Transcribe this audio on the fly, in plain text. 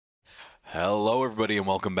Hello everybody and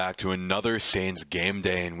welcome back to another Saints game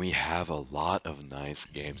day, and we have a lot of nice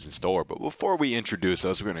games in store. But before we introduce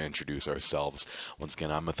us, we're going to introduce ourselves. Once again,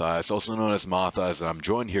 I'm Matthias, also known as Matthias, and I'm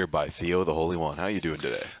joined here by Theo, the Holy One. How are you doing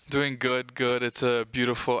today? Doing good. It's a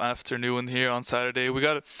beautiful afternoon here on Saturday. We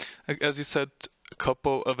got, as you said, a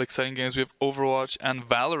couple of exciting games. We have Overwatch and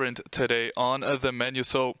Valorant today on the menu.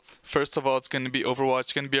 So first of all, it's going to be Overwatch.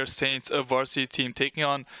 It's going to be our Saints varsity team taking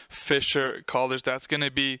on Fisher College. That's going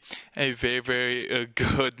to be a very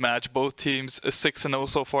good match. Both teams 6-0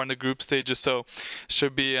 so far in the group stages, so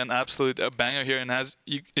should be an absolute banger here. And as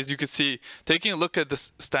you can see, taking a look at the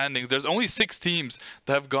standings, there's only 6 teams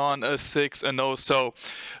that have gone 6-0. So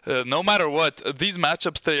no matter what, these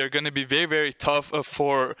matchups today are going to be very tough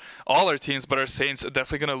for all our teams, but our Saints are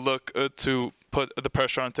definitely going to look to put the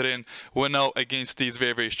pressure on today and win out against these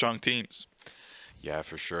very strong teams. Yeah,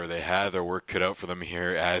 for sure. They have their work cut out for them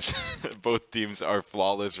here, as both teams are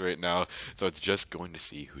flawless right now. So it's just going to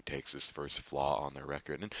see who takes this first flaw on their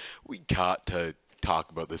record. And we got to talk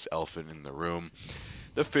about this elephant in the room.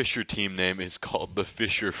 The Fisher team name is called the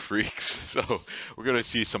Fisher Freaks. So we're going to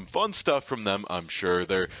see some fun stuff from them, I'm sure.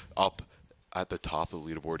 They're up at the top of the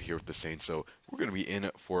leaderboard here with the Saints, so we're going to be in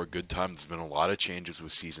it for a good time. There's been a lot of changes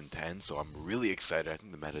with Season 10, so I'm really excited. I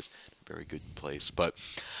think the meta's in a very good place. But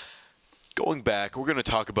going back, we're going to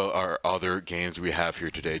talk about our other games we have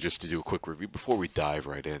here today, just to do a quick review before we dive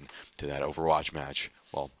right in to that Overwatch match.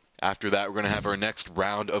 Well, after that, we're going to have our next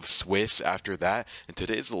round of Swiss after that, and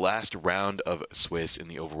today's the last round of Swiss in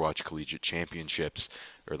the Overwatch Collegiate Championships,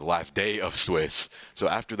 or the last day of Swiss. So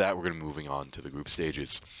after that, we're going to be moving on to the group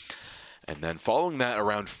stages. And then following that,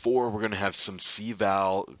 around 4, we're going to have some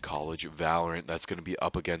cVAL College Valorant. That's going to be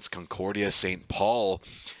up against Concordia St. Paul.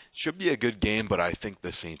 Should be a good game, but I think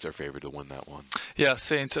the Saints are favored to win that one. Yeah,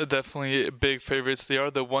 Saints are definitely big favorites. They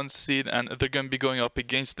are the 1 seed, and they're going to be going up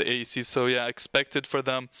against the AEC. So yeah, expected for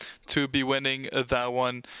them to be winning that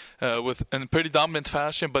one in pretty dominant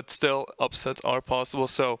fashion, but still upsets are possible.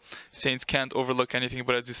 So Saints can't overlook anything,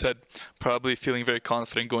 but as you said, probably feeling very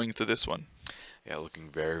confident going into this one. Yeah, looking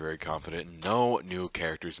very confident. No new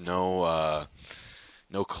characters, no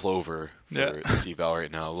Clover for cVAL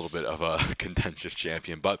right now. A little bit of a contentious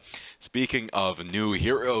champion. But speaking of new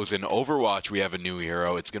heroes in Overwatch, we have a new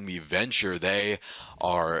hero. It's going to be Venture. They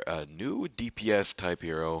are a new DPS type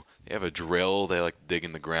hero. They have a drill. They like to dig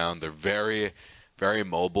in the ground. They're very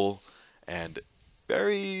mobile and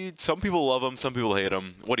some people love them, some people hate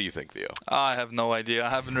them. What do you think, Theo? I have no idea. I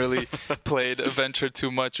haven't really played Venture too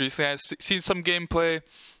much recently. I've seen some gameplay,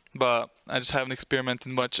 but I just haven't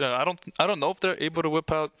experimented much. I don't know if they're able to whip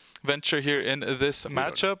out Venture here in this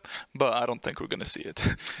matchup, but I don't think we're gonna see it,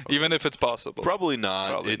 even if it's possible. Probably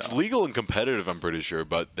not. It's legal and competitive, I'm pretty sure,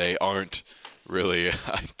 but they aren't really.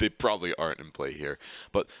 They probably aren't in play here.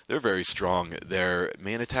 But they're very strong. Their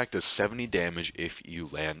main attack does 70 damage if you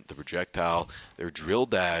land the projectile. Their drill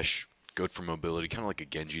dash, good for mobility, kind of like a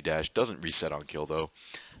Genji dash. Doesn't reset on kill though.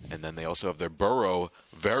 And then they also have their burrow,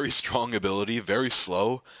 very strong ability, very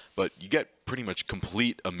slow, but you get pretty much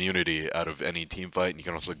complete immunity out of any team fight, and you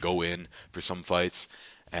can also go in for some fights.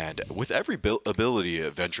 And with every ability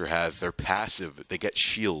Venture has, they're passive. They get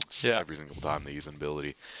shields every single time they use an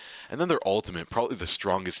ability. And then their ultimate, probably the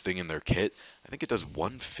strongest thing in their kit. I think it does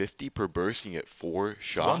 150 per burst, and you get 4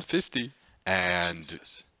 shots. 150? And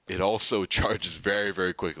Jesus. It also charges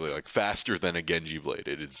very quickly, like faster than a Genji blade.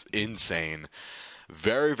 It is insane.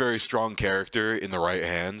 Very strong character in the right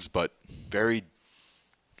hands, but very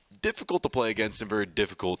difficult to play against and very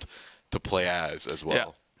difficult to play as well. Yeah.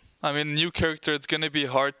 I mean, new character, it's going to be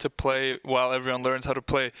hard to play while everyone learns how to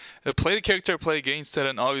play. Play the character, play against it,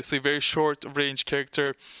 and obviously very short-range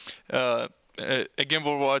character. Again,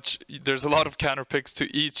 Overwatch, there's a lot of counter picks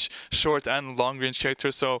to each short and long-range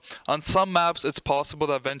character. So on some maps, it's possible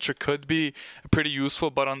that Venture could be pretty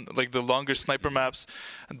useful, but on like the longer sniper maps,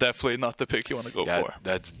 definitely not the pick you want to go for.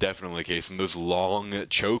 That's definitely the case. And those long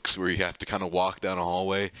chokes where you have to kind of walk down a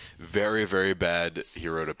hallway, very bad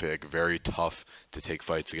hero to pick. Very tough to take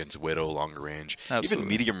fights against Widow longer range. Absolutely. Even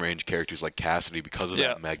medium range characters like Cassidy, because of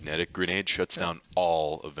that magnetic grenade, shuts down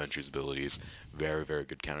all of Venture's abilities. Very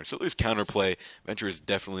good counter. So there's counterplay. Venture is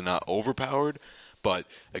definitely not overpowered, but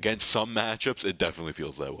against some matchups, it definitely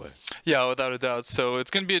feels that way. Yeah, without a doubt. So it's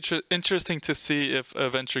going to be interesting to see if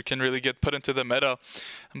Venture can really get put into the meta.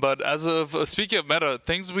 But as of speaking of meta,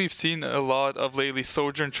 things we've seen a lot of lately,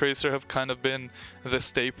 Soldier and Tracer have kind of been the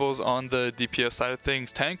staples on the DPS side of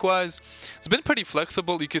things. Tank-wise, it's been pretty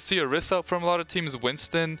flexible. You can see Orisa from a lot of teams.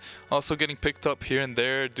 Winston also getting picked up here and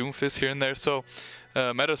there. Doomfist here and there. So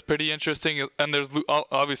Meta's pretty interesting, and there's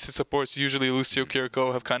obviously supports. Usually Lucio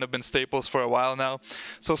Kiriko have kind of been staples for a while now.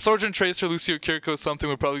 So Sergeant Tracer, Lucio Kiriko is something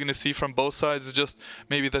we're probably going to see from both sides. It's just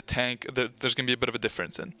maybe the tank that there's going to be a bit of a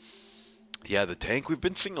difference in. Yeah, the tank, we've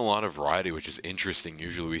been seeing a lot of variety, which is interesting.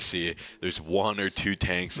 Usually we see there's 1 or 2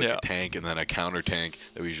 tanks, like a tank and then a counter tank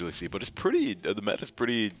that we usually see. But it's the meta's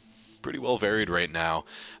pretty well varied right now.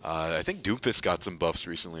 I think Doomfist got some buffs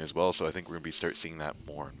recently as well, so I think we're going to start seeing that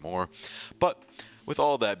more and more. But with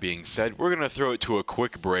all that being said, we're going to throw it to a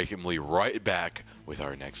quick break and we'll be right back with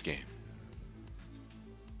our next game.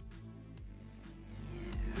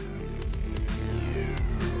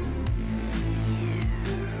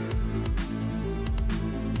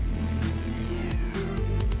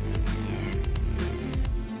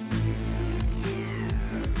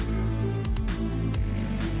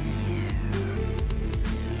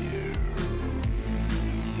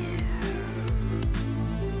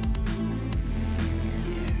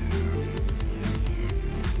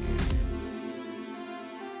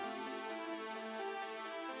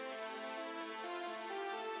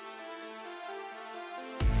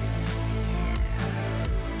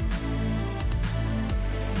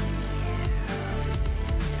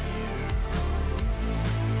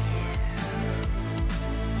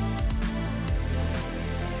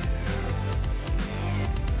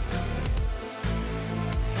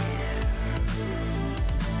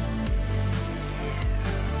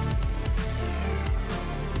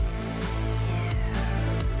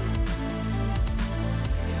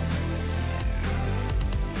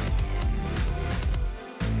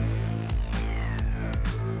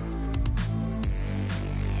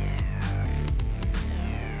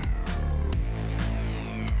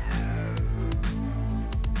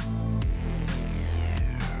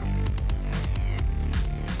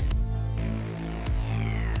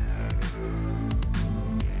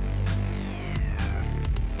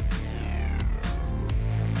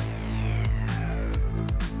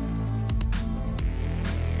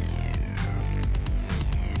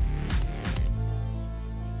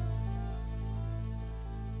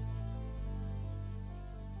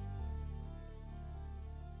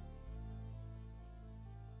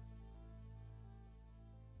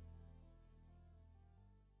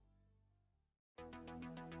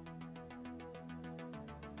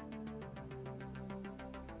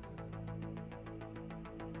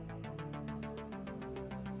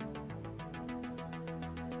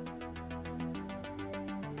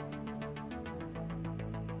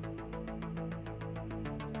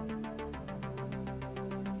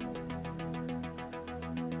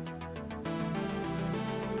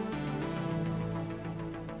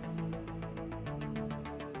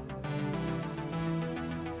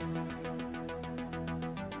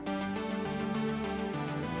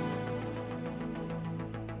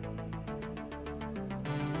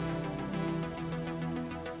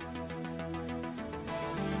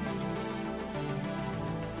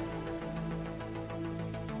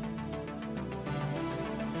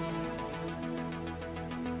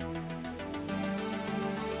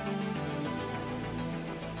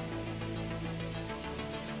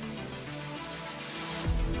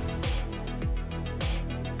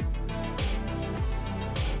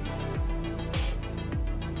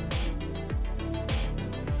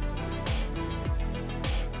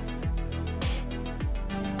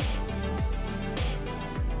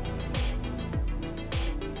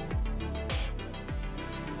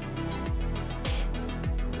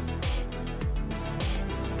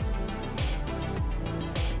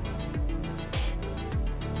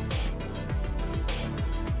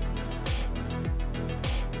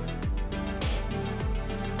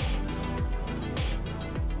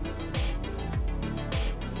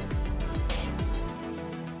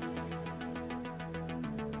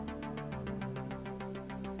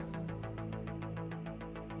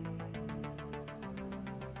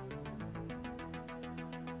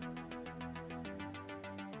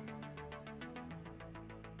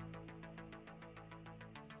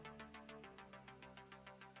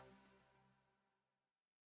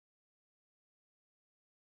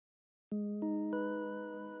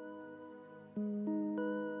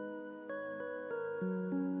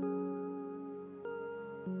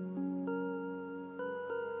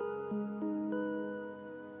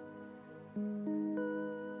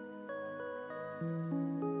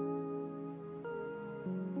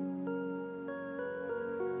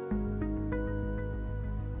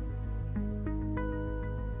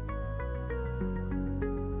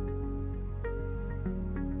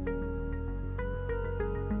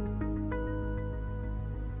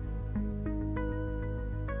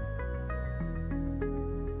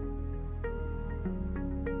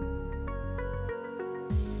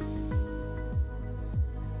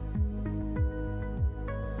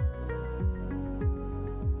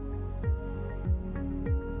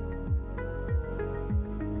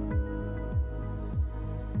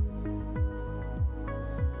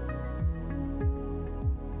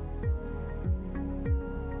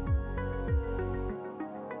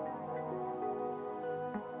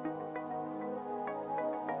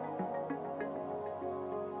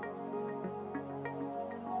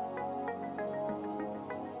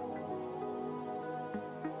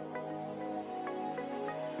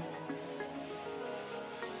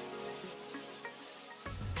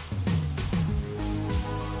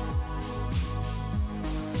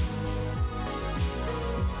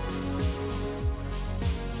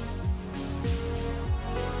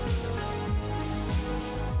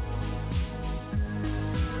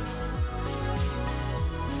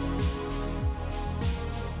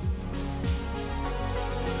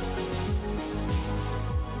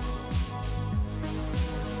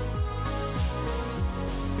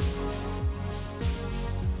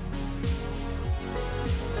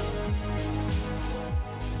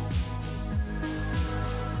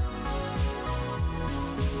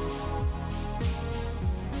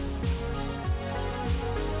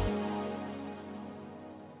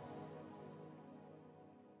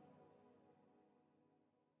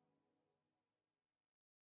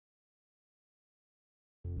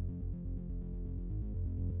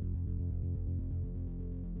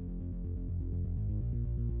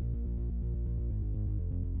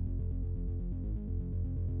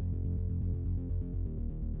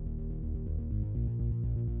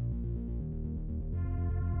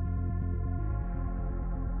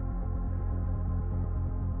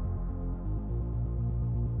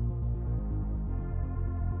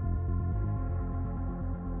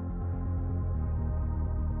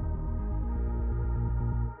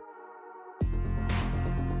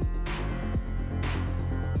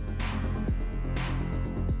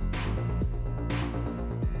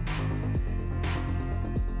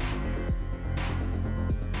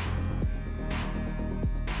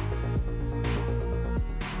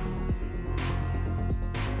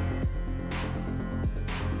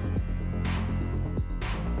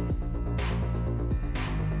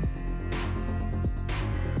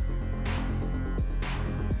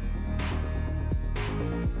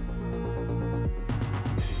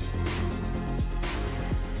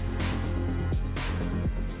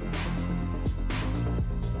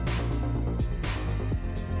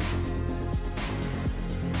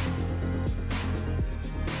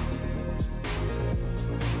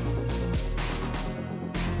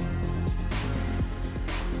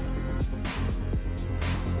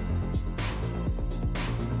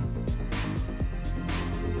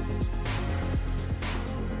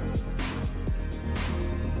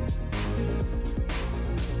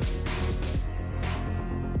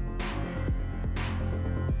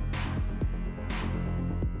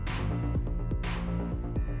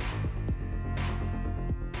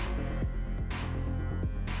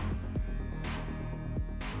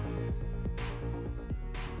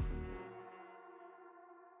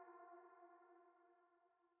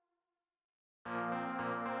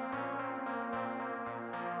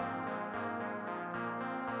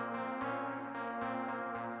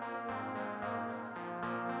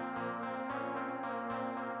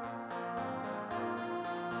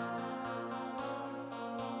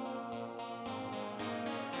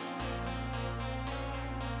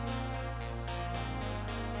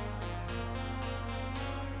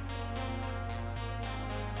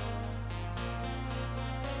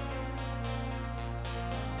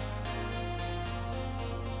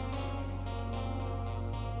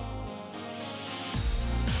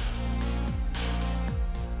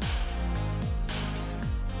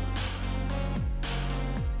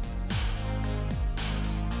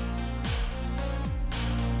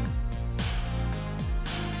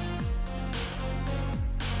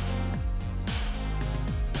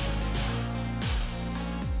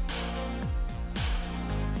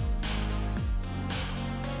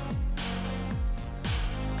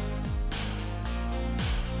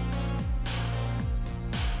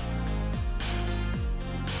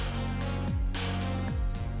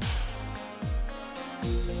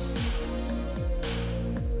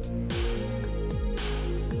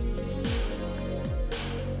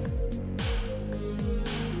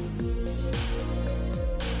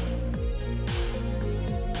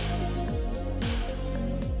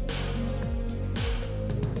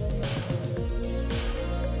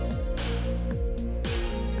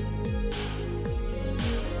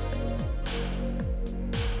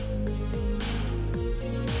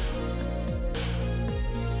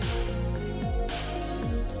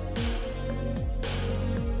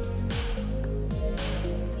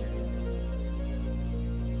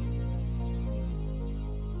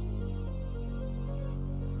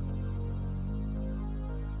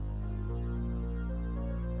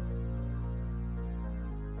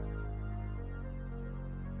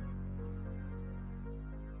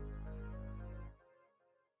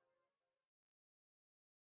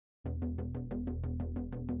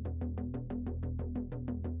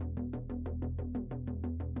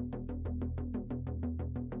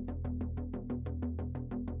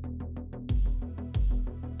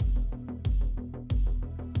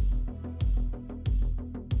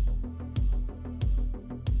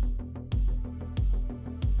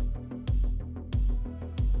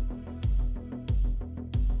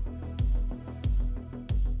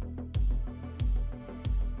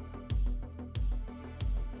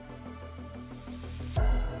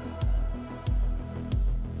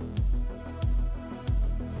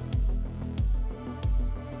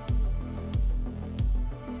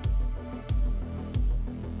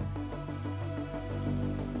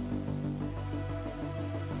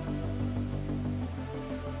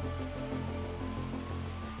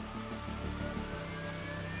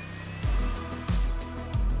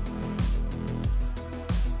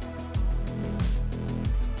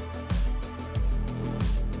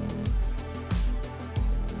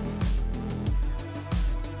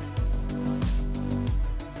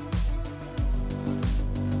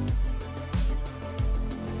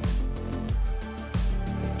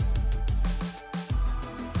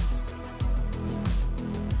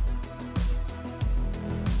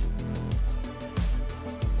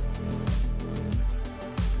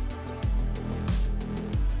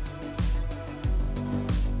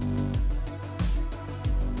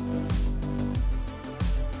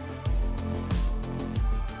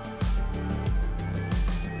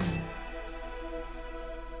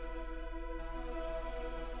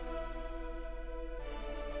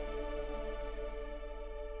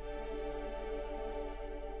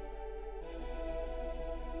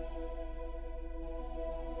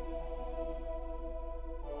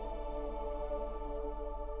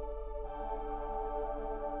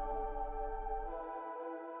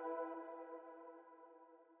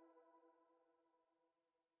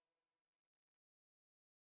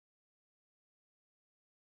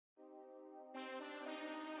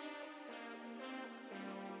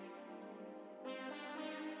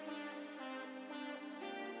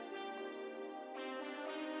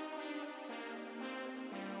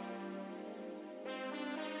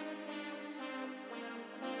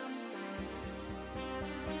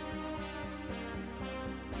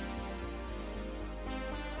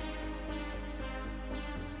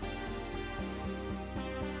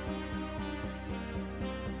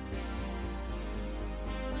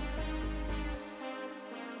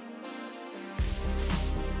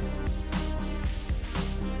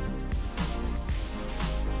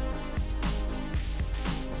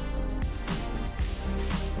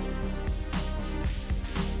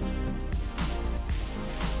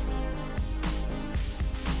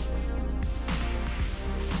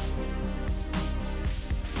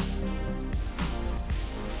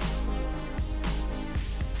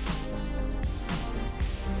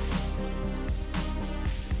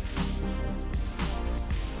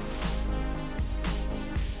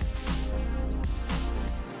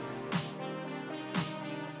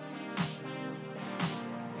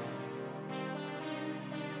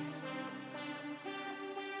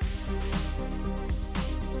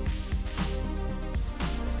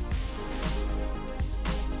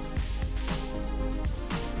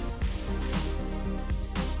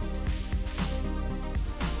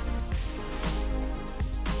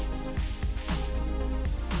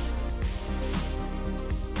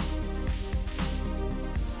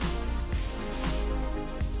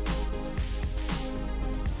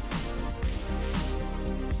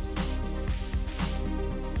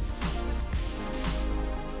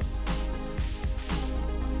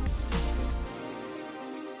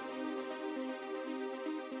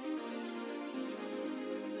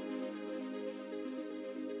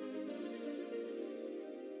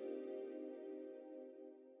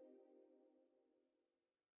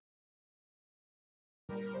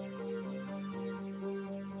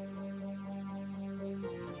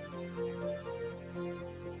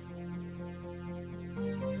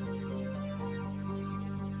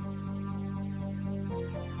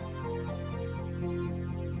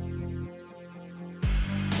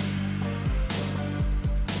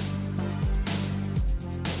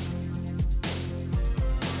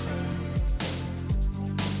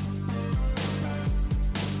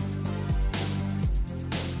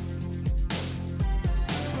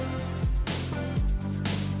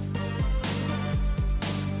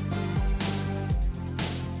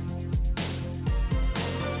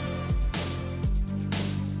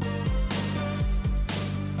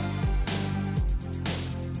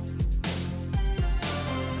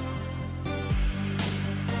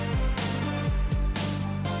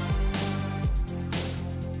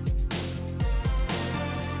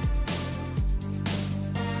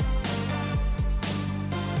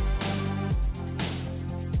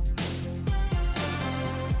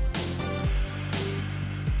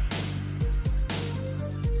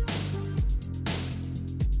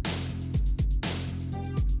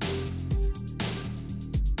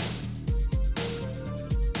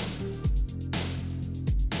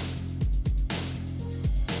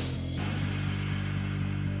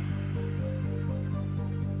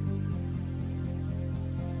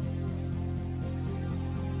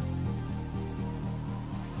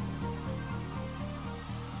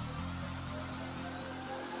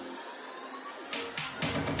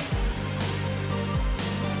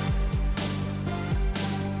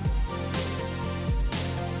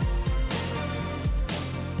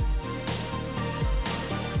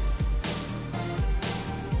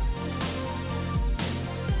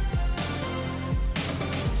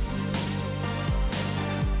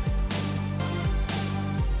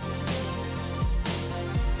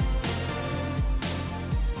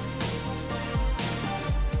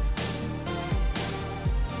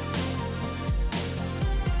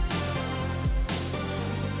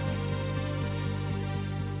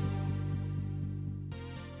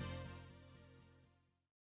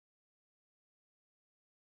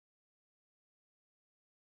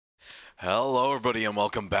 Hello everybody and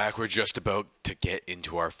welcome back. We're just about to get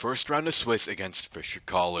into our first round of Swiss against Fisher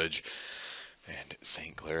College. And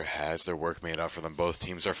St. Clair has their work made out for them. Both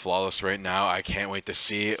teams are flawless right now. I can't wait to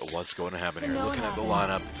see what's going to happen here. Looking at the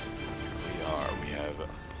lineup, we have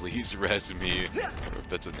Please Res Me, if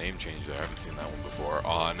that's a name change there, I haven't seen that one before,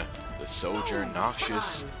 on the Sojourn,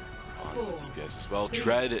 Noxious on the DPS as well,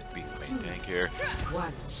 Tread being the main tank here,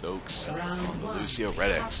 Soaks on the Lucio,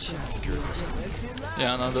 Redex.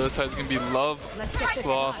 Yeah, and on the other side is going to be Love,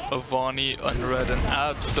 Sloth, Avani, Unread, and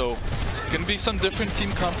Ab. So going to be some different team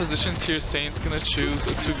compositions here. Saint's going to choose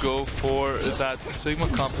to go for that Sigma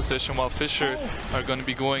composition, while Fisher are going to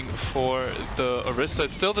be going for the Orisa.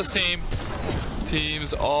 It's still the same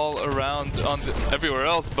teams all around everywhere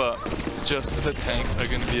else, but it's just the tanks are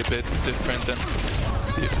going to be a bit different. And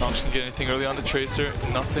see if Nox can get anything early on the Tracer.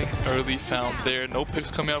 Nothing early found there. No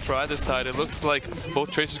picks coming out for either side. It looks like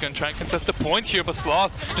both Tracers going to try and contest the point here, but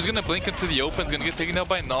Sloth just going to blink into the open. Is going to get taken out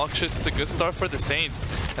by Noxious. It's a good start for the Saints,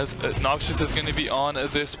 as Noxious is going to be on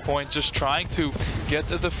this point, just trying to get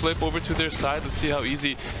the flip over to their side. Let's see how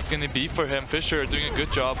easy it's going to be for him. Fisher doing a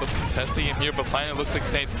good job of contesting him here, but finally it looks like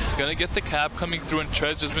Saints going to get the cap coming through, and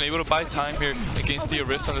Tread's just been able to buy time here against the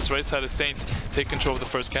Orisa on this right side of Saints. Take control of the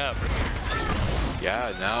first cap.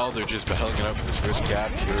 Yeah, now they're just battling it out for this first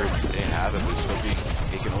cap here. They have it, but it's still being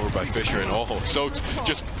taken over by Fisher. And oh, Soaks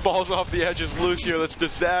just falls off the edges. Lucio, that's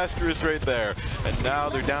disastrous right there. And now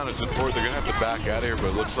they're down to support. They're going to have to back out of here, but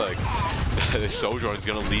it looks like Sojourn is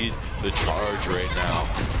going to lead the charge right now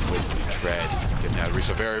with Tread. Getting out of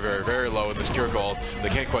Orisa very low in this cure gold. They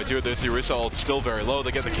can't quite do it. There's the Orisa ult still very low.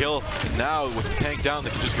 They get the kill. And now with the tank down,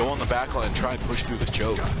 they can just go on the back line and try and push through this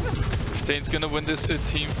choke. Saints going to win this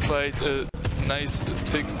team fight. Nice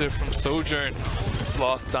picks there from Sojourn.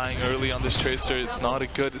 Sloth dying early on this Tracer. It's not a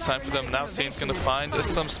good sign for them. Now Saints going to find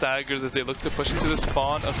some staggers as they look to push into the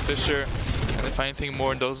spawn of Fisher. And if anything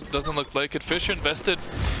more, doesn't look like it. Fisher invested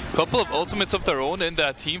a couple of ultimates of their own in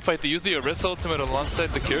that team fight. They used the Orisa ultimate alongside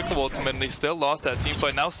the Kiriko ultimate, and they still lost that team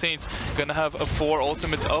fight. Now Saints going to have 4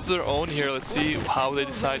 ultimates of their own here. Let's see how they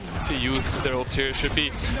decide to use their ult here. It should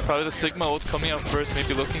be probably the Sigma ult coming out first,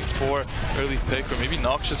 maybe looking for early pick, or maybe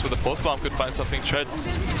Noxious with a post bomb could find something. Tread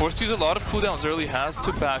forced to use a lot of cooldowns early, has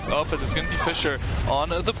to back up, as it's going to be Fisher on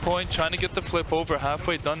the point, trying to get the flip over.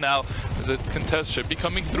 Halfway done now. The contest should be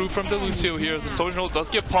coming through from the Lucio here, as the Sojourn does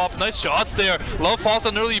get popped. Nice shots there. Love falls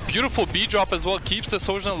on early. Beautiful B drop as well. Keeps the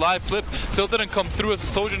Sojourn alive. Flip still didn't come through, as the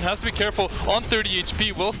Sojourn has to be careful. On 30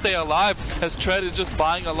 HP, will stay alive, as Tread is just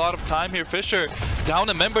buying a lot of time here. Fisher down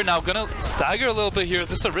a member now. Gonna stagger a little bit here.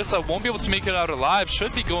 This Orisa won't be able to make it out alive.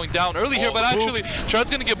 Should be going down early here, but actually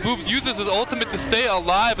Tread's gonna get booped. Uses his ultimate to stay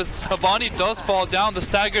alive, as Avani does fall down. The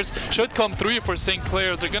staggers should come through for St.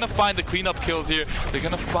 Clair. They're gonna find the cleanup kills here. They're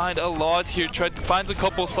gonna find a lot here. Tread finds a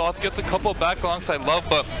couple, Sloth gets a couple back alongside Love,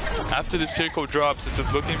 but after this Kiriko drops,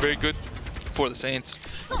 it's looking very good for the Saints.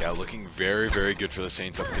 Yeah, looking very good for the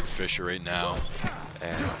Saints up against Fisher right now.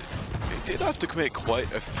 And they did have to commit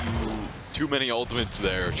quite a few, too many ultimates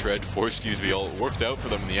there. Tread forced to use the ult. Worked out for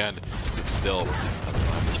them in the end, but still at the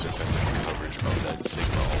time of defensive coverage of that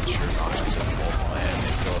Sigma ult. Sure, Noxious has a ult land.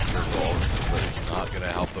 They still have Kiriko ult, but it's not going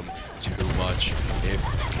to help them too much if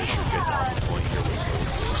Fisher gets on the point here with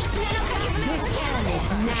both this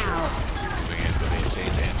now. Moving in, but the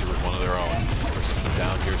Saints answer with one of their own. We're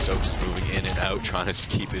down here. Soaks is moving in and out, trying to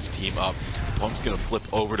keep his team up. Pump's going to flip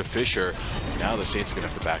over to Fisher. Now the Saints are going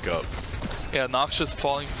to have to back up. Yeah, Noxious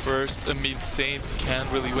falling first means Saints can't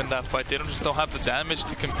really win that fight. They don't have the damage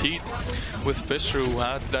to compete with Fisher, who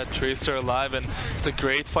had that Tracer alive, and it's a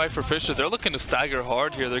great fight for Fisher. They're looking to stagger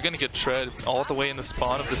hard here. They're going to get Tread all the way in the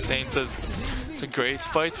spawn of the Saints. It's a great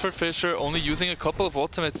fight for Fisher, only using a couple of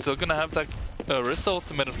ultimates. Still going to have that Orisa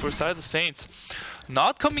ultimate for side of the Saints.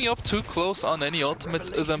 Not coming up too close on any ultimates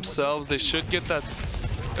themselves. They should get that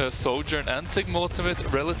Sojourn and Sigma ultimate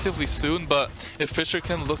relatively soon, but if Fisher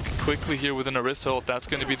can look quickly here with an Orisa ult, that's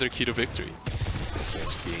going to be their key to victory. The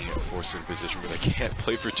Saints being forced in a position where they can't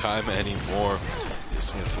play for time anymore. They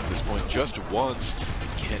just need to flip this point just once.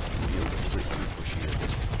 They can't be a little bit too pushy here.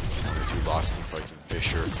 They're 2 lost team fights, and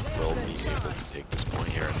Fisher will be able to take this point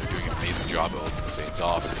here, and they're doing an amazing job of holding the Saints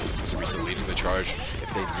off. So Orisa leading the charge.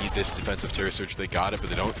 If they need this defensive terror surge, they got it, but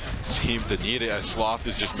they don't seem to need it, as Sloth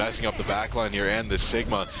is just messing up the backline here, and the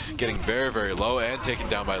Sigma getting very low and taken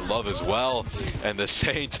down by Love as well. And the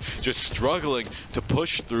Saints just struggling to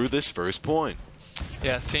push through this first point.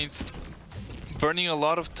 Yeah, Saints burning a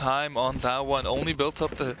lot of time on that one. Only built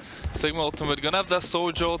up the Sigma ultimate. Gonna have that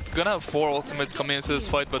Soul ult. Gonna have 4 ultimates coming into this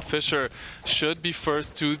fight, but Fisher should be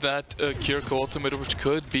first to that Kiriko ultimate, which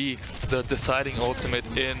could be the deciding ultimate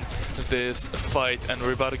in this fight. And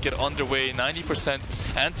we're about to get underway, 90%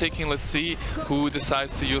 and taking. Let's see who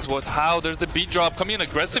decides to use what. How? There's the beat drop coming in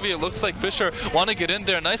aggressively. It looks like Fisher want to get in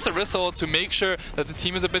there. Nice Orisa ult to make sure that the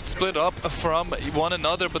team is a bit split up from one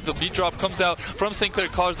another, but the beat drop comes out from St. Clair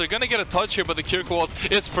College. They're gonna get a touch here, but the Kiriko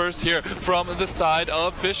ult is first here from the side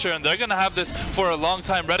of Fisher, and they're gonna have this for a long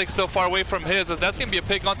time. Reddick's still far away from his, as that's gonna be a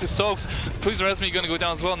pick onto Soaks. Please Resmi gonna go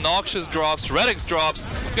down as well. Noxious drops, Reddick's drops.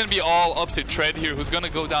 It's gonna be all up to Tread here, who's gonna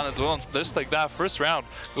go down as well. And just like that, first round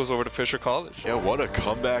goes over to Fisher College. Yeah, what a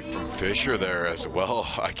comeback from Fisher there as well.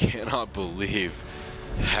 I cannot believe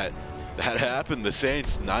that happened. The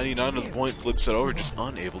Saints, 99 on the point, flips it over, just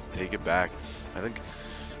unable to take it back. I think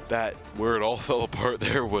that where it all fell apart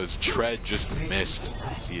there was Tread just missed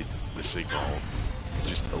the signal.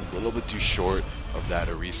 Just a little bit too short of that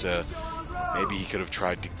Orisa. Maybe he could have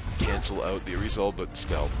tried to cancel out the Orisa, but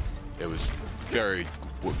still, it was very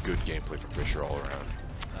good gameplay from Fisher all around.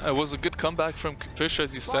 It was a good comeback from Fisher,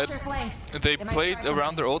 as you said. They played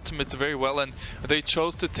around their ultimates very well, and they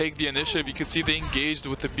chose to take the initiative. You could see they engaged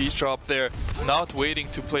with the beat drop there, not waiting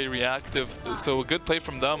to play reactive. So a good play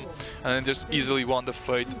from them, and then just easily won the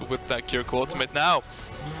fight with that Kiriko ultimate. Now,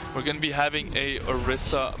 we're going to be having a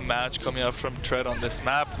Orisa match coming up from Tread on this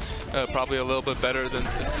map. Probably a little bit better than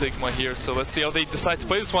Sigma here. So let's see how they decide to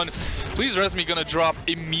play this one. Please Resmi going to drop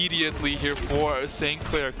immediately here for St.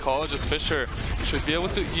 Clair College, as Fisher should be able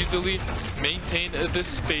to easily maintain this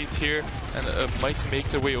space here and might make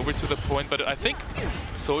their way over to the point. But I think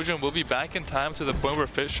Sojourn will be back in time to the point where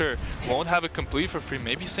Fisher won't have it complete for free.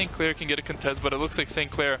 Maybe St. Clair can get a contest, but it looks like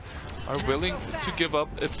St. Clair are willing to give up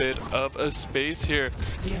a bit of a space here.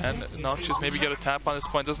 Can Noxious maybe get a tap on this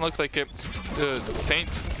point? Doesn't look like it.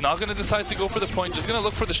 Saints not going to decide to go for the point, just going to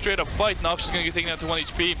look for the straight up fight. Noxious is going to get taken down to 1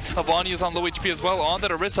 HP. Avani is on low HP as well on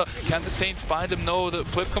that Orisa. Can the Saints find him? No, the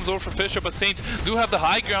flip comes over for Fisher, but Saints do have the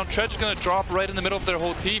high ground. Tread's going to drop right in the middle of their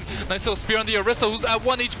whole team. Nice little spear on the Orisa, who's at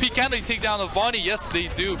 1 HP. Can they take down Avani? Yes, they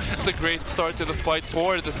do. It's a great start to the fight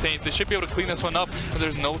for the Saints. They should be able to clean this one up, and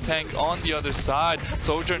there's no tank on the other side.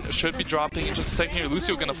 Sojourn should be dropping in just a second here.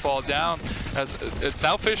 Lucio going to fall down, as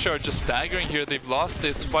now Fisher are just staggering here. They've lost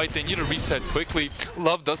this fight. They need to reset quickly.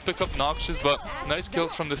 Love does pick up Noxious, but nice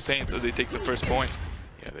kills from the Saints as they take the first point.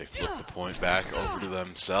 Yeah, they flip the point back over to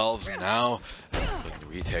themselves, and now in the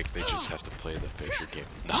retake, they just have to play the Fisher game,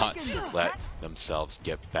 not let themselves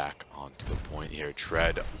get back onto the point here.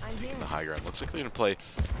 Tread taking the high ground. Looks like they're going to play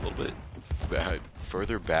a little bit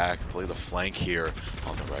further back, play the flank here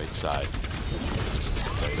on the right side.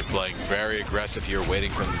 They're playing very aggressive here,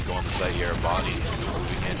 waiting for them to go on the side here. Bonnie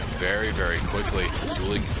moving in very, very quickly,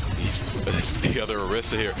 dueling the other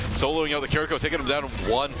Orisa here, soloing out the Kiriko, taking him down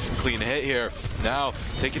 1 clean hit here. Now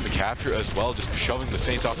taking the capture as well, just shoving the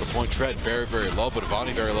Saints off the point. Tread very, very low, but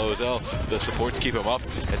Avani very low as well. The supports keep him up,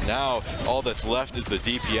 and now all that's left is the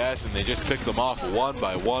DPS, and they just pick them off one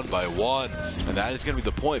by one by one, and that is going to be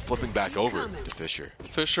the point, flipping back over to Fisher.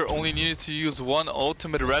 Fisher only needed to use 1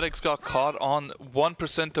 ultimate. Redix got caught on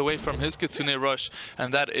 1% away from his Kitsune Rush,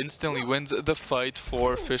 and that instantly wins the fight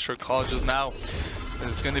for Fisher Colleges. Now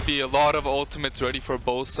it's going to be a lot of ultimates ready for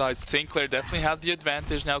both sides. St. Clair definitely have the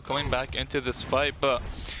advantage now coming back into this fight, but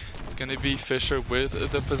it's going to be Fisher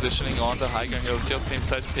with the positioning on the high ground here. Let's see how Saints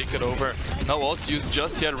decide to take it over. No ults used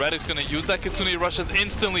just yet. Reddick's going to use that Kitsune Rushes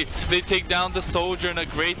instantly. They take down the Sojourn. A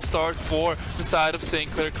great start for the side of St.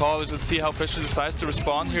 Clair College. Let's see how Fisher decides to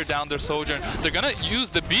respond here down their Sojourn. They're going to use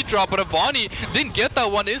the beat drop, but Avani didn't get that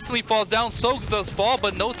one. Instantly falls down. Soaks does fall,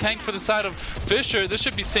 but no tank for the side of Fisher. This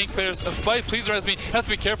should be St. Clair's fight. Please, Resmi has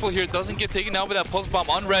to be careful here. Doesn't get taken down with that pulse bomb.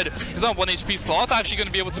 Unread is on 1 HP. Sloth actually going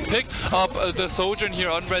to be able to pick up the Sojourn here.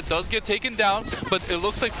 Unread does get taken down, but it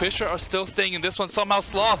looks like Fisher are still staying in this one. Somehow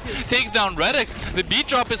Sloth takes down Redix. The beat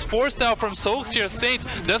drop is forced out from Soaks here. Saints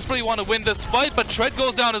desperately want to win this fight, but Tread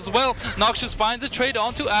goes down as well. Noxious finds a trade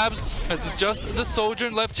onto Abs, as it's just the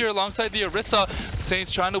Sojourn left here alongside the Orisa.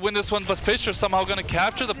 Saints trying to win this one, but Fisher somehow going to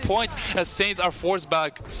capture the point as Saints are forced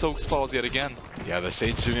back. Soaks falls yet again. Yeah, the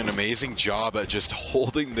Saints doing an amazing job at just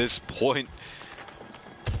holding this point.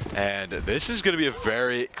 And this is going to be a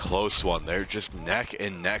very close one. They're just neck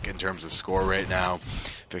and neck in terms of score right now.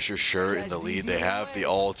 Fisher sure in the lead. They have the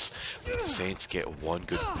ults. The Saints get 1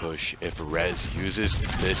 good push. If Rez uses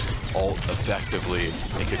this ult effectively,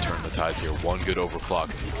 they could turn the tides here. 1 good overclock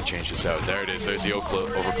to change this out. There it is. There's the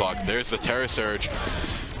overclock. There's the Terra Surge.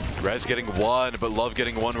 Rez getting one, but Love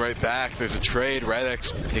getting one right back. There's a trade.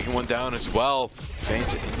 Redx taking one down as well.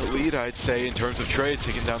 Saints in the lead, I'd say, in terms of trades,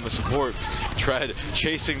 taking down the support. Tread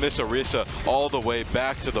chasing this Orisa all the way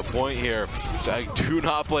back to the point here. Saying, do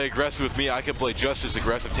not play aggressive with me. I can play just as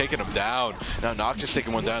aggressive, taking him down. Now Noxious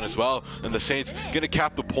taking one down as well. And the Saints gonna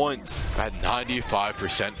cap the point at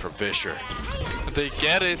 95% for Fisher. They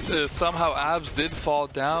get it. Somehow Abs did fall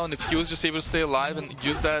down. If he was just able to stay alive and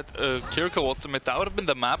use that Kiriko ultimate, that would have been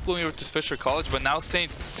the map going over to Fisher College. But now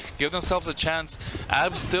Saints give themselves a chance.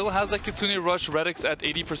 Abs still has that Kitsune rush, Redix at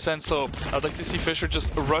 80%. So I'd like to see Fisher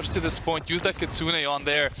just rush to this point, use that Kitsune on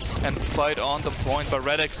there and fight on the point. But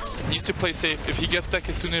Redix needs to play safe. If he gets that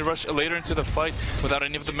Kitsune rush later into the fight without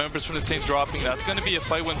any of the members from the Saints dropping, that's going to be a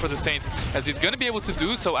fight win for the Saints, as he's going to be able to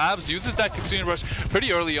do so. Abs uses that Kitsune rush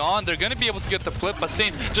pretty early on. They're going to be able to get the flip, but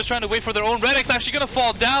Saints just trying to wait for their own. Redix actually going to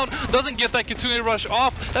fall down, doesn't get that Kitsune rush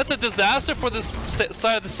off. That's a disaster for the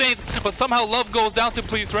side of the Saints, but somehow Love goes down to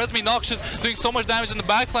Please Resme. Noxious doing so much damage in the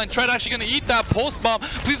backline. Tread actually going to eat that post bomb.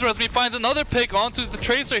 Please Resme finds another pick onto the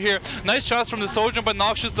Tracer here. Nice shots from the Soldier, but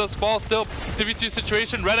Noxious does fall still. 3v3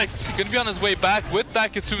 situation. Redix going to be on his way back with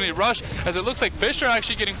that Kitsune rush, as it looks like Fisher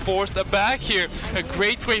actually getting forced back here. A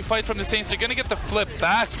great fight from the Saints. They're going to get the flip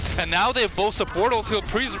back, and now they have both supportals. He'll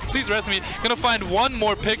Please Resme going to find one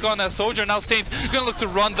more pick on that Soldier. Now Saints going to look to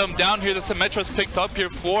run them down here. The Symmetra's picked up here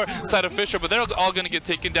for side of Fisher, but they're all going to get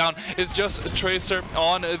taken down. It's just Tracer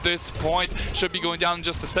on this point. Should be going down in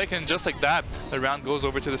just a second. Just like that, the round goes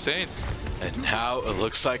over to the Saints. And now it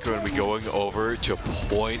looks like we're going to be going over to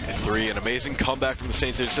point 3. An amazing comeback from the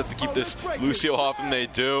Saints. They just have to keep this Lucio off, and they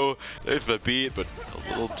do. There's the beat, but a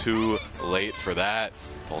little too late for that.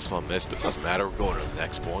 False bomb missed, but it doesn't matter. We're going to the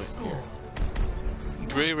next point here.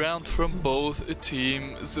 Great round from both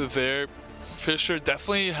teams there. Fisher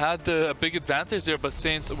definitely had a big advantage there, but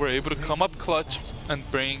Saints were able to come up clutch and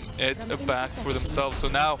bring it back for themselves. So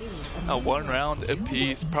now, one round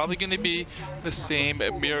apiece. Probably going to be the same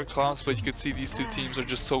mirror comps, but you could see these two teams are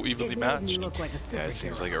just so evenly matched. Yeah, it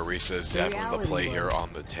seems like Orisa is definitely the play here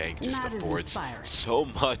on the tank. Just affords so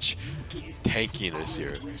much tankiness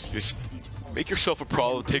here. Just make yourself a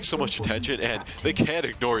problem, take so much attention, and they can't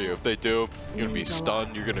ignore you. If they do, you're going to be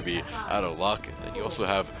stunned, you're going to be out of luck, and then you also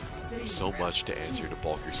have so much to answer to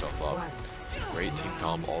bulk yourself up. It's a great team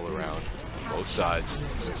comp all around, both sides.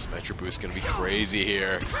 This Metro boost going to be crazy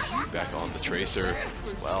here. Back on the Tracer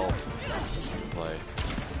as well. Play.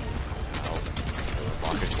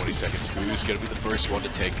 Lock in 20 seconds. Who's going to be the first one to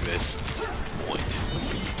take this point?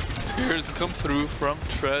 Spears come through from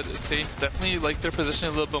Tread. Saints definitely like their position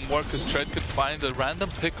a little bit more, because Tread could find a random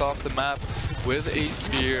pick off the map with a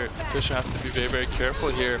spear. Fisher has to be very, very careful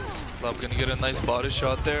here. Love gonna get a nice body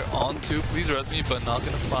shot there onto Please Resme, but not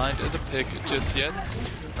gonna find the pick just yet.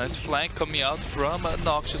 Nice flank coming out from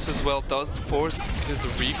Noxious as well. Does force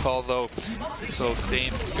his recall though. So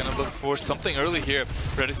Saints gonna look for something early here.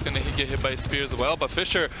 Reddick's gonna get hit by a spear as well, but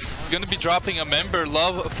Fisher is gonna be dropping a member.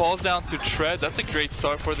 Love falls down to Tread. That's a great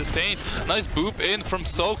start for the Saints. Nice boop in from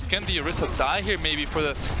Soaks. Can the Orisa die here maybe for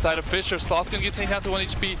the side of Fisher? Sloth gonna get taken down to 1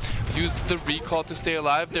 HP. Use the recall to stay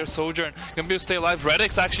alive there. Sojourn gonna be able to stay alive.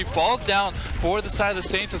 Redix actually falls down for the side of the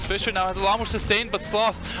Saints, as Fisher now has a lot more sustain, but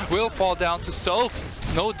Sloth will fall down to Soaks.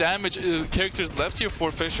 No damage characters left here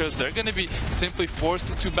for Fisher. They're going to be simply forced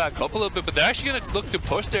to back up a little bit, but they're actually going to look to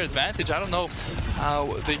push their advantage. I don't know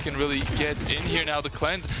how they can really get in here now. The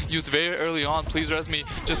cleanse used very early on. Please Resme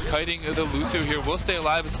just kiting the Lucio here. Will stay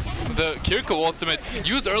alive. The Kiriko ultimate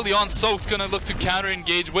used early on. Soak's going to look to counter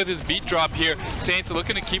engage with his beat drop here. Saints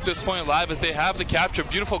looking to keep this point alive as they have the capture.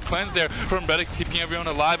 Beautiful cleanse there from Redix, keeping everyone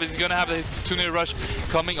alive, as he's going to have his Kitsune rush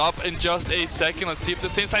coming up in just a second. Let's see if the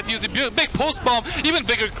Saints decide to use a big post bomb. Even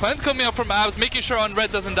bigger cleanse coming up from Abs, making sure on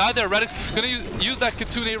Red doesn't die there. Redix going to use that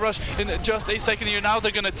Kitsune rush in just a second here. Now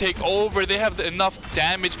they're going to take over. They have enough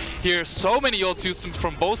damage here. So many ults used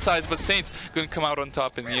from both sides, but Saints going to come out on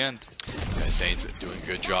top in the end. Yeah, Saints doing a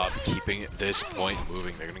good job keeping this point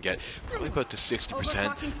moving. They're going to get probably about to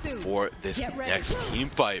 60% for this next team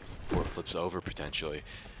fight before it flips over potentially.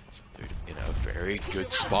 So they're in a very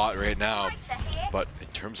good spot right now. But in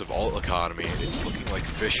terms of ult economy, it's looking like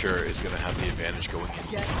Fisher is going to have the advantage going into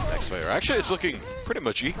the next fight. Or actually, it's looking pretty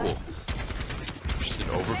much equal. Just an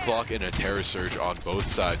overclock and a terror surge on both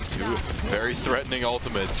sides. Two very threatening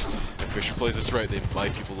ultimates. If Fisher plays this right, they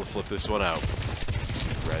might be able to flip this one out.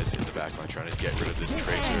 Rez in the backline trying to get rid of this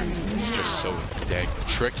Tracer. It's just so dang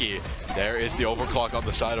tricky. There is the overclock on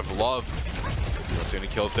the side of Love. That's any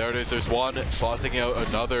kills. There it is. There's one. Slothing out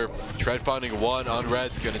another. Tread finding one on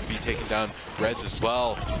Red. Going to be taking down Rez as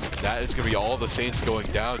well. That is going to be all the Saints going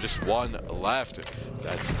down. Just one left.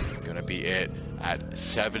 That's going to be it. at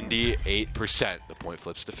 78%. The point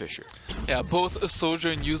flips to Fisher. Yeah, both Soldier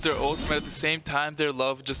and use their ultimate at the same time. Their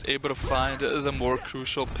Love just able to find the more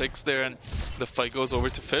crucial picks there, and the fight goes over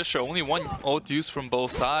to Fisher. Only one ult use from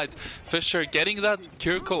both sides. Fisher getting that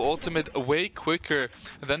Kiriko ultimate way quicker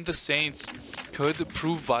than the Saints could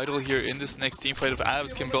prove vital here in this next team fight. If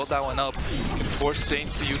Avs can build that one up, can force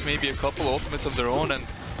Saints to use maybe a couple ultimates of their own and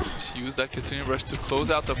just use that continuing rush to close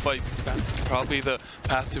out the fight. That's probably the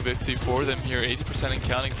path to victory for them here. 80% and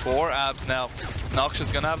counting for Abs now.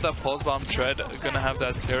 Noxious gonna have that pulse bomb, Tread gonna have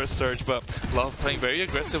that Terra Surge, but Love playing very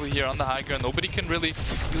aggressively here on the high ground. Nobody can really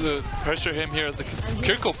pressure him here as the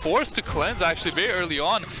Kiriko forced to cleanse actually very early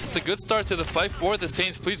on. It's a good start to the fight for the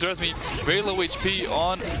Saints. Please res me. Very low HP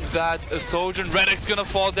on that Soldier. Reddick's gonna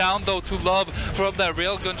fall down though to Love from that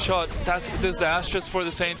railgun shot. That's disastrous for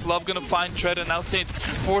the Saints. Love gonna find Tread, and now Saints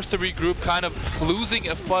forced to regroup, kind of losing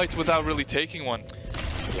a fight without really taking one.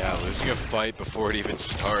 Yeah, losing a fight before it even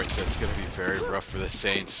starts, that's going to be very rough for the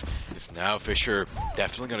Saints. Because now Fisher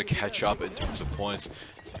definitely going to catch up in terms of points. So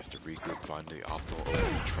they have to regroup, find the optimal opening,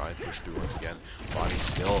 and try and push through once again. Bonnie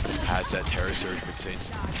still has that Terror Surge, but Saints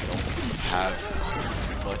don't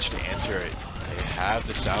have too much to answer it. They have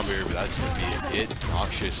the sound barrier, but that's going to be a bit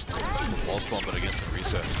noxious. The pulse bomb, but against the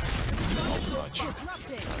reset, not much.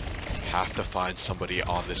 Have to find somebody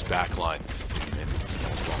on this back line.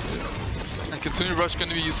 And continuing rush going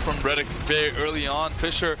to be used from Reddix very early on.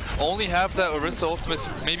 Fisher only have that Orisa ultimate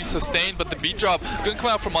to maybe sustain, but the beat drop going to come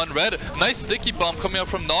out from Unread. Nice sticky bomb coming out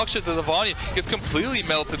from Noxious as Avani gets completely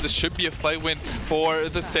melted. This should be a fight win for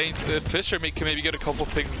the Saints. Fisher can maybe get a couple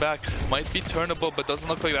picks back. Might be turnable, but doesn't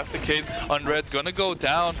look like that's the case. Unread gonna go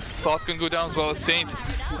down. Sloth gonna go down as well as Saints.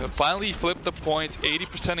 Finally flip the point.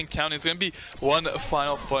 80% and counting. It's gonna be one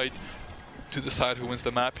final fight to decide who wins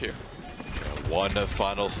the map here. One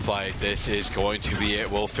final fight. This is going to be it.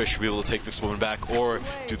 Will Fisher be able to take this one back, or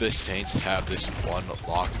do the Saints have this one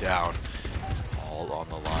locked down? It's all on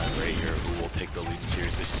the line right here. Who will take the lead in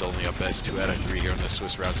series? This is only a best 2 out of 3 here in the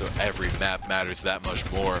Swiss round, so every map matters that much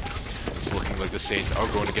more. It's looking like the Saints are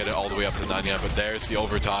going to get it all the way up to 99, but there's the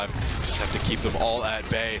overtime. Just have to keep them all at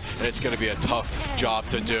bay, and it's going to be a tough job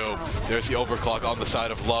to do. There's the overclock on the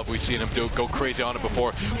side of Love. We've seen him go crazy on it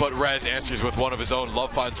before, but Rez answers with one of his own.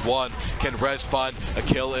 Love finds one. Can Rez find a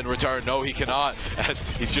kill in return? No, he cannot, as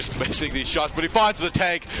he's just missing these shots, but he finds the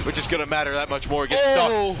tank, which is going to matter that much more. Gets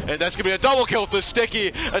stuck, and that's going to be a double kill with the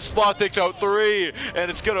sticky, as Sloth takes out 3,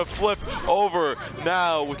 and it's going to flip over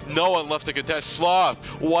now with no one left to contest. Sloth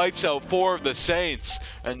wipes out 4 of the Saints,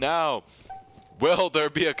 and now, will there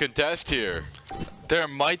be a contest here? There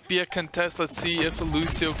might be a contest. Let's see if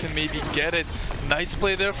Lucio can maybe get it. Nice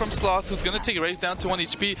play there from Sloth, who's going to take Raze down to 1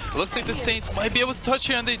 HP. It looks like the Saints might be able to touch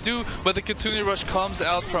here, and they do, but the Katuni rush comes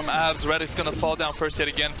out from Avs. Reddick's going to fall down first yet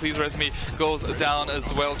again. Please res me. Goes down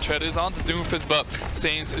as well. Tread is on the Doomfist, but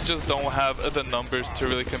Saints just don't have the numbers to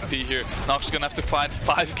really compete here. Nox is going to have to find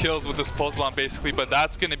 5 kills with this pulse bomb, basically, but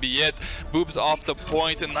that's going to be it. Boobs off the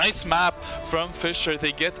point. A nice map from Fisher.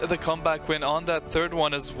 They get the comeback win on that third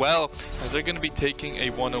one as well, as they're going to be taking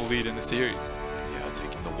a 1-0 lead in the series. Yeah,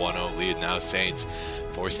 taking the 1-0 lead now. Saints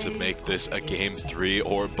forced to make this a game 3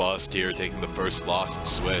 or bust here, taking the first loss in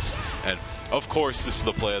Swiss. And of course, this is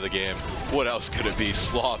the play of the game. What else could it be?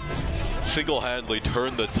 Sloth single-handedly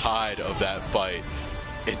turned the tide of that fight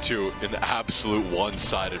into an absolute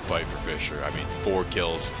one-sided fight for Fisher. I mean, 4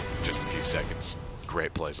 kills in just a few seconds.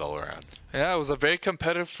 Great plays all around. Yeah, it was a very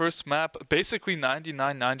competitive first map, basically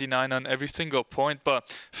 99-99 on every single point, but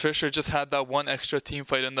Fisher just had that one extra team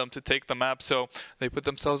fight in them to take the map, so they put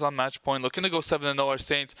themselves on match point. Looking to go 7-0, our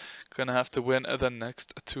Saints gonna have to win the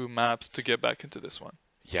next 2 maps to get back into this one.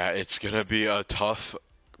 Yeah, it's gonna be a tough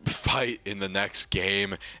fight in the next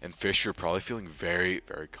game, and Fisher probably feeling very,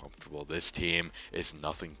 very comfortable. This team is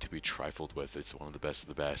nothing to be trifled with. It's one of the best of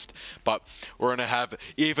the best. But we're going to have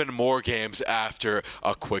even more games after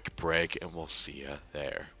a quick break, and we'll see you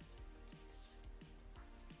there.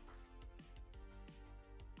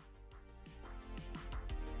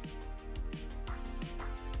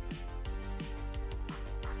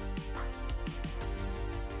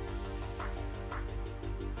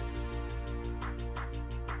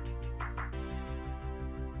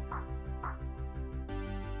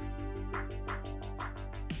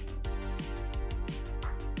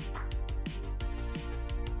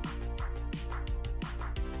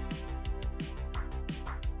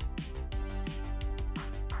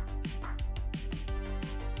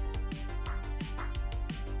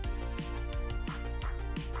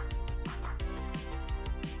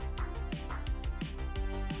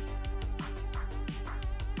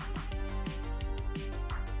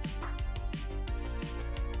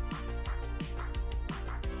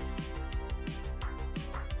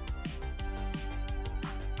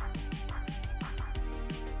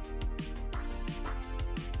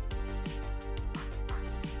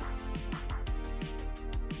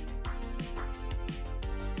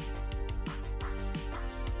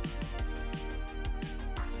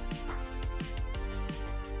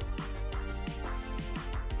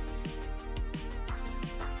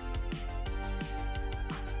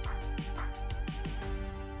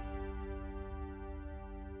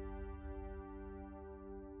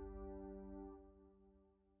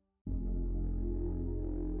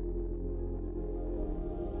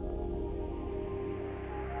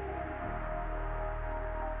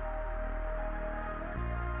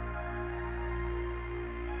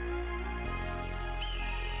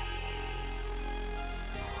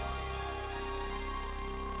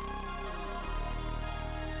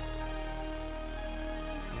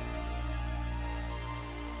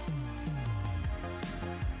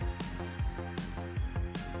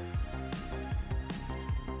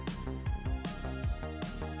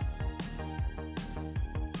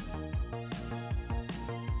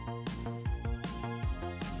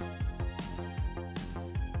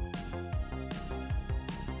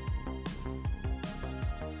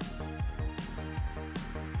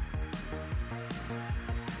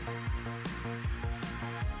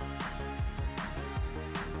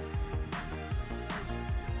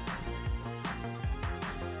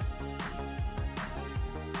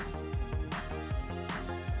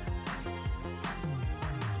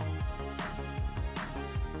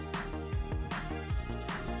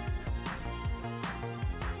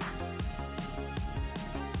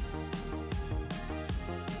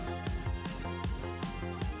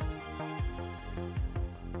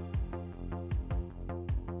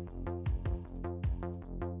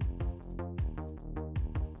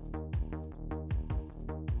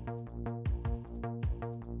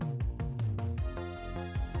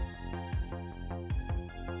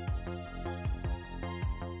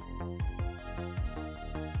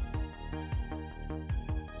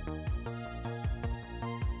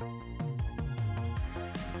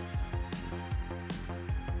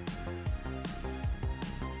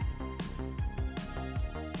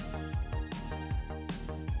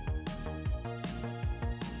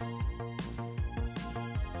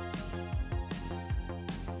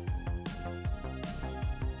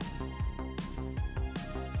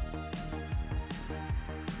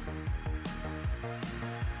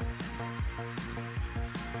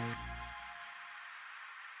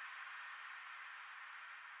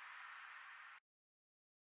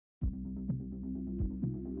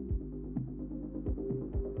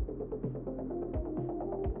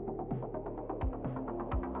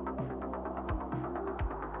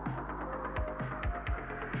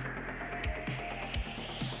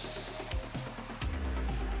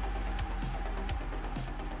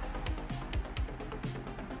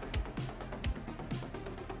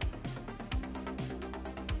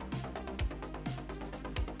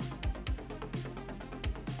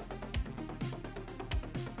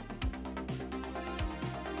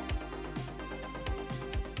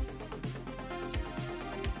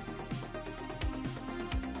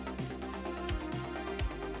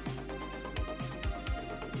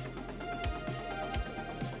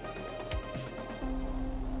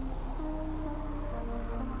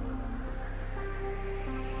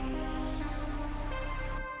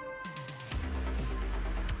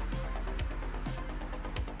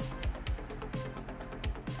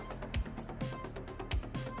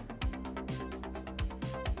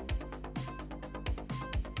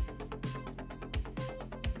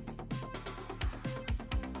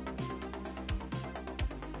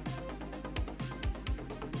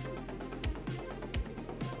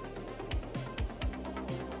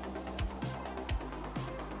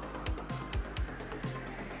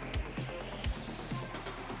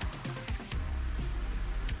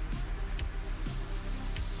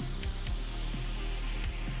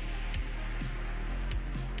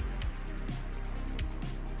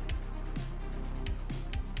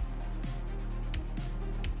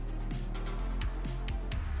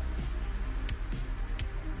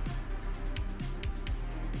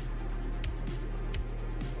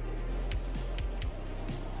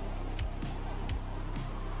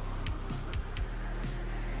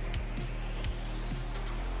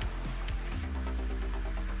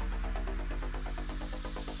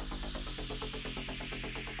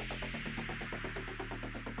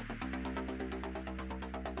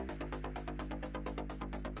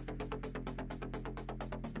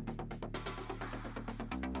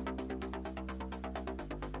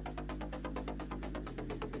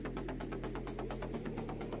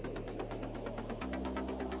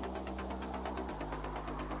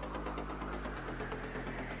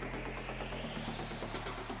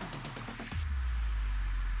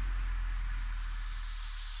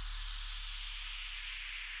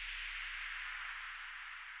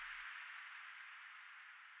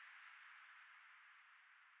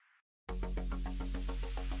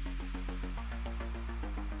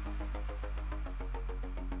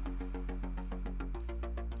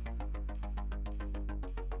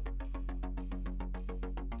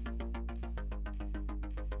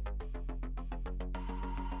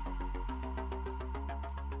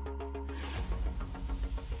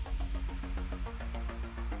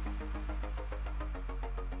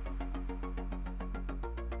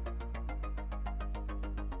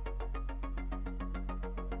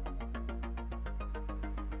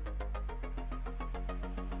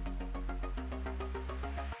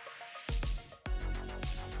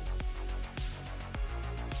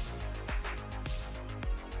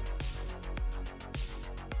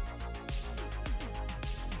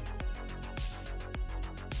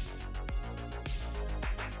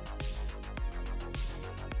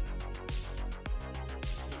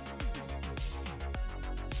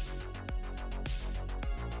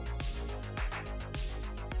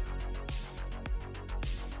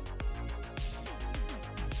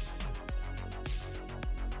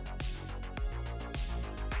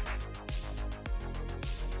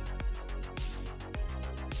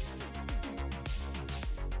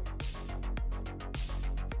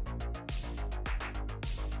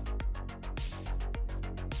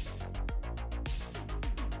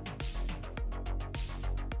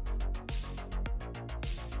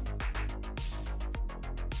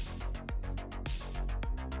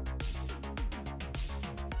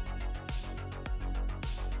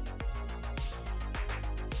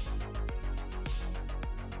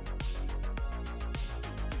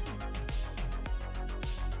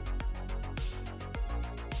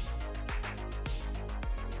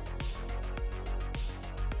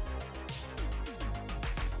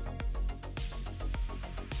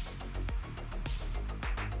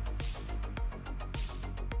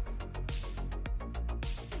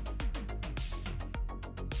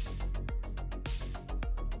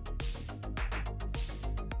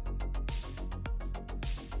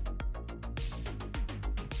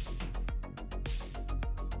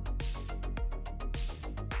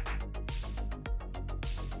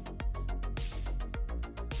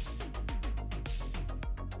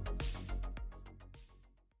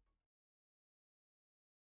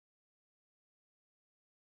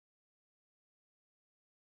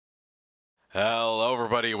 Hello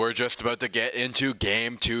everybody, we're just about to get into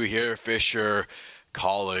game 2 here. Fisher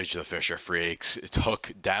College, the Fisher Freaks,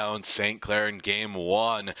 took down St. Clair in game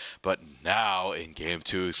 1, but now in game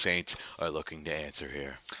 2, Saints are looking to answer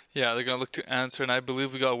here. Yeah, they're going to look to answer, and I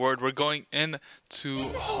believe we got word. We're going into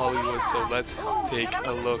Hollywood, so let's take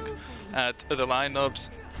a look at the lineups.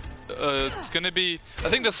 It's going to be, I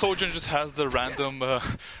think the Sojourn just has the random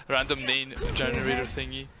name generator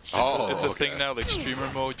thingy. It's a thing now, like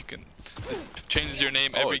streamer mode. You can, it changes your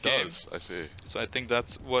name every game. Does. I see. So I think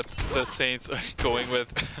that's what the Saints are going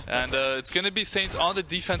with. And it's going to be Saints on the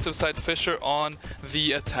defensive side, Fisher on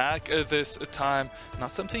the attack this time.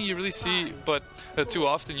 Not something you really see but too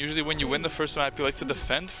often. Usually when you win the first map, you like to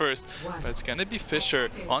defend first. But it's going to be Fisher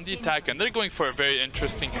on the attack. And they're going for a very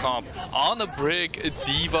interesting comp. On a Brig,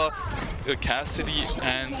 D.Va, Cassidy,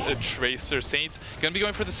 and Tracer. Saints going to be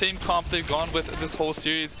going for the same comp they've gone with this whole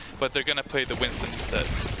series, but they're going to play the Winston instead.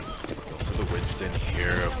 For the Winston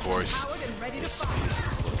here, of course, this is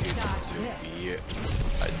looking to be,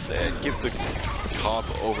 I'd say I'd give the comp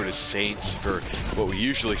over to Saints for what we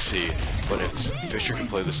usually see, but if Fisher can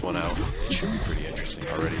play this one out, it should be pretty interesting.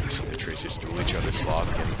 Already we see the Tracers duel each other, Sloth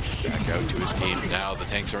getting back out to his team. Now the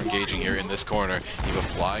tanks are engaging here in this corner, D.Va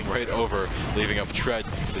flying right over, leaving up Tread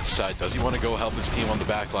to decide, does he want to go help his team on the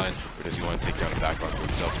back line, or does he want to take down a back line for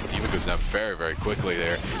himself? D.Va goes down very, very quickly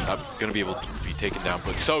there, not going to be able to be taken down,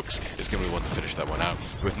 but Soaks is going to be the one to finish that one out.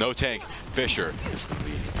 With no tank, Fisher is going to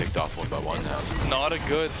be picked off one by one now. Not a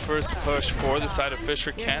good first push for the side of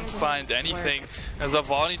Fisher. Can't find anything as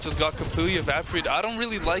Avani just got completely evaporated. I don't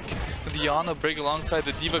really like the Ana Brig alongside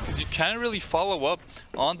the D.Va because you can't really follow up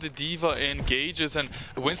on the D.Va engages, and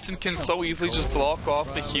Winston can so easily just block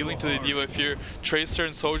off the healing to the D.Va. If you're Tracer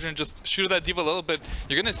and Sojourn, just shoot that D.Va a little bit,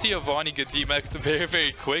 you're going to see Avani get demeched very,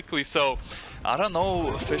 very quickly. So I don't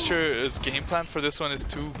know, Fisher's game plan for this one is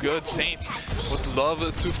too good. Saints would love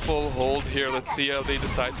to full hold here. Let's see how they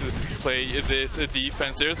decide to play this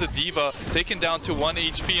defense. There's a D.Va taken down to 1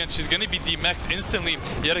 HP, and she's going to be demeched instantly.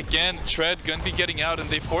 Yet again, Tread going to be getting out,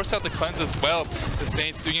 and they force out the cleanse as well. The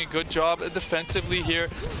Saints doing a good job defensively here.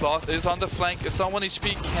 Sloth is on the flank. It's on 1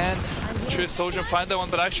 HP. Can Sojourn find that one?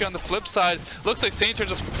 But actually on the flip side, looks like Saints are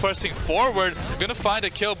just pressing forward. Going to find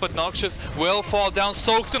a kill, but Noxious will fall down.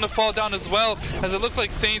 Soak's going to fall down as well, as it looked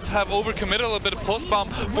like Saints have overcommitted a little bit. Of post-bomb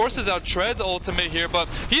forces out Tread's ultimate here, but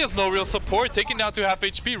he has no real support, taken down to half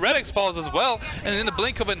HP. Redx falls as well, and in the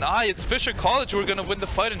blink of an eye, it's Fisher College who are going to win the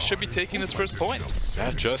fight and should be taking this first point.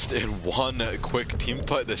 Yeah, just in one quick team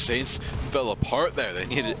fight, the Saints fell apart there. They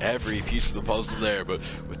needed every piece of the puzzle there, but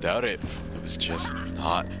without it, it was just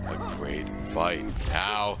not a great fight.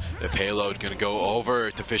 Now the payload going to go over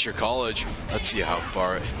to Fisher College. Let's see how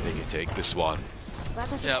far they can take this one.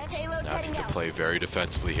 Yep. Now need to play very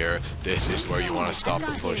defensively here. This is where you want to stop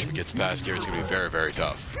the push. If it gets past here, it's going to be very, very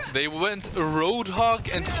tough. They went Roadhog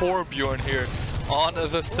and Torbjorn here on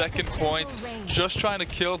the second point, just trying to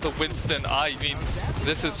kill the Winston. I mean,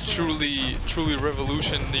 this is truly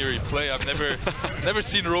revolutionary play. I've never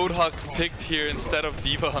seen Roadhog picked here instead of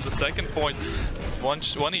D.Va on the second point. 1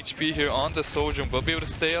 HP here on the Sojourn. We'll be able to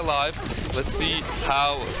stay alive. Let's see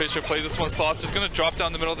how Fisher plays this one. Sloth just going to drop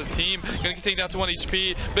down the middle of the team. Going to take down to 1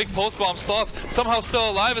 HP. Big post bomb. Sloth somehow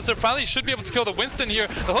still alive as they finally should be able to kill the Winston here.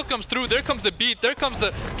 The hook comes through. There comes the beat. There comes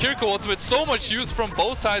the Kiriko ultimate. So much use from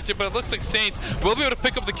both sides here, but it looks like Saints will be able to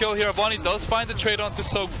pick up the kill here. Avani does find the trade onto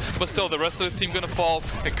Soaks, but still the rest of his team going to fall.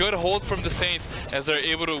 A good hold from the Saints as they're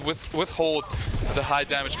able to withhold the high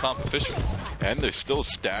damage comp of Fisher. And they're still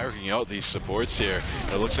staggering out these supports here.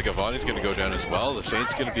 It looks like Avani's going to go down as well. The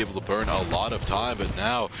Saints going to be able to burn a lot of time, but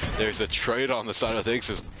now there's a trade on the side of things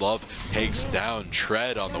as Love takes down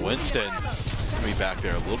Tread on the Winston. He's going to be back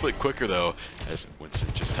there a little bit quicker though, as Winston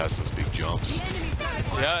just has those big jumps.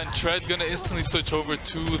 Yeah, and Tread gonna instantly switch over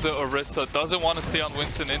to the Orisa. Doesn't want to stay on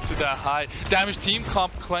Winston into that high damage team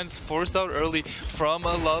comp cleanse forced out early from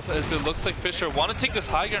Love, as it looks like Fisher want to take this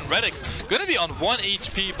high ground. Redix gonna be on 1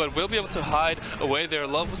 HP, but will be able to hide away there.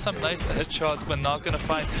 Love with some nice headshots, but not gonna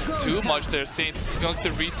find too much there. Saints going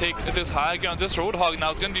to retake this high ground. This Roadhog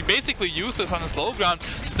now is gonna be basically useless on this low ground.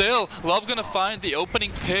 Still, Love gonna find the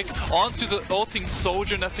opening pick onto the ulting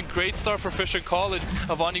Sojourn. That's a great start for Fisher College.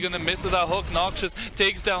 Avani gonna miss that hook. Noxious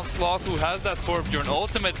takes down Sloth, who has that Torbjorn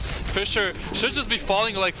ultimate. Fisher should just be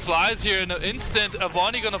falling like flies here in an instant.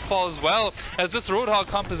 Avani gonna fall as well, as this Roadhog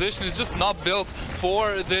composition is just not built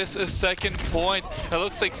for this second point. It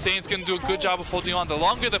looks like Saints gonna do a good job of holding on. The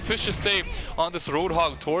longer the Fisher stay on this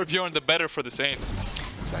Roadhog Torbjorn, the better for the Saints.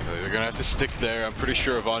 Exactly, they're gonna have to stick there. I'm pretty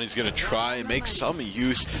sure Avani's gonna try and make some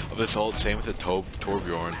use of this ult. Same with the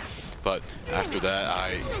Torbjorn, but after that,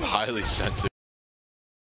 I highly sense it.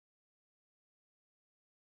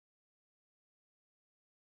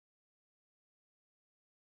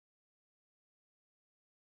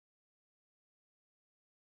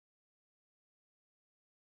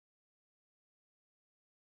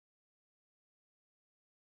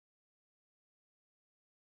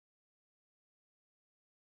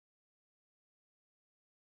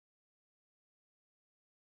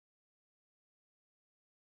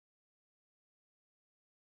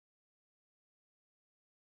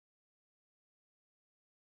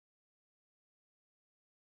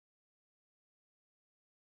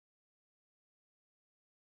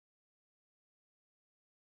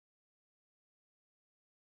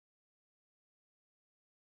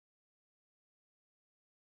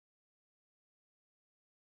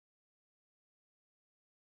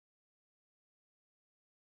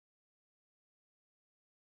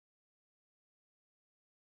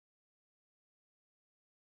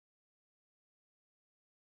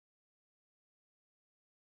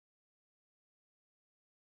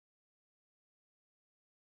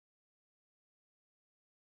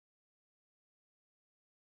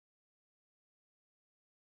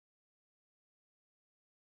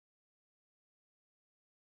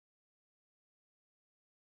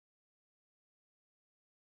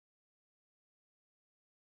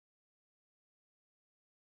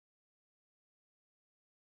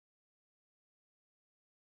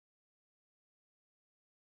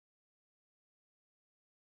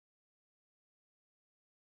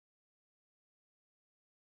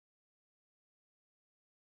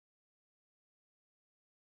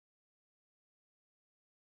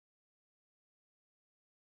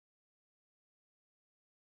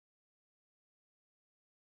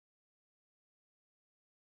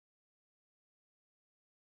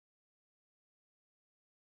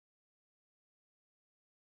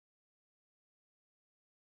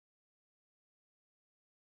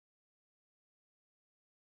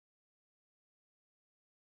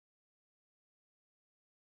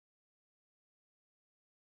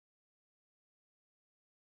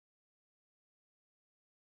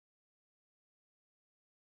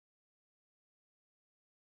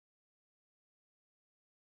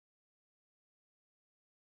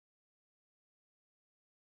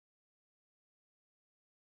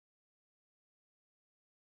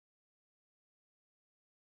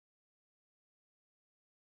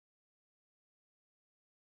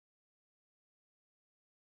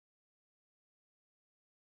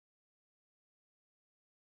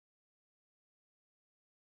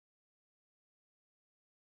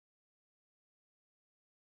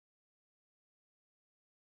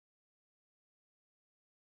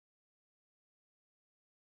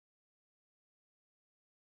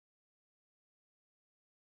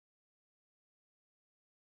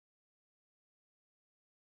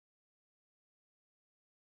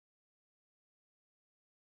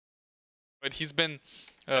 But he's been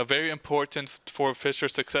very important for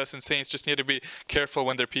Fischer's success, and Saints just need to be careful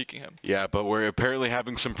when they're peeking him. Yeah, but we're apparently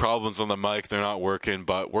having some problems on the mic. They're not working,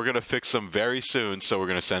 but we're going to fix them very soon, so we're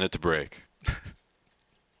going to send it to break.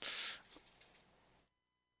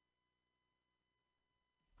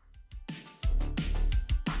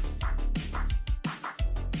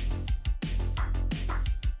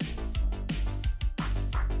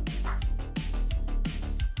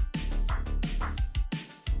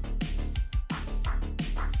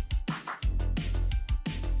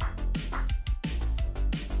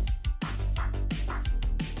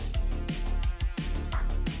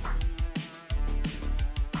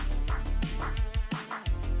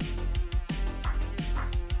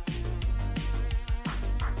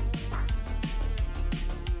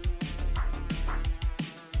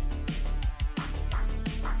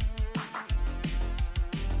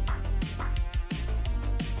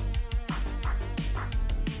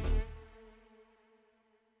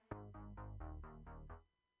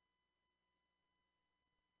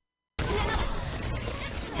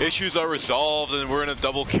 Issues are resolved, and we're in a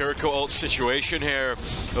double Kiriko ult situation here.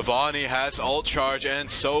 Avani has ult charge, and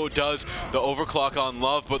so does the overclock on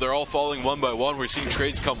Love, but they're all falling one by one. We're seeing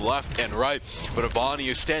trades come left and right, but Avani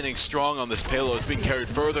is standing strong on this payload. It's being carried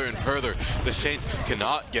further and further. The Saints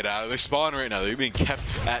cannot get out of their spawn right now. They're being kept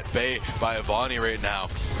at bay by Avani right now.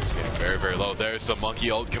 It's getting very, very low. There's the monkey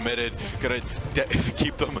ult committed. Gonna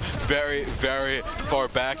keep them very, very far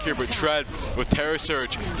back here, but Tread with Terror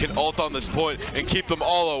Surge can ult on this point and keep them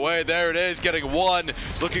all away. There it is, getting one,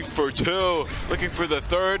 looking for two, looking for the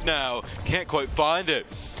third now. Can't quite find it,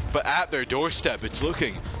 but at their doorstep, it's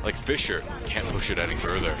looking like Fischer can't push it any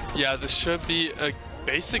further. Yeah, this should be a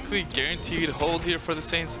basically guaranteed hold here for the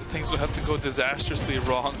Saints. Things would have to go disastrously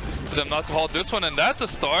wrong for them not to hold this one, and that's a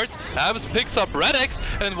start. Abs picks up Red X,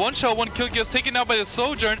 and one shot, one kill gets taken out by the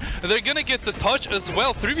Sojourn. They're gonna get the touch as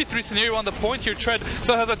well. 3v3 scenario on the point here. Tread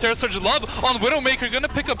still has a Terror Surge. Love on Widowmaker, gonna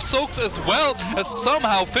pick up Soaks as well, as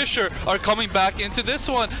somehow Fischer are coming back into this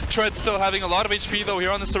one. Tread still having a lot of HP though here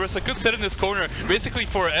on the Sarissa. Could sit in this corner basically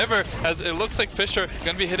forever, as it looks like Fischer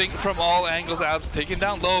gonna be hitting from all angles. Abs taken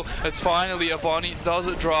down low, as finally Avani does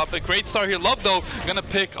drop. A great start here. Love though gonna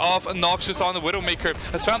pick off Noxious on the Widowmaker.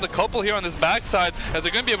 Has found a couple here on this backside, as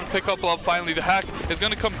they're gonna be able to pick up Love finally. The hack is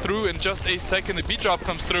gonna come through in just a second. The beat drop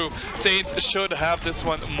comes through. Saints should have this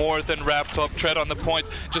one more than wrapped up. Tread on the point,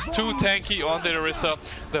 just too tanky on the Orisa.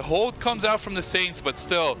 The hold comes out from the Saints, but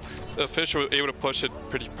still Fischer was able to push it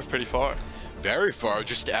pretty far. Very far,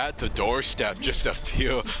 just at the doorstep, just a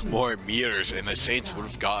few more meters, and the Saints would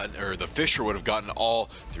have gotten, or the Fischer would have gotten all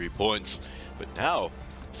 3 points. But now,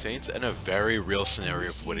 Saints in a very real scenario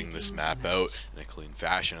of winning this map out in a clean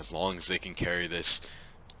fashion. As long as they can carry this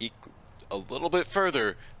a little bit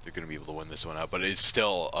further, they're going to be able to win this one out. But it's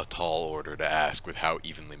still a tall order to ask with how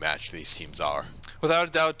evenly matched these teams are. Without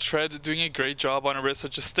a doubt, Tread doing a great job on Orisa,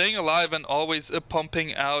 just staying alive and always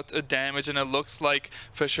pumping out damage, and it looks like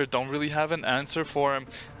Fischer don't really have an answer for him.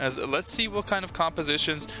 As let's see what kind of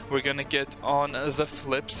compositions we're gonna get on the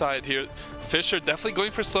flip side here. Fischer definitely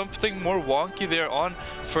going for something more wonky there on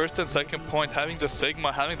first and second point, having the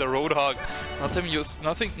Sigma, having the Roadhog.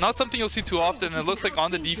 Not something you'll see too often. And it looks like on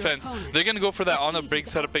the defense, they're gonna go for that on a brig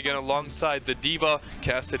setup again alongside the D.Va,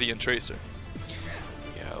 Cassidy, and Tracer.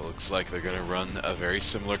 Looks like they're going to run a very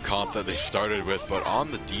similar comp that they started with, but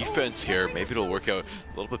on the defense here, maybe it'll work out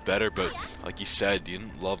a little bit better. But like you said, you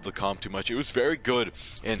didn't love the comp too much. It was very good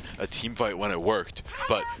in a team fight when it worked,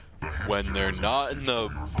 but when they're not in the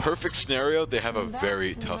perfect scenario, they have a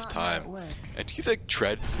very tough time. And do you think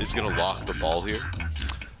Tread is going to lock the ball here?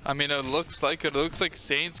 I mean, it looks like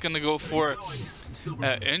Saints gonna go for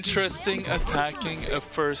interesting attacking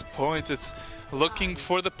first point. It's looking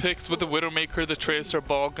for the picks with the Widowmaker, the Tracer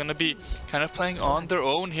ball, gonna be kind of playing on their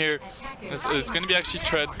own here. It's gonna be actually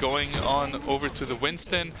Tread going on over to the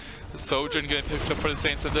Winston. The Sojourn getting picked up for the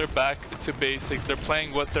Saints, and they're back to basics. They're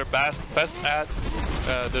playing what they're best at.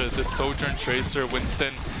 The Sojourn, Tracer,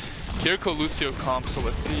 Winston, Kiriko, Lucio comp. So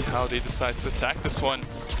let's see how they decide to attack this one.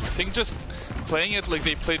 I think just playing it like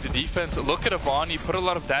they played the defense. Look at Avani, put a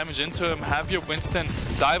lot of damage into him, have your Winston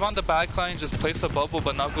dive on the backline, just place a bubble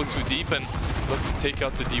but not go too deep, and look to take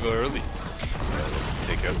out the D.Va early.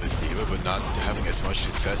 Take out this D.Va, but not having as much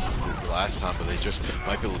success as they did last time, but they just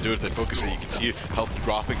might be able to do it if they focus it. You can see health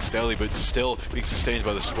dropping steadily, but still being sustained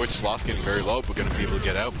by the support. Sloth getting very low, but going to be able to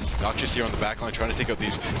get out. Not just here on the backline, trying to take out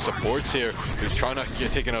these supports here. He's trying not to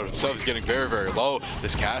get taken out himself. He's getting very, very low.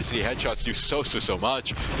 This Cassidy headshots do so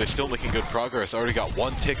much. They're still making good progress. Already got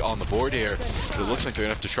one tick on the board here. It looks like they're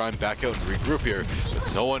going to have to try and back out and regroup here,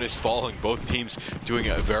 but no one is falling. Both teams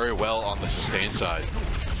doing very well on the sustain side.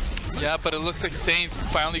 Yeah, but it looks like Saints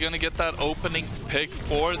finally going to get that opening pick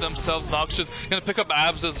for themselves. Noxious going to pick up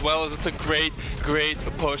abs as well, as it's a great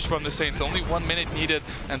push from the Saints. Only 1 minute needed,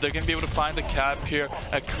 and they're going to be able to find the cap here.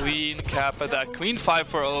 A clean cap at that. Clean 5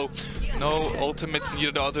 for 0. No ultimates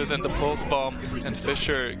needed other than the pulse bomb, and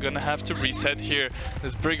Fisher going to have to reset here.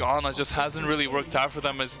 This Brig Ana just hasn't really worked out for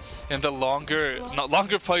them, as in the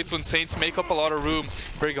longer fights when Saints make up a lot of room,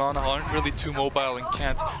 Brig Ana aren't really too mobile and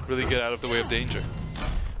can't really get out of the way of danger.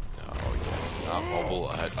 Not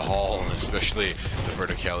mobile at all, and especially the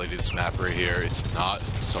verticality of this map right here. It's not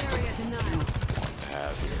something you want to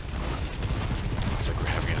have here. Looks like we're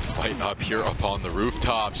having a fight up here up on the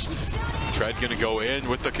rooftops. Tread gonna go in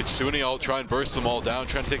with the Kitsune ult, try and burst them all down,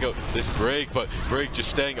 trying to take out this Brig, but Brig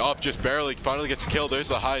just staying up, just barely, finally gets killed. There's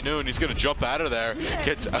the High Noon. He's gonna jump out of there,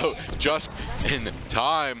 gets out just in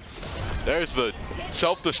time. There's the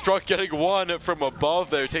self-destruct, getting one from above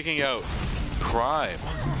there, taking out Crime.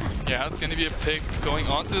 Yeah, it's going to be a pick going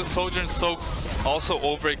onto the Soldier, and Soaks also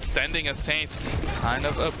overextending as Saints kind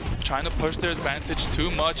of trying to push their advantage too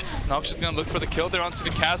much. Noxious is going to look for the kill there onto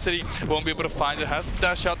the Cassidy. Won't be able to find it. Has to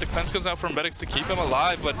dash out. The cleanse comes out from Medics to keep him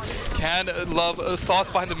alive, but can Love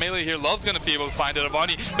Sloth behind the melee here. Love's going to be able to find it.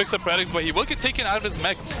 Avani picks up Medics, but he will get taken out of his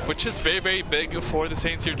mech, which is very big for the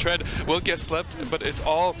Saints here. Tread will get slept, but it's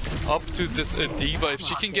all up to this D.Va. If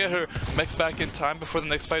she can get her mech back in time before the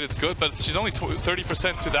next fight, it's good, but she's only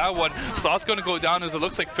 30% to that one. Sloth going to go down, as it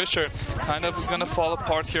looks like Fisher kind of going to fall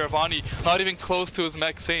apart here. Avani not even close to his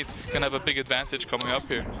mech. Saints going to have a big advantage coming up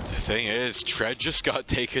here. The thing is, Tread just got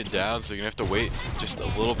taken down, so you're going to have to wait just a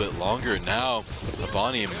little bit longer. Now,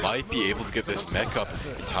 Avani might be able to get this mech up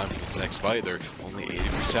in time for this next fight. They're only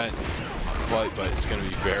 80%. Quite, but it's going to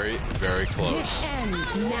be very close.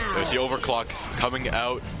 There's the overclock coming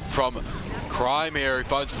out from Crime here. He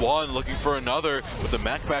finds one, looking for another with the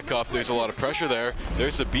mech back up. There's a lot of pressure there.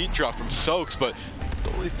 There's the beat drop from Soaks, but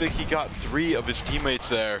I only think he got 3 of his teammates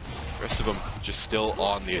there. The rest of them just still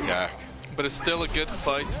on the attack. But it's still a good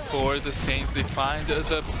fight for the Saints. They find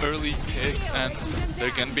the early picks, and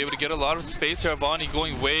they're going to be able to get a lot of space here. Avani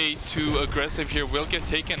going way too aggressive here. Will get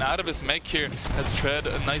taken out of his mech here, as Tread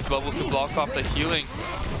a nice bubble to block off the healing.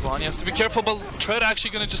 Avani has to be careful, but Tread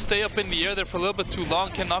actually going to just stay up in the air there for a little bit too long.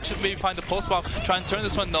 Can Noxious maybe find the post bomb? Try and turn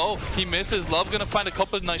this one. No, he misses. Love going to find a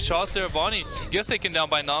couple of nice shots there. Avani gets taken down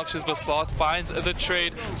by Noxious, but Sloth finds the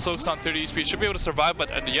trade. Soaks on 30 HP. Should be able to survive, but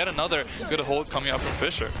yet another good hold coming out from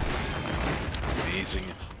Fisher. Amazing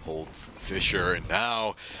hold from Fisher, and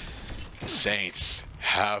now the Saints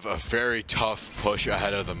have a very tough push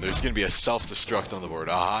ahead of them. There's going to be a self-destruct on the board,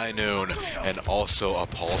 a High Noon, and also a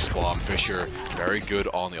Pulse Bomb. Fisher very good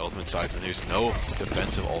on the ultimate side, and there's no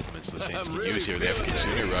defensive ultimates the Saints can use here. They have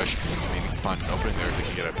Kitsune Rush, maybe find an opening there if they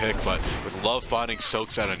can get a pick, but with Love finding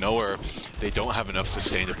Soaks out of nowhere, they don't have enough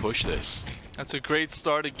sustain to push this. That's a great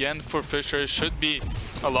start again for Fisher. It should be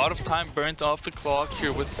a lot of time burnt off the clock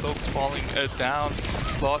here with Soaks falling down.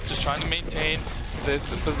 Sloth just trying to maintain this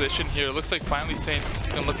position here. Looks like finally Saints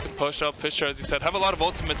can look to push up. Fisher, as you said, have a lot of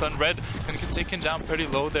ultimates on Red and get taken down pretty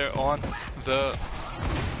low there on the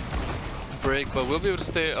Brig, but we'll be able to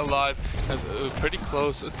stay alive as pretty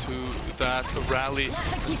close to that rally.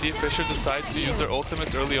 Let's see if Fisher decides to use their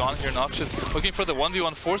ultimates early on here. Noxious looking for the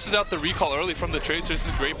 1v1, forces out the recall early from the Tracer. This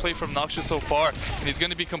is a great play from Noxious so far, and he's going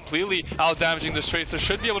to be completely out damaging this Tracer.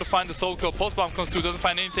 Should be able to find the soul kill. Pulse bomb comes through, doesn't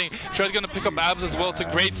find anything. Tread's going to pick up abs as well. It's a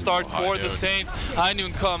great start for the Saints. High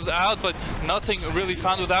Noon comes out, but nothing really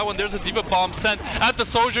found with that one. There's a D.Va bomb sent at the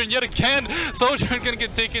Soldier, and yet again, Soldier going to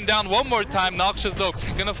get taken down one more time. Noxious though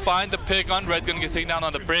going to find the pick on Red, going to get taken down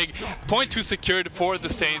on the Brig. Point 2 secured for the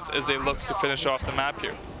Saints as they look to finish off the map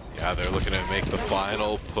here. Yeah, they're looking to make the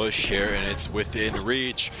final push here, and it's within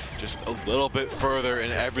reach. Just a little bit further,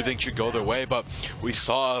 and everything should go their way. But we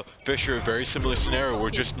saw Fisher, a very similar scenario.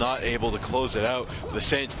 We're just not able to close it out. The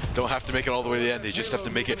Saints don't have to make it all the way to the end. They just have to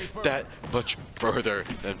make it that much further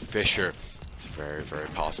than Fisher. It's very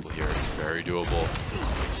possible here. It's very doable.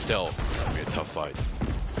 Still, it's going to be a tough fight.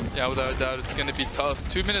 Yeah, without a doubt, it's going to be tough.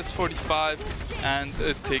 2 minutes 45 and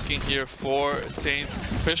taking here for Saints.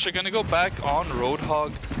 Fisher going to go back on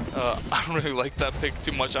Roadhog. I don't really like that pick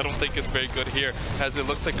too much. I don't think it's very good here, as it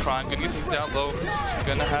looks like Crime going to get taken down low.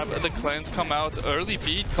 Going to have the cleanse come out. Early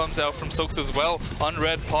beat comes out from Soaks as well. On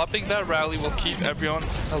Red, popping that rally will keep everyone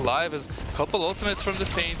alive, as a couple ultimates from the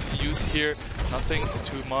Saints used here. Nothing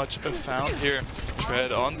too much found here.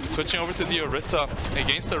 Tread on, switching over to the Orisa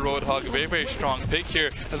against the Roadhog. Very strong pick here,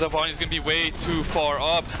 as Avani is going to be way too far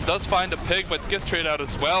up. Does find a pick, but gets traded out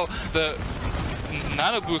as well. The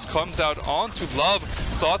Nano Boost comes out onto Love.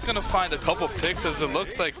 Sloth gonna find a couple picks, as it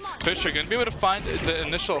looks like Fisher gonna be able to find the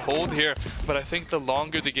initial hold here. But I think the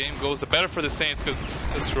longer the game goes, the better for the Saints, because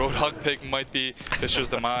this Roadhog pick might be Fisher's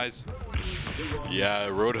demise. Yeah,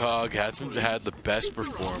 Roadhog hasn't had the best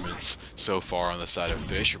performance so far on the side of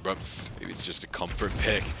Fisher, but maybe it's just a comfort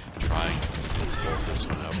pick, trying to pull this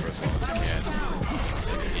one out for as long as he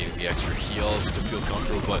can. Needing the extra heals to feel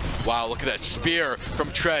comfortable, but wow, look at that spear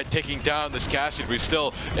from Tread taking down this Cassidy. We're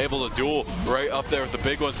still able to duel right up there with the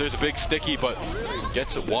big ones. There's a big sticky, but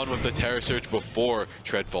gets one with the Terror Surge before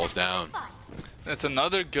Tread falls down. That's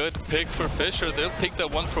another good pick for Fisher. They'll take that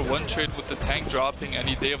 1-for-1 trade with the tank dropping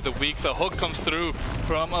any day of the week. The hook comes through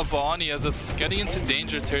from Avani as it's getting into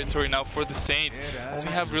danger territory now for the Saints.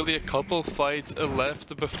 Only have really a couple fights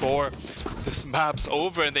left before this map's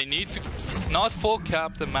over, and they need to not full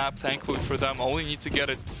cap the map, thankfully for them. Only need to get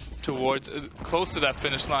it towards close to that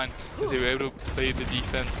finish line, as they were able to play the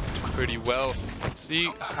defense pretty well. Let's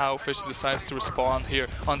see how Fisher decides to respond here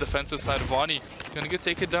on defensive side. Vani gonna get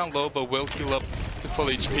taken down low, but will heal up to full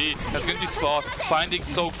HP. That's gonna be Sloth finding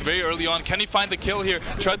Soaks very early on. Can he find the kill here?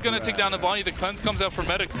 Tread gonna take down Avani. The cleanse comes out for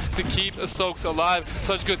Medic to keep Soaks alive.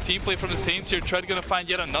 Such good team play from the Saints here. Tread gonna find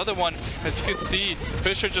yet another one. As you can see,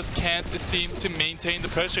 Fisher just can't seem to maintain the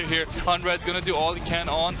pressure here. On Red gonna do all he can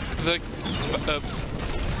on the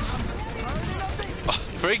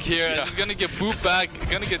Brig here, and he's gonna get booped back,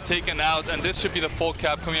 gonna get taken out, and this should be the full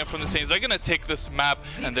cap coming up from the Saints. They're gonna take this map,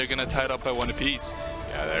 and they're gonna tie it up by 1 apiece.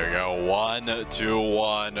 Yeah, there we go,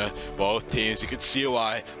 1-2-1. Both teams, you can see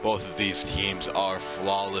why both of these teams are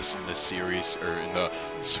flawless in this series, or in the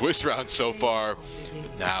Swiss round so far.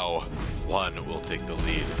 But now, one will take the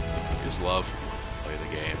lead. Here's Love, play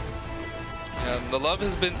the game. The Love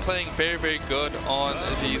has been playing very, very good on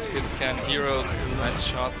these hit scan heroes. Nice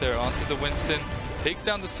shot there onto the Winston. Takes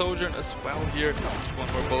down the Sojourn as well here.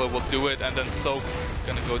 One more bullet will do it, and then Soak's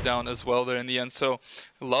gonna go down as well there in the end. So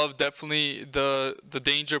Love definitely the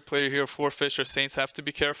danger player here for Fisher. Saints have to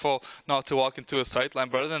be careful not to walk into a sight line.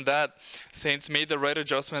 But other than that, Saints made the right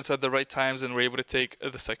adjustments at the right times and were able to take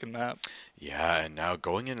the second map. Yeah, and now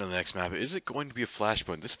going into the next map, is it going to be a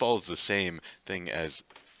flashpoint? This follows the same thing as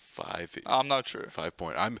 5. I'm not sure. 5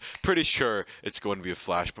 point. I'm pretty sure it's going to be a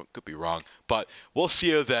flashpoint. Could be wrong, but we'll see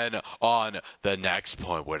you then on the next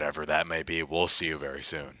point, whatever that may be. We'll see you very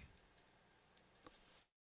soon.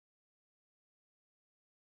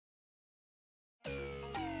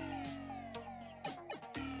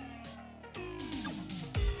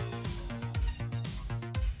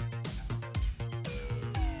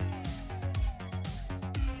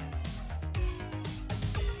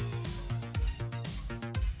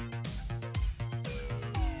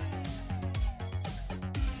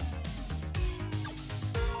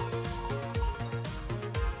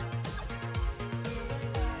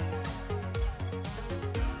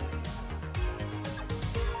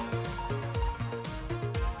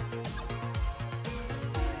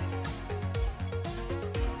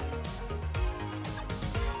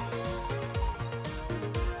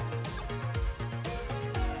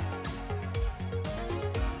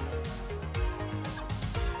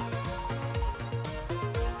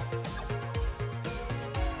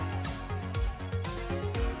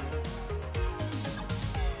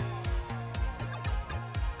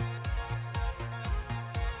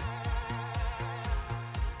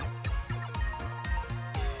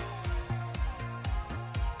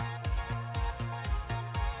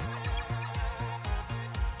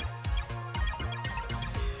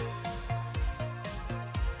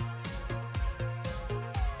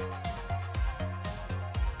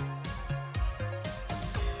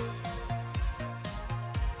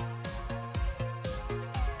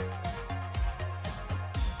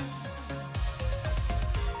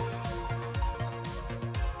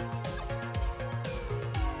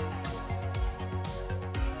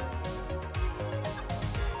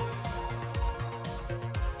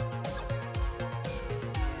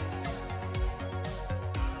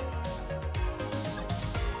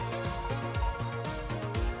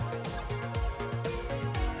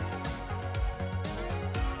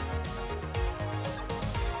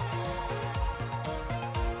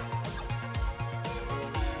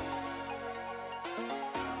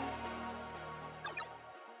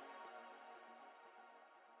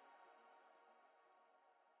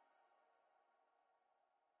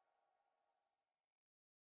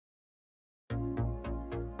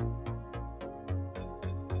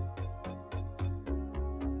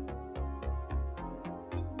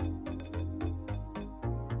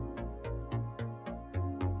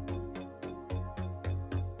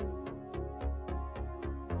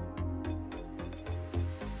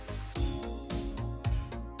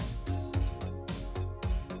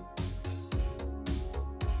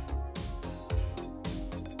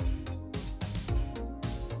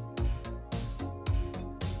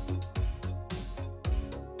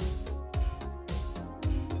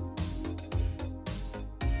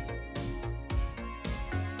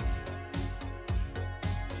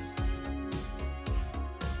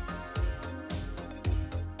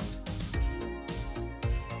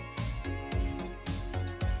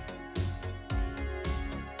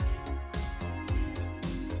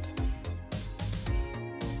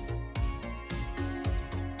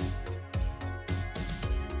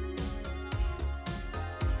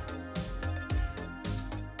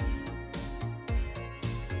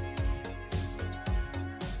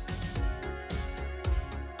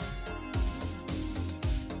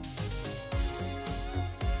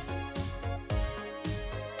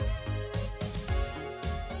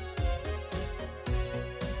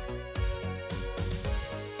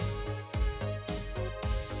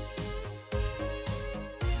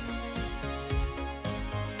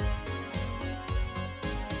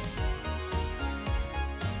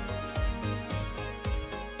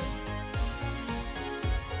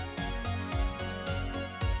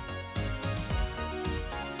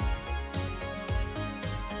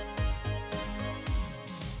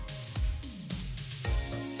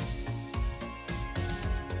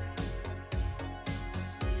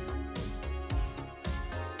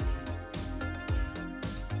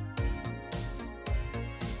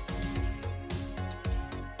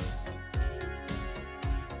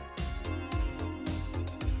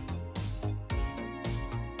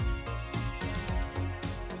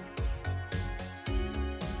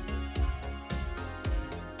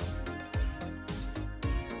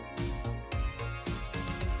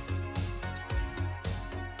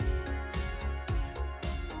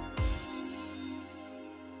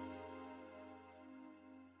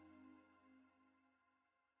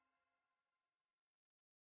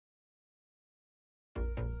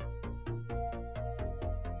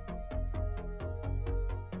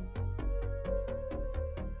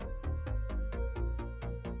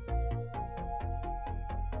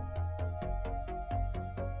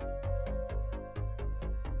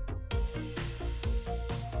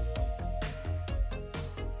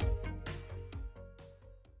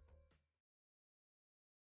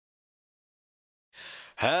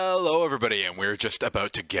 Hello everybody, and we're just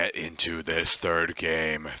about to get into this third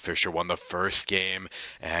game. Fisher won the first game,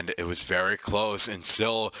 and it was very close, and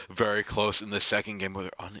still very close in the second game, but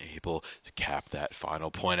they're unable to cap that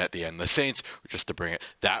final point at the end. The Saints were just to bring it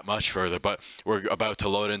that much further, but we're about to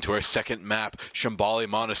load into our second map, Shambali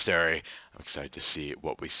Monastery. I'm excited to see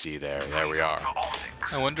what we see there. There we are.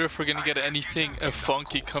 I wonder if we're going to get anything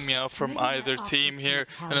funky coming out from either team here.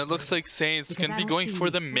 And it looks like Saints is going to be going for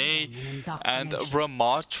the May and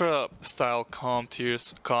Ramatra style comp here.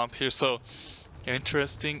 So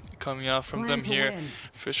interesting coming out from them here.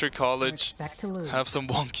 Fisher College have some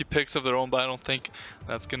wonky picks of their own, but I don't think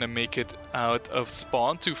that's going to make it out of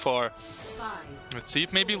spawn too far. Let's see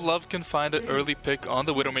if maybe Love can find an early pick on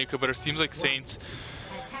the Widowmaker, but it seems like Saints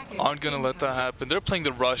aren't going to let that happen. They're playing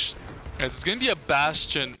the rush. As it's going to be a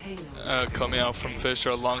Bastion coming out from Fisher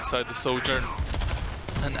alongside the Sojourn.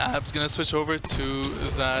 And Ab's going to switch over to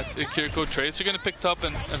that Kiriko Tracer going to pick up,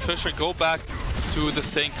 and Fisher go back to the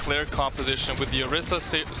St. Clair composition with the Orisa,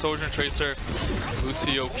 Sojourn Tracer,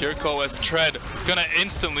 Lucio, Kiriko as Tread going to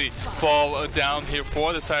instantly fall down here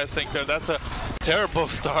for the side of St. Clair. That's a terrible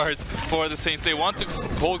start for the Saints. They want to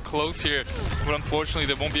hold close here, but unfortunately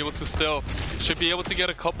they won't be able to. Still should be able to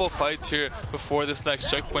get a couple of fights here before this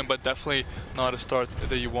next checkpoint, but definitely not a start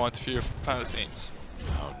that you want for your fan of the Saints.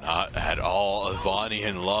 No, not at all. Avani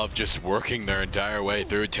and Love just working their entire way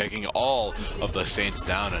through, taking all of the Saints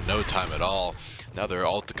down in no time at all. Now their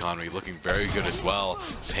ult economy looking very good as well.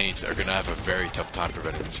 Saints are going to have a very tough time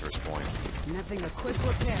preventing this first point. Nothing, a quick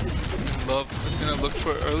repair. Love is going to look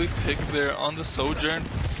for an early pick there on the Sojourn.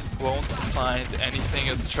 Won't find anything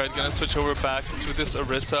as Tread going to switch over back to this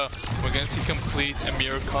Orisa. We're going to see complete and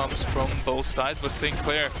mirror comps from both sides, but St.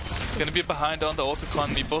 Clair going to be behind on the ult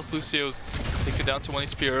economy. Both Lucios taken down to 1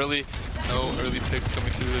 HP early. No early pick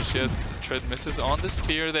coming through this yet. Tread misses on the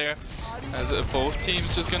spear there, as both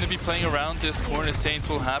teams just going to be playing around this corner. Saints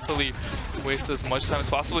will happily waste as much time as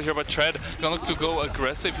possible here, but Tread gonna look to go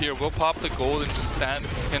aggressive here. We'll pop the gold and just stand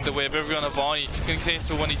in the way of everyone. Avani can get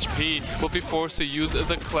to 1 HP, will be forced to use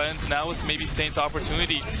the cleanse. Now is maybe Saints'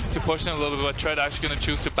 opportunity to push in a little bit, but Tread actually gonna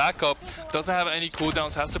choose to back up. Doesn't have any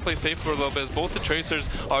cooldowns, has to play safe for a little bit as both the Tracers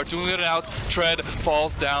are doing it out. Tread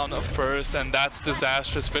falls down first, and that's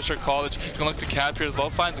disastrous. Fisher College gonna look to cap here as well,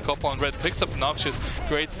 finds a couple on red, picks up Noxious.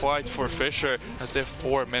 Great fight for Fisher as they have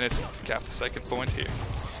 4 minutes to cap the second point here.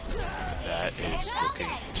 That is looking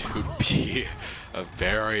to be a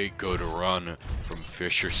very good run from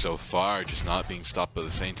Fisher so far, just not being stopped by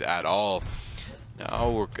the Saints at all. Now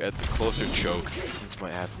we're at the closer choke. Saints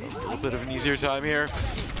might have a little bit of an easier time here.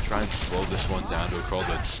 Try and slow this one down to a crawl,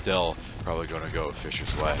 but still probably going to go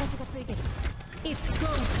Fisher's way. It's go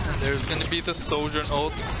time. There's going to be the Sojourn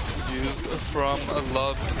ult used from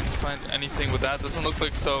Love. Can you find anything with that? Doesn't look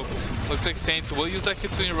like so. Looks like Saints will use that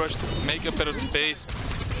Kitsune Rush to make a bit of space.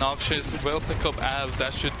 Noxious will pick up Av.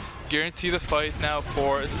 That should guarantee the fight now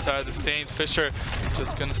for the side of the Saints. Fisher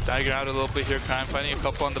just going to stagger out a little bit here, kind of finding a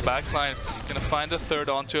couple on the back line. Going to find a third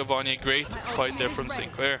onto Avani. Great fight there from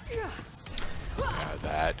St. Clair. Yeah,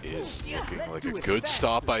 that is looking like a good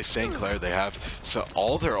stop by St. Clair. They have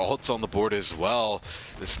all their ults on the board as well.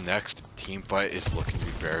 This next team fight is looking to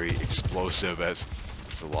be very explosive as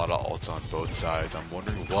there's a lot of ults on both sides. I'm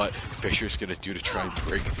wondering what Fisher's going to do to try and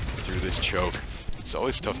break through this choke. It's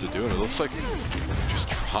always tough to do, and it looks like they're just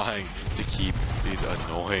trying to keep these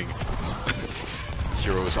annoying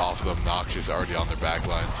heroes off of them. Noxious already on their back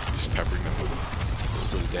line, just peppering them with a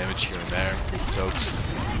little bit of damage here and there. Soaks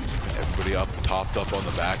everybody up, topped up on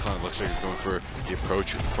the back line. Looks like they're going for the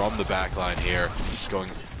approach from the back line here. Just going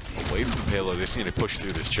away from the payload. They just need to push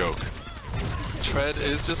through this choke. Tread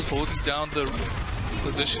is just holding down the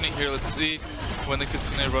positioning here. Let's see when the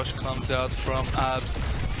Kitsune Rush comes out from Abs.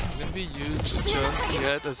 Going to be used just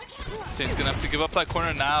yet as Saints going to have to give up that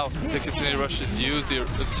corner now. The Kitsune Rush is used.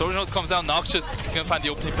 The Sojourn comes out. Noxious going to find the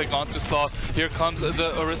opening pick onto Sloth. Here comes the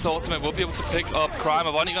Orisa ultimate. We'll be able to pick up Crime.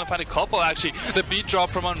 Avani going to find a couple actually. The beat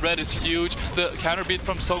drop from Unread is huge. The counter beat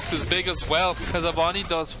from Soaks is big as well as Avani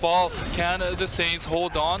does fall. Can the Saints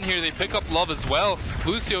hold on here? They pick up Love as well.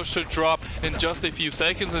 Lucio should drop in just a few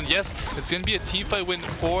seconds, and yes, it's going to be a team fight win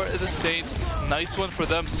for the Saints. Nice one for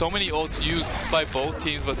them. So many ults used by both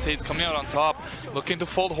teams, but Saints coming out on top, looking to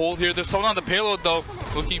fold hold here. There's someone on the payload though,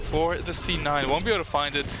 looking for the C9. Won't be able to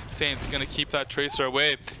find it. Saints gonna keep that Tracer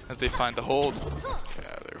away as they find the hold.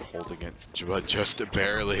 Yeah, they're holding it, but just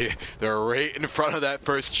barely. They're right in front of that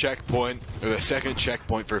first checkpoint, or the second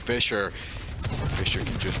checkpoint for Fisher. Fisher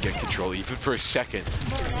can just get control even for a second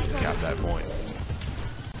to cap that point.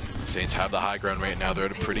 Saints have the high ground right now. They're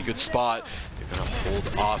at a pretty good spot. They're going to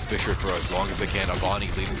hold off Fisher for as long as they can.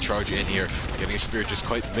 Avani leading the charge in here. Getting a spear, just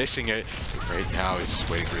quite missing it. Right now, he's just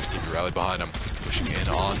waiting for his team to rally behind him. Pushing in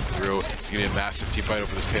on through. It's going to be a massive team fight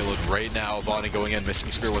over this payload right now. Avani going in,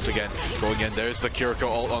 missing spear once again. Going in. There's the Kiriko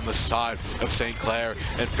ult on the side of St. Clair.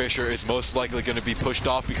 And Fisher is most likely going to be pushed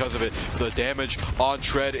off because of it. The damage on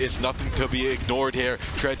Tread is nothing to be ignored here.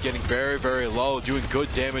 Tread getting very, very low, doing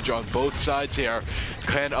good damage on both sides here.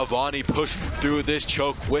 Can Avani push through this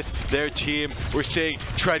choke with their team? We're seeing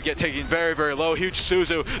Tread get taken very, very low. Huge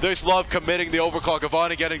Suzu. There's Love committing the overclock.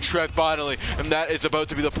 Avani getting Tread finally. And that is about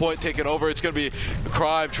to be the point taken over. It's going to be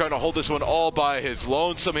Crime trying to hold this one all by his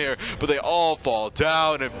lonesome here. But they all fall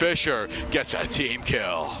down and Fisher gets a team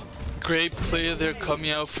kill. Great play there coming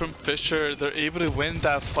out from Fisher. They're able to win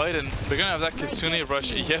that fight, and they're gonna have that Kitsune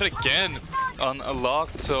rush yet again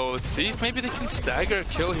unlocked. So let's see if maybe they can stagger a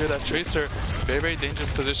kill here. That Tracer, very, very dangerous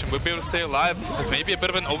position. Would be able to stay alive. There's maybe a bit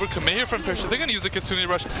of an overcommit here from Fisher. They're gonna use the Kitsune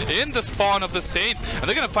rush in the spawn of the Saints, and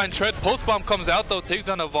they're gonna find Tread. Post bomb comes out though, takes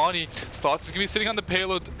down Avani. Slots is gonna be sitting on the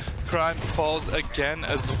payload. Crime falls again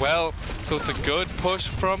as well. So it's a good push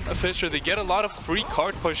from Fisher. They get a lot of free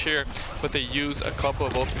card push here, but they use a couple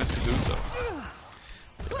of ultimates to do so.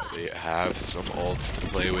 They have some ults to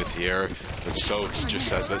play with here, but Soaks just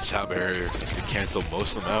has that sound barrier to cancel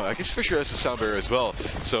most of them out. I guess Fisher has a sound barrier as well,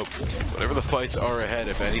 so whatever the fights are ahead,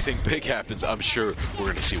 if anything big happens, I'm sure we're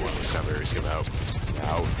going to see one of the sound barriers come out.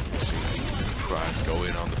 Now, we'll see Crime go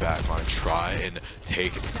in on the back line, try and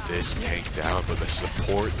take this tank down, but the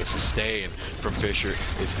support, the sustain from Fisher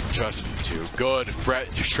is just too good. Brett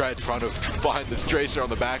tried to find this Tracer on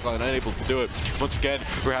the back line, unable to do it. Once again,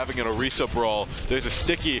 we're having an Orisa brawl. There's a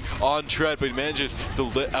sticky on Tread, but he manages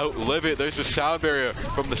to outlive it. There's a sound barrier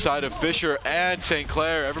from the side of Fisher and St.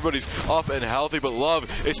 Clair. Everybody's up and healthy, but Love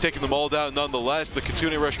is taking them all down nonetheless. The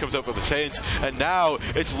Kitsune rush comes out for the Saints, and now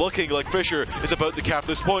it's looking like Fisher is about to cap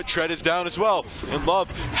this point. Tread is down as well, and Love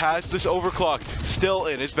has this overclock still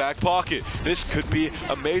in his back pocket. This could be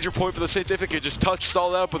a major point for the Saints if they could just touch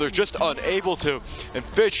stall out, but they're just unable to. And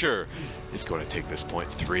Fisher is going to take this point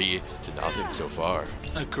 3-0 so far.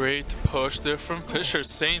 A great push there from Fisher.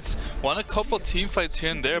 Saints won a couple team fights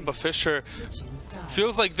here and there, but Fisher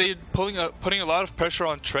feels like they're putting a lot of pressure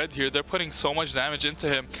on Tread here. They're putting so much damage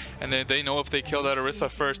into him, and they know if they kill that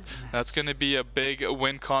Orisa first, that's going to be a big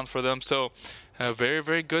win con for them. So a very,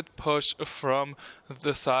 very good push from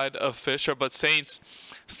the side of Fisher, but Saints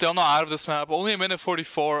still not out of this map. Only a minute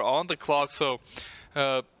 44 on the clock, so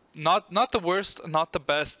not the worst, not the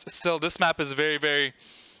best. Still, this map is very, very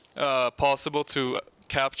possible to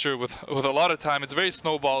capture with a lot of time. It's very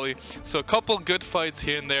snowbally, so a couple good fights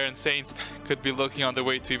here and there, and Saints could be looking on their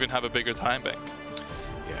way to even have a bigger time bank.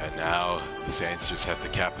 Yeah, now the Saints just have to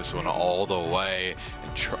cap this one all the way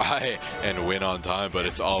and try and win on time, but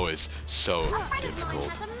it's always so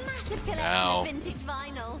difficult. Now,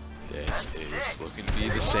 this is looking to be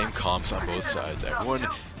the same comps on both sides. Everyone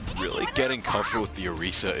really getting comfortable with the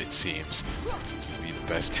Orisa, it seems. Seems to be the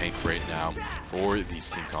best tank right now for these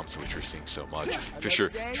team comps, which we're seeing so much. Fisher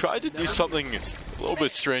tried to do something a little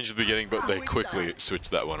bit strange at the beginning, but they quickly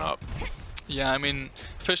switched that one up. Yeah, I mean,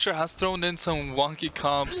 Fisher has thrown in some wonky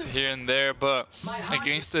comps here and there, but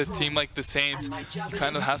against a team like the Saints, you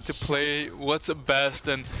kind of have to play what's best,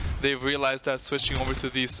 and they've realized that switching over to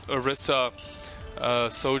these Orisa,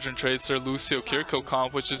 Sojourn Tracer, Lucio, Kiriko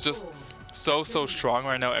comp, which is just so strong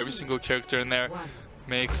right now. Every single character in there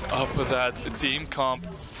makes up that team comp.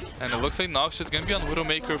 And it looks like Noxious is going to be on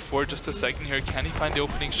Widowmaker for just a second here. Can he find the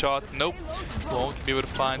opening shot? Nope. Won't be able to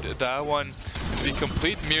find that one. The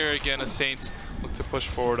complete mirror again as Saints look to push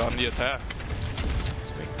forward on the attack.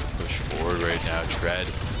 Saints making the push forward right now. Tread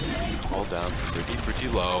all down pretty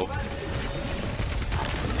low.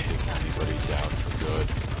 Taking anybody down for good.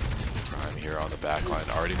 Crime here on the back line.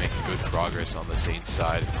 Already making good progress on the Saints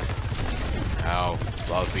side. Now,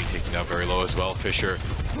 Love being taken down very low as well. Fisher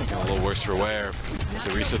looking a little worse for wear.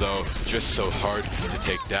 Orisa though, just so hard to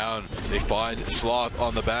take down. They find Sloth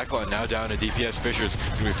on the backline, now down to DPS. Fisher's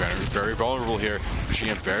gonna be very vulnerable here. Pushing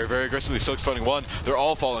in very aggressively. Soak's fighting one. They're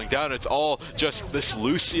all falling down. It's all just this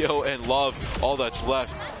Lucio and Love, all that's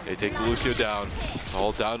left. They take Lucio down. It's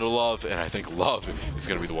all down to Love, and I think Love is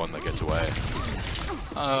gonna be the one that gets away.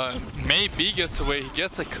 maybe gets away. He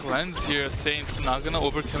gets a cleanse here. Saints not gonna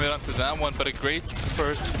overcommit onto that one, but a great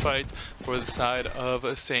first fight for the side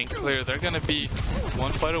of St. Clair. They're gonna be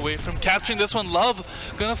one fight away from capturing this one. Love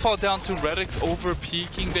gonna fall down to Redix over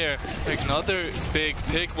peeking there. Another big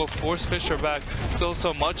pick will force Fisher back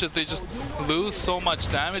so much as they just lose so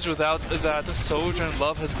much damage without that Sojourn.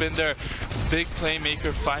 Love has been their big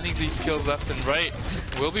playmaker, finding these kills left and right.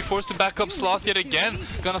 Will be forced to back up Sloth yet again.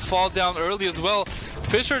 Gonna fall down early as well.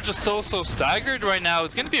 Fisher just so staggered right now.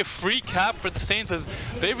 It's gonna be a free cap for the Saints as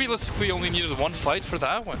they realistically only needed one fight for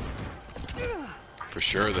that one. For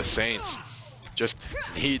sure, the Saints just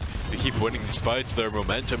need to keep winning these fights. Their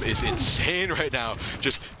momentum is insane right now.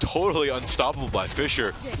 Just totally unstoppable by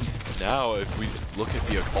Fisher. Now, if we look at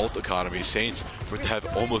the ult economy, Saints would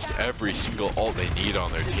have almost every single ult they need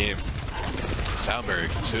on their team. Soundberry,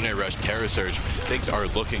 Kitsune Rush, Terra Surge, things are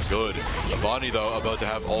looking good. Avani, though, about to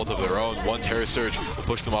have ult of their own. One Terra Surge will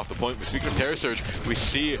push them off the point. But speaking of Terra Surge, we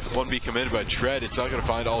see one be committed by Tread. It's not going to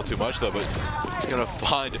find all too much, though, but it's going to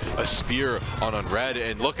find a spear on Red.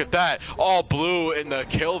 And look at that, all blue in the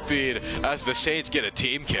kill feed as the Saints get a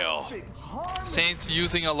team kill. Saints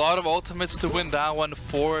using a lot of ultimates to win that one,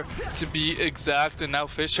 4 to be exact, and now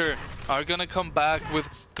Fisher are gonna come back with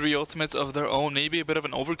 3 ultimates of their own. Maybe a bit of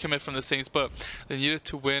an overcommit from the Saints, but they needed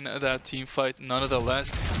to win that team fight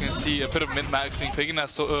nonetheless. You can see a bit of min-maxing, picking that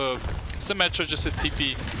Symmetra just to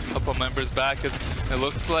TP a couple members back, as it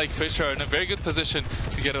looks like Fisher are in a very good position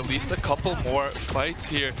to get at least a couple more fights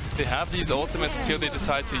here. They have these ultimates until they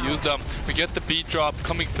decide to use them. We get the beat drop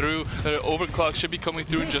coming through. The overclock should be coming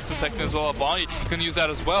through in just a second as well. Bonnie can use that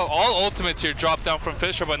as well. All ultimates here drop down from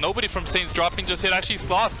Fisher, but nobody from Saints dropping just yet. Actually,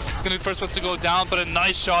 Sloth gonna be the first one to go down, but a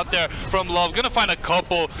nice shot there from Love. Gonna find a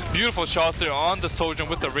couple beautiful shots there on the Sojourn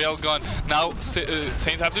with the railgun. Now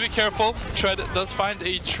Saints have to be careful. Tread does find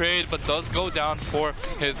a trade, but does go down for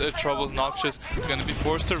his troubles. Noxious is going to be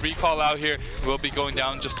forced to recall out here. Will be going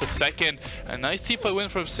down in just a second. A nice team fight win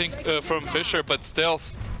from Fisher, but still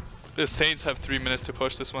the Saints have 3 minutes to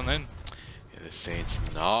push this one in. Yeah, the Saints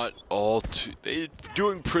not all too... They're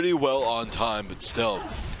doing pretty well on time, but still,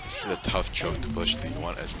 this is a tough choke to push. They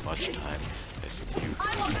want as much time as you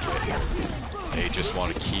can get here. They just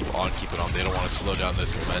want to keep on keeping on. They don't want to slow down this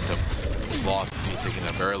momentum. Sloth taking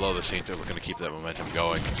that very low. The Saints are looking to keep that momentum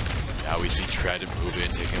going. Now we see Tread move in,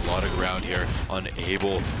 taking a lot of ground here,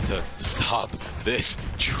 unable to stop this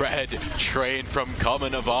Tread train from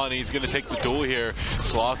coming. Avani's going to take the duel here.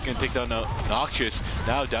 Sloth can take down Noxious.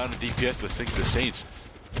 Now down to DPS, but think the Saints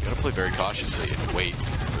gotta play very cautiously and wait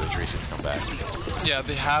for the Tracer to come back. Yeah,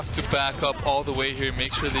 they have to back up all the way here,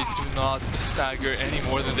 make sure they do not stagger any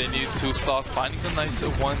more than they need to. Sloth finding the nice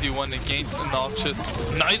 1v1 against Noxious.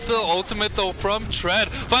 Nice little ultimate though from Tread.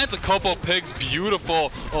 Finds a couple picks,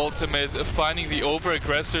 beautiful ultimate, finding the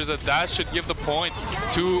over-aggressors. That should give the point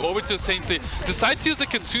over to Saints. They decide to use the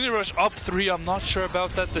Kitsune Rush up 3. I'm not sure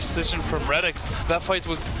about that decision from Redix. That fight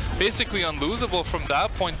was basically unlosable from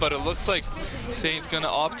that point, but it looks like Saints gonna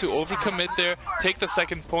opt to overcommit there, take the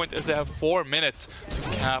second point as they have 4 minutes to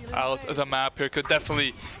cap out the map here. Could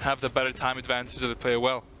definitely have the better time advantage if they play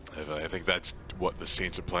well. I think that's what the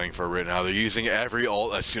Saints are playing for right now. They're using every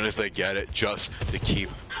ult as soon as they get it just to keep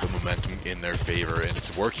the momentum in their favor, and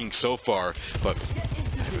it's working so far, but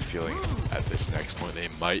I have a feeling at this next point they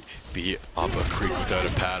might be up a creek without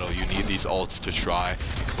a paddle. You need these ults to try and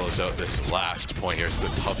close out this last point here. It's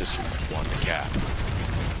the toughest one to cap.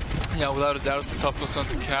 Yeah, without a doubt, it's the toughest one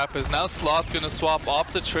to cap. Is now Sloth gonna swap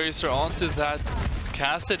off the Tracer onto that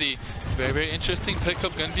Cassidy. Very interesting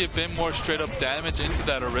pickup. Gonna be a bit more straight up damage into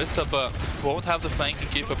that Orisa, but won't have the flanking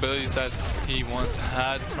capabilities that he once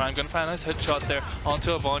had. Prime gonna find a nice headshot there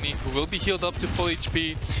onto Avani, who will be healed up to full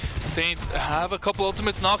HP. Saints have a couple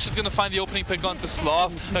ultimates. Noxious gonna find the opening pick onto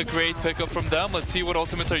Sloth. A great pickup from them. Let's see what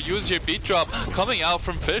ultimates are used here. Beat drop coming out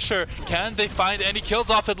from Fisher. Can they find any kills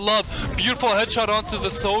off it? Love. Beautiful headshot onto the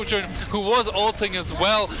Sojourn, who was ulting as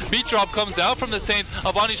well. Beat drop comes out from the Saints.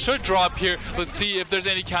 Avani should drop here. Let's see if there's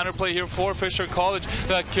any counterplay here for Fisher College.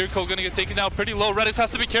 Kirko gonna get taken down pretty low. Redix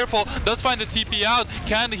has to be careful. Does find the TP out.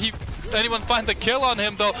 Can anyone find the kill on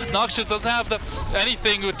him though? Noxious doesn't have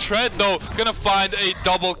anything with Tread though. Gonna find a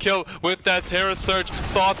double kill with that Terra Surge.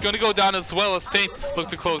 Sloth gonna go down as well as Saints look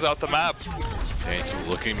to close out the map. Saints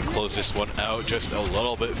looking to close this one out just a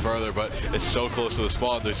little bit further, but it's so close to the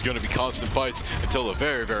spawn. There's going to be constant fights until the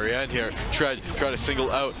very, very end here. Tread try to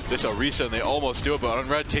single out this Orisa, and they almost do it, but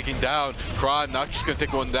Unred taking down Crime. Noxious going to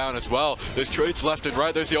take one down as well. There's trades left and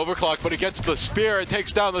right. There's the overclock, but it gets the spear and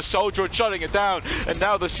takes down the Sojourn, shutting it down. And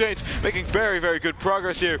now the Saints making very, very good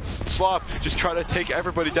progress here. Sloth just trying to take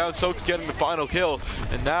everybody down. Soak's getting the final kill,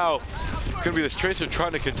 and now It's going to be this Tracer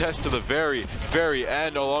trying to contest to the very, very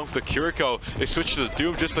end along with the Kiriko. They switch to the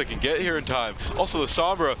Doom just so they can get here in time. Also the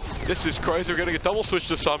Sombra. This is crazy. We're getting a double switch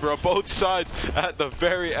to Sombra on both sides at the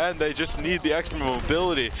very end. They just need the extra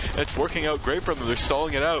mobility. And it's working out great for them. They're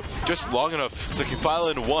stalling it out just long enough so they can file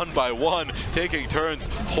in one by one, taking turns,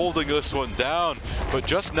 holding this one down. But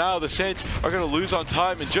just now the Saints are going to lose on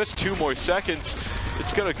time in just 2 more seconds.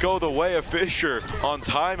 It's going to go the way of Fisher, on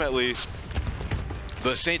time at least.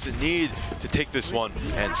 The Saints need to take this one,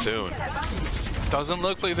 and soon. Doesn't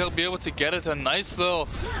look like they'll be able to get it. A nice little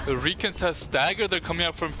recontest stagger they're coming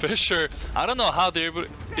up from Fisher. I don't know how they were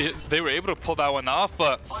able to pull that one off,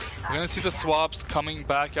 but we're going to see the swaps coming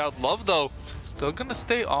back out. Love, though, still going to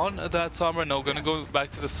stay on that Sombra. No, going to go back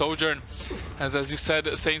to the Sojourn. As you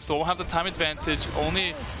said, Saints won't have the time advantage.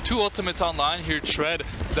 Only 2 ultimates online here. Tread,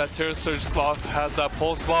 that Terror Surge Sloth has that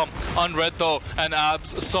Pulse Bomb on Red, though, and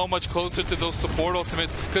Abs so much closer to those support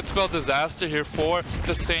ultimates. Could spell disaster here for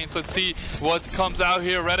the Saints. Let's see what comes out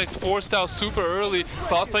here. Redx forced out super early.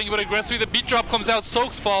 Sloth playing a bit aggressively. The beat drop comes out.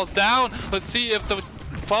 Soaks falls down. Let's see if the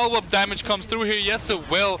follow-up damage comes through here. Yes, it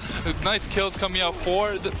will. Nice kills coming out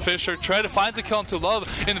for the Fisher. Tread finds a kill into Love,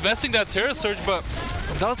 investing that Terror Surge, but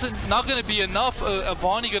not going to be enough.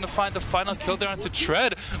 Avani going to find the final kill there onto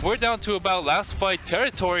Tread. We're down to about last fight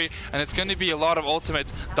territory, and it's going to be a lot of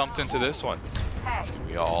ultimates dumped into this one. It's going to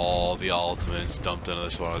be all the ultimates dumped into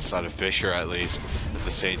this one on the side of Fisher, at least. If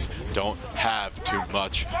the Saints don't have too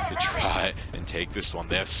much to try and take this one.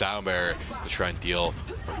 They have Sound Barrier to try and deal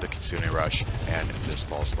with the Kitsune Rush and this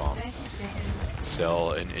Pulse Bomb.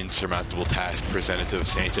 Still an insurmountable task presented to the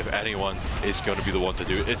Saints. If anyone is going to be the one to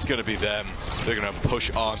do it, it's going to be them. They're going to push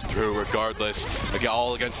on through regardless. Again,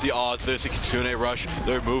 all against the odds. There's the Kitsune Rush.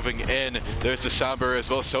 They're moving in. There's the Sound Barrier as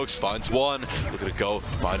well. Soaks finds one. They're going to go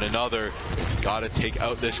find another. Got to take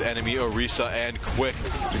out this enemy, Orisa, and quick.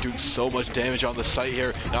 They're doing so much damage on the site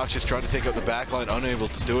here. Noxious trying to take out the backline, unable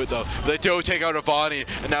to do it though. They do take out Avani,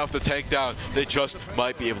 and now with the tank down, they just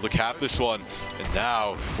might be able to cap this one. And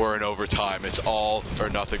now we're in overtime. It's all or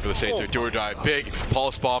nothing for the Saints. They're do or die. Big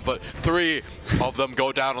Pulse Bomb, but 3 of them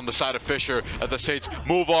go down on the side of Fisher as the Saints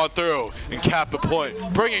move on through and cap the point,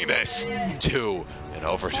 bringing this to an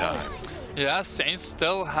overtime. Yeah, Saints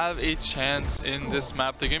still have a chance in this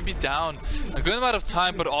map. They're going to be down a good amount of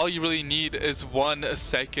time, but all you really need is 1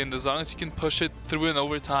 second. As long as you can push it through in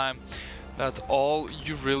overtime, that's all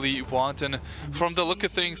you really want. And from the look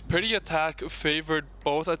of things, pretty attack favored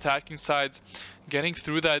both attacking sides, getting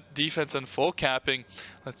through that defense and full capping.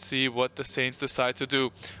 Let's see what the Saints decide to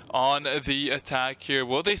do on the attack here.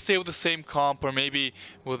 Will they stay with the same comp, or maybe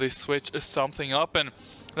will they switch something up? And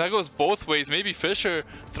that goes both ways. Maybe Fisher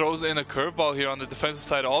throws in a curveball here on the defensive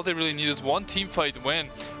side. All they really need is 1 team fight win,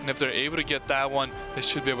 and if they're able to get that one, they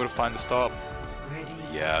should be able to find the stop.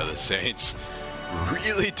 Yeah, the Saints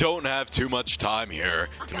really don't have too much time here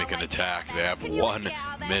to make an attack. They have 1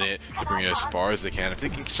 minute to bring it as far as they can. If they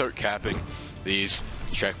can start capping these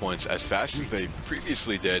checkpoints as fast as they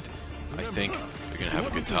previously did, I think they're going to have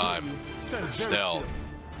a good time. But still,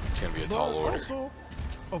 it's going to be a tall order.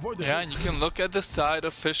 Yeah, and you can look at the side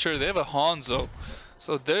of Fisher. They have a Hanzo.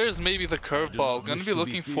 So there's maybe the curveball. Gonna be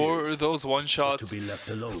looking for those one-shots.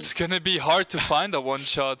 It's gonna be hard to find the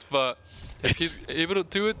one-shots, but if he's able to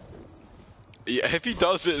do it... Yeah, if he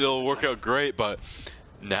does it, it'll work out great, but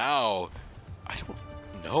now, I don't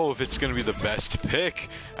know if it's gonna be the best pick.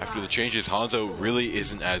 After the changes, Hanzo really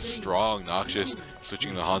isn't as strong. Noxious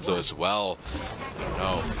switching to Hanzo as well. I don't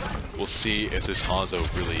know. We'll see if this Hanzo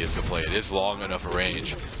really is the play. It is long enough a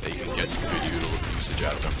range that you can get some good usage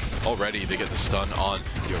out of him. Already, they get the stun on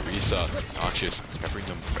the Orisa. Noxious covering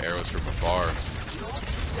them from arrows from afar.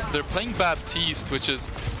 They're playing Baptiste, which is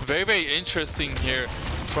very, very interesting here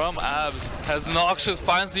from Abs, as Noxious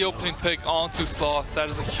finds the opening pick onto Sloth. That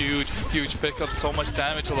is a huge, huge pickup. So much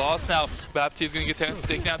damage lost now. Baptiste is going to get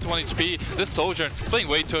taken down to 1 HP. This Sojourn playing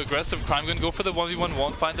way too aggressive. Crime going to go for the 1v1,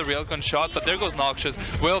 won't find the railgun shot, but there goes Noxious.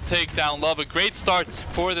 Will take down Love. A great start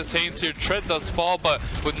for the Saints here. Tread does fall, but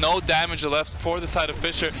with no damage left for the side of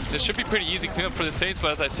Fisher. This should be pretty easy cleanup for the Saints,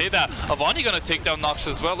 but as I say that, Avani going to take down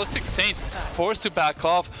Noxious as well. Looks like Saints forced to back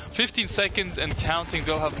off. 15 seconds and counting.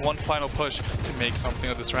 They'll have 1 final push to make something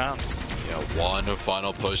of this round. Yeah, 1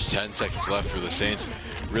 final push, 10 seconds left for the Saints.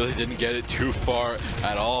 Really didn't get it too far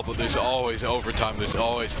at all, but there's always overtime. There's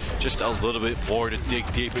always just a little bit more to dig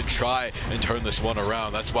deep and try and turn this one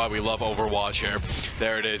around. That's why we love Overwatch here.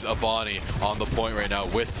 There it is, Avani on the point right now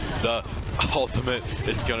with the ultimate.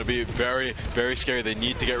 It's going to be very, very scary. They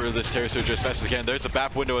need to get rid of this Terror Surge as fast as they can. There's the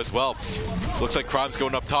BAP window as well. Looks like Crime's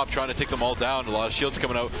going up top, trying to take them all down. A lot of shields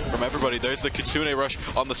coming out from everybody. There's the Kitsune rush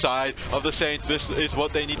on the side of the Saints. This is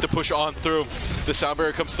what they need to push on through. The sound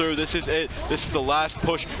barrier comes through. This is it. This is the last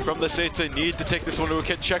push from the Saints. They need to take this one to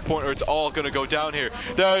a checkpoint or it's all going to go down here.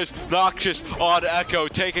 There's Noxious on Echo,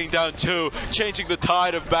 taking down 2, changing the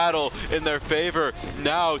tide of battle in their favor.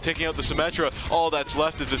 Now taking out the Symmetra. All that's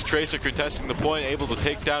left is this Tracer contesting the point, able to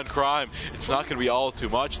take down Crime. It's not going to be all too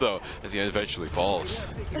much though, as he eventually falls.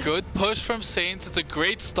 Good push from Saints. It's a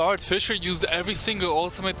great start. Fisher used every single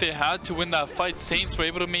ultimate they had to win that fight. Saints were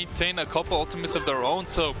able to maintain a couple ultimates of their own,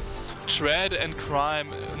 so Tread and Crime,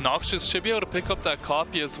 Noxious should be able to pick up that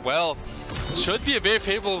copy as well. Should be a very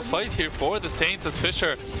favorable fight here for the Saints, as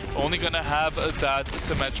Fisher only going to have that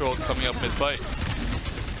Symmetra coming up mid-fight.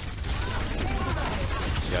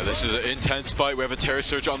 Yeah, this is an intense fight. We have a Terror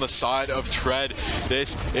Surge on the side of Tread.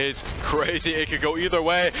 This is crazy. It could go either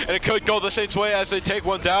way, and it could go the Saints' way as they take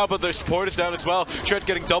one down, but their support is down as well. Tread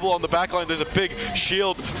getting double on the backline. There's a big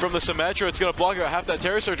shield from the Symmetra. It's going to block out half that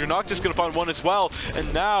Terror Surge. Noctis going to find one as well,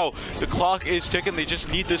 and now the clock is ticking. They just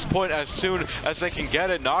need this point as soon as they can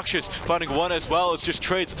get it. Noxious finding one as well. It's just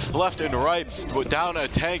trades left and right. Go down a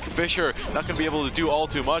tank. Fisher not going to be able to do all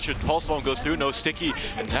too much. Pulse Bomb goes through, no sticky,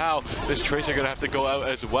 and now this Tracer going to have to go out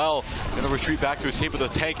as well. Gonna retreat back to his team, but the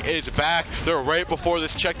tank is back. They're right before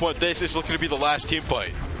this checkpoint. This is looking to be the last team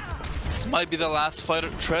fight. This might be the last fight.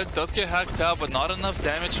 Tread does get hacked out, but not enough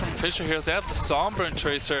damage from Fisher here. They have the Somber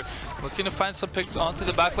Tracer. Looking to find some picks onto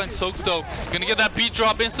the backline. Soaks though, gonna get that beat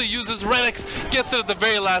drop, instantly uses Relics, gets it at the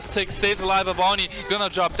very last tick, stays alive. Avani gonna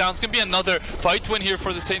drop down. It's gonna be another fight win here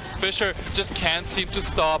for the Saints. Fisher just can't seem to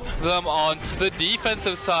stop them on the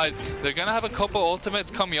defensive side. They're gonna have a couple ultimates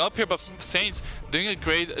coming up here, but Saints doing a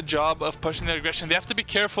great job of pushing their aggression. They have to be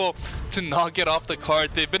careful to not get off the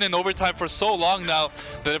cart. They've been in overtime for so long now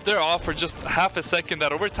that if they're off for just half a second,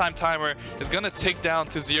 that overtime timer is gonna tick down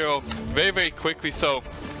to 0 very, very quickly. So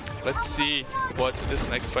let's see what this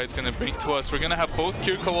next fight is going to bring to us. We're going to have both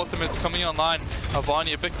Kiriko ultimates coming online.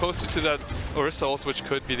 Avani a bit closer to that Orisa ult, which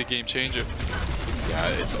could be the game changer. Yeah,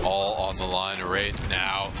 it's all on the line right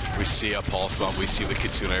now. We see a Pulse Bomb, we see the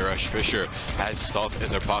Kitsune Rush. Fisher has stuff in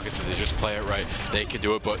their pockets. If they just play it right, they can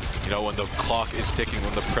do it. But, you know, when the clock is ticking,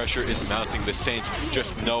 when the pressure is mounting, the Saints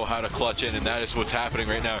just know how to clutch in, and that is what's happening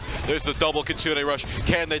right now. There's the double Kitsune Rush.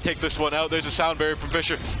 Can they take this one out? There's a sound barrier from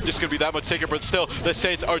Fisher. Just going to be that much taker, but still, the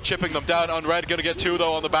Saints are chipping them down. Unread going to get 2,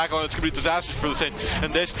 though, on the back line. It's going to be disastrous for the Saints,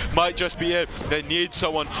 and this might just be it. They need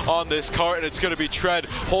someone on this cart, and it's going to be Tread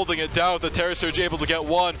holding it down with the Terror Surge, able to get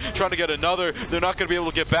 1, trying to get another. They're not going to be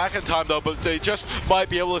able to get back in time though, but they just might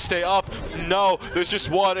be able to stay up. No, there's just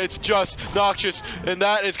one. It's just Noxious, and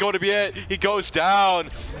that is going to be it. He goes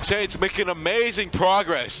down. Saints making amazing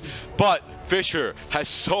progress, but Fisher has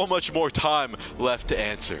so much more time left to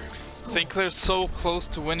answer. St. Clair's so close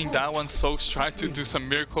to winning that one. Soaks trying to do some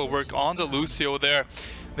miracle work on the Lucio there.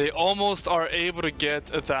 They almost are able to get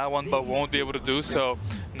that one, but won't be able to do so.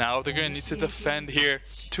 Now they're going to need to defend here.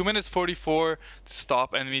 2 minutes 44 to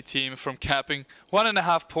stop enemy team from capping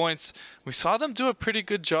 1.5 points. We saw them do a pretty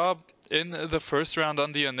good job in the first round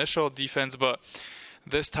on the initial defense, but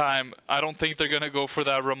this time, I don't think they're going to go for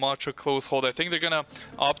that Ramattra close hold. I think they're going to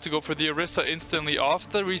opt to go for the Orisa instantly off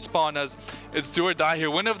the respawn, as it's do or die here.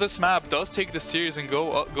 Win of this map does take the series and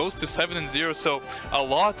goes to 7-0, so a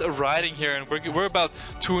lot of riding here, and we're about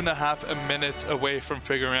 2.5 minutes away from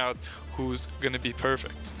figuring out who's going to be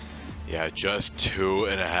perfect. Yeah, just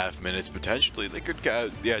 2.5 minutes potentially. They could get,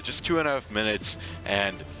 yeah, just 2.5 minutes,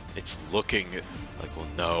 and it's looking like we'll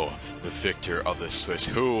know the victor of the Swiss.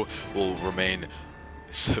 Who will remain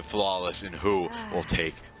flawless and who will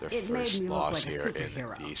take their first loss here in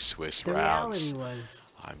the Swiss rounds.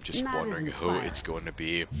 I'm just wondering who it's going to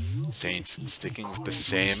be. Saints sticking with the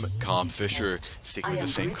same comp. Fisher sticking with the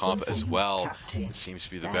same comp as well. It seems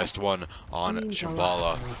to be the best one on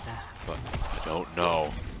Shambhala, but I don't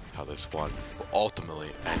know how this one will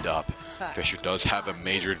ultimately end up. Fisher does have a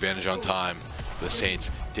major advantage on time. The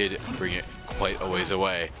Saints did bring it quite a ways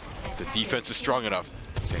away. If the defense is strong enough,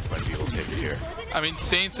 Saints might be able to take it here. I mean,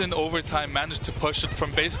 Saints in overtime managed to push it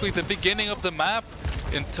from basically the beginning of the map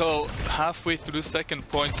until halfway through the second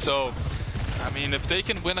point. So, I mean, if they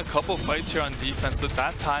can win a couple fights here on defense,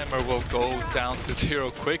 that timer will go down to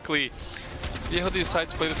 0 quickly. Let's see how they decide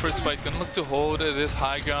to play the first fight. Gonna look to hold this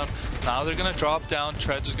high ground. Now they're gonna drop down.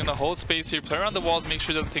 Tread is gonna hold space here, play around the walls, make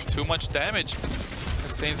sure they don't take too much damage.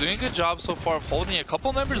 Saints doing a good job so far of holding a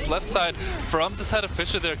couple members left side from the side of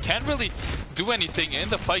Fisher there. Can't really do anything in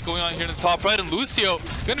the fight going on here in the top right, and Lucio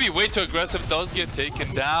gonna be way too aggressive, does get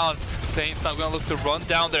taken down. Saints now gonna look to run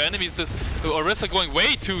down their enemies. This Orisa going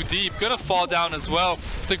way too deep, gonna fall down as well.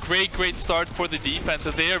 It's a great start for the defense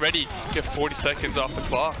as they already get 40 seconds off the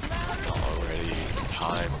clock. Already,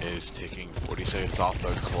 time is ticking, 40 seconds off the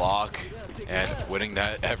clock, and winning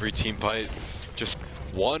that every team fight. Just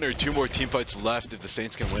 1 or 2 more team fights left. If the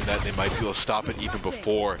Saints can win that, they might be able to stop it even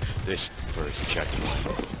before this first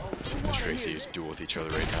checkpoint. The Tracy's duel with each other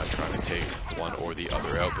right now, trying to take one or the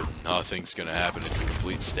other out, but nothing's going to happen. It's a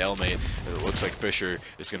complete stalemate, and it looks like Fisher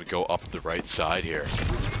is going to go up the right side here.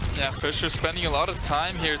 Yeah, Fisher spending a lot of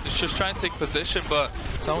time here to just try and take position, but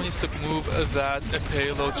someone needs to move that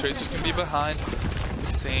payload. Tracer's going to be behind the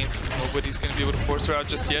Saints. Nobody's going to be able to force her out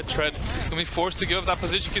just yet. Tread going to be forced to give up that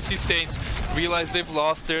position. You can see Saints realize they've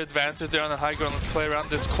lost their advantage there on the high ground. Let's play around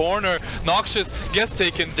this corner. Noxious gets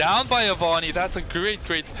taken down by Avani. That's a great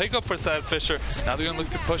pickup for Sad Fisher. Now they're going to look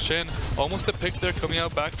to push in. Almost a pick there coming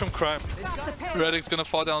out back from Crime. Reddick's going to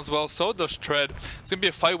fall down as well. So does Tread. It's going to be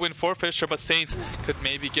a fight win for Fisher, but Saints could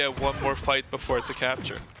maybe get one more fight before it's a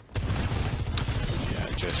capture. Yeah,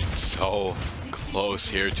 just so close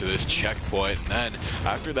here to this checkpoint, and then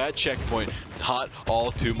after that checkpoint, not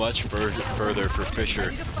all too much further for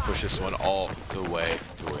Fisher. Push this one all the way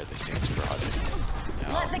to where the Saints brought it.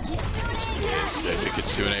 Now, there's a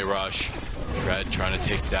Kitsune rush. Red trying to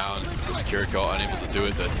take down this Kiriko, unable to do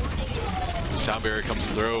it. The sound barrier comes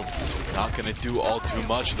through. Not going to do all too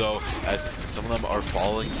much though, as some of them are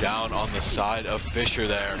falling down on the side of Fisher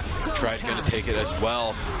there. Tread going to take it as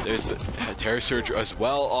well. There's the Terror Surge as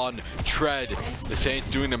well on Tread. The Saints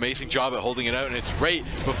doing an amazing job at holding it out, and it's right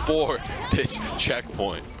before this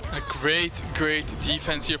checkpoint. A great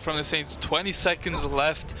defense here from the Saints. 20 seconds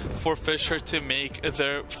left for Fisher to make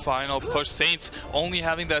their final push. Saints only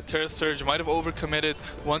having that Terror Surge, might have overcommitted,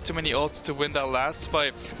 one too many ults to win that last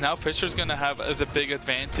fight. Now Fisher's gonna have the big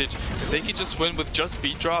advantage. If they can just win with just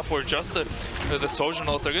beat drop or just the Sojourn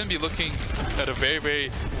ult, they're gonna be looking at a very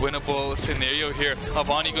winnable scenario here.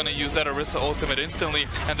 Avani gonna use that Orisa ultimate instantly,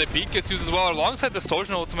 and the beat gets used as well alongside the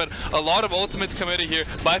Sojourn ultimate. A lot of ultimates committed here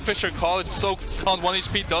by Fisher. College soaks on 1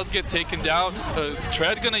 HP, does get taken down.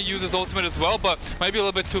 Tread gonna use his ultimate as well, but might be a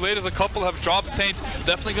little bit too late as a couple have dropped. Saints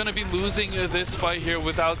definitely gonna be losing this fight here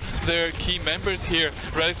without their key members here.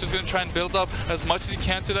 Reddick's just gonna try and build up as much as he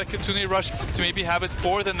can to that Kitsune rush to maybe have it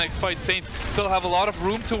for the next fight. Saints still have a lot of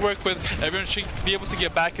room to work with. Everyone should be able to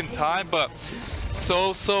get back in time, but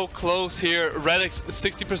so close here. Reddick's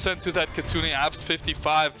 60% to that Kitsune, Abs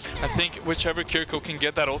 55. I think whichever Kiriko can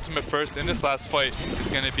get that ultimate first in this last fight is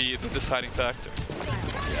going to be the deciding factor.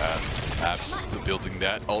 Yeah, Abs building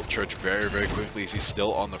that ult charge very quickly as he's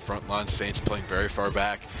still on the front line. Saints playing very far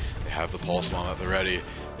back. They have the pulse bomb at the ready.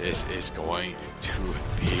 This is going to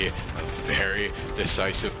be a very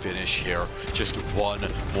decisive finish here. Just one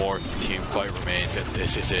more team fight remains, and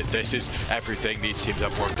this is it. This is everything these teams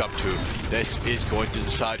have worked up to. This is going to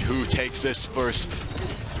decide who takes this first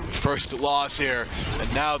loss here.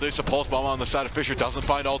 And now there's a pulse bomb on the side of Fisher. Doesn't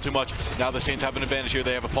find all too much. Now the Saints have an advantage here.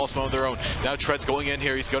 They have a pulse bomb of their own. Now Tread's going in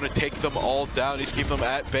here. He's going to take them all down. He's keeping them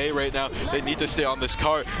at bay right now. They need to stay on this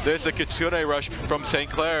cart. There's the Kitsune rush from St.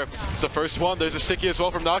 Clair. It's the first one. There's a Sticky as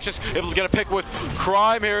well from Noxious. Able to get a pick with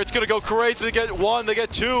Crime here. It's going to go crazy. They get one. They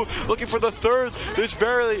get two. Looking for the third. There's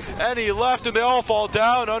barely any left, and they all fall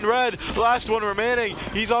down on Red. Last one remaining.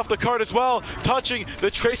 He's off the cart as well. Touching.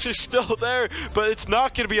 The Tracer's still there, but it's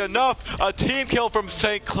not going to be enough. A team kill from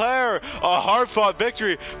St. Clair, a hard-fought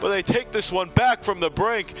victory, but they take this one back from the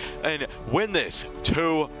brink and win this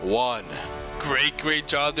 2-1. Great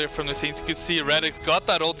job there from the Saints. You can see Reddick's got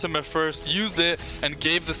that ultimate first, used it, and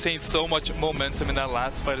gave the Saints so much momentum in that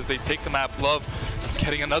last fight as they take the map. Love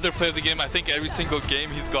getting another play of the game. I think every single game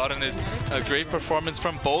he's gotten it. A great performance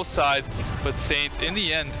from both sides, but Saints in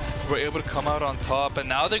the end were able to come out on top, and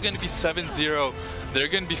now they're going to be 7-0. They're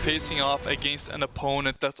going to be facing off against an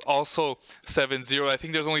opponent that's also 7-0. I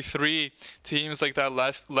think there's only 3 teams like that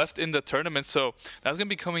left in the tournament, so that's going to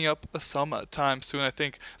be coming up sometime soon. I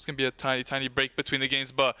think it's going to be a tiny break between the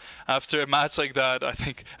games, but after a match like that, I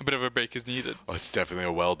think a bit of a break is needed. Oh, it's definitely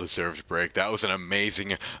a well-deserved break. That was an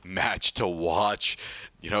amazing match to watch.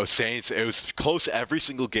 You know, Saints, it was close every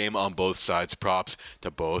single game on both sides. Props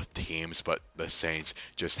to both teams, but the Saints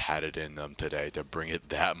just had it in them today to bring it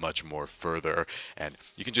that much more further. And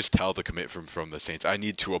you can just tell the commitment from the Saints. I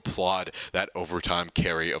need to applaud that overtime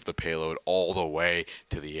carry of the payload all the way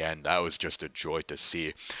to the end. That was just a joy to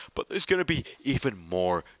see. But there's going to be even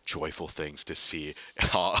more joyful things to see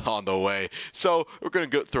on the way. So we're going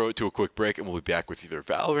to throw it to a quick break, and we'll be back with either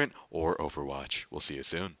Valorant or Overwatch. We'll see you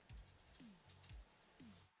soon.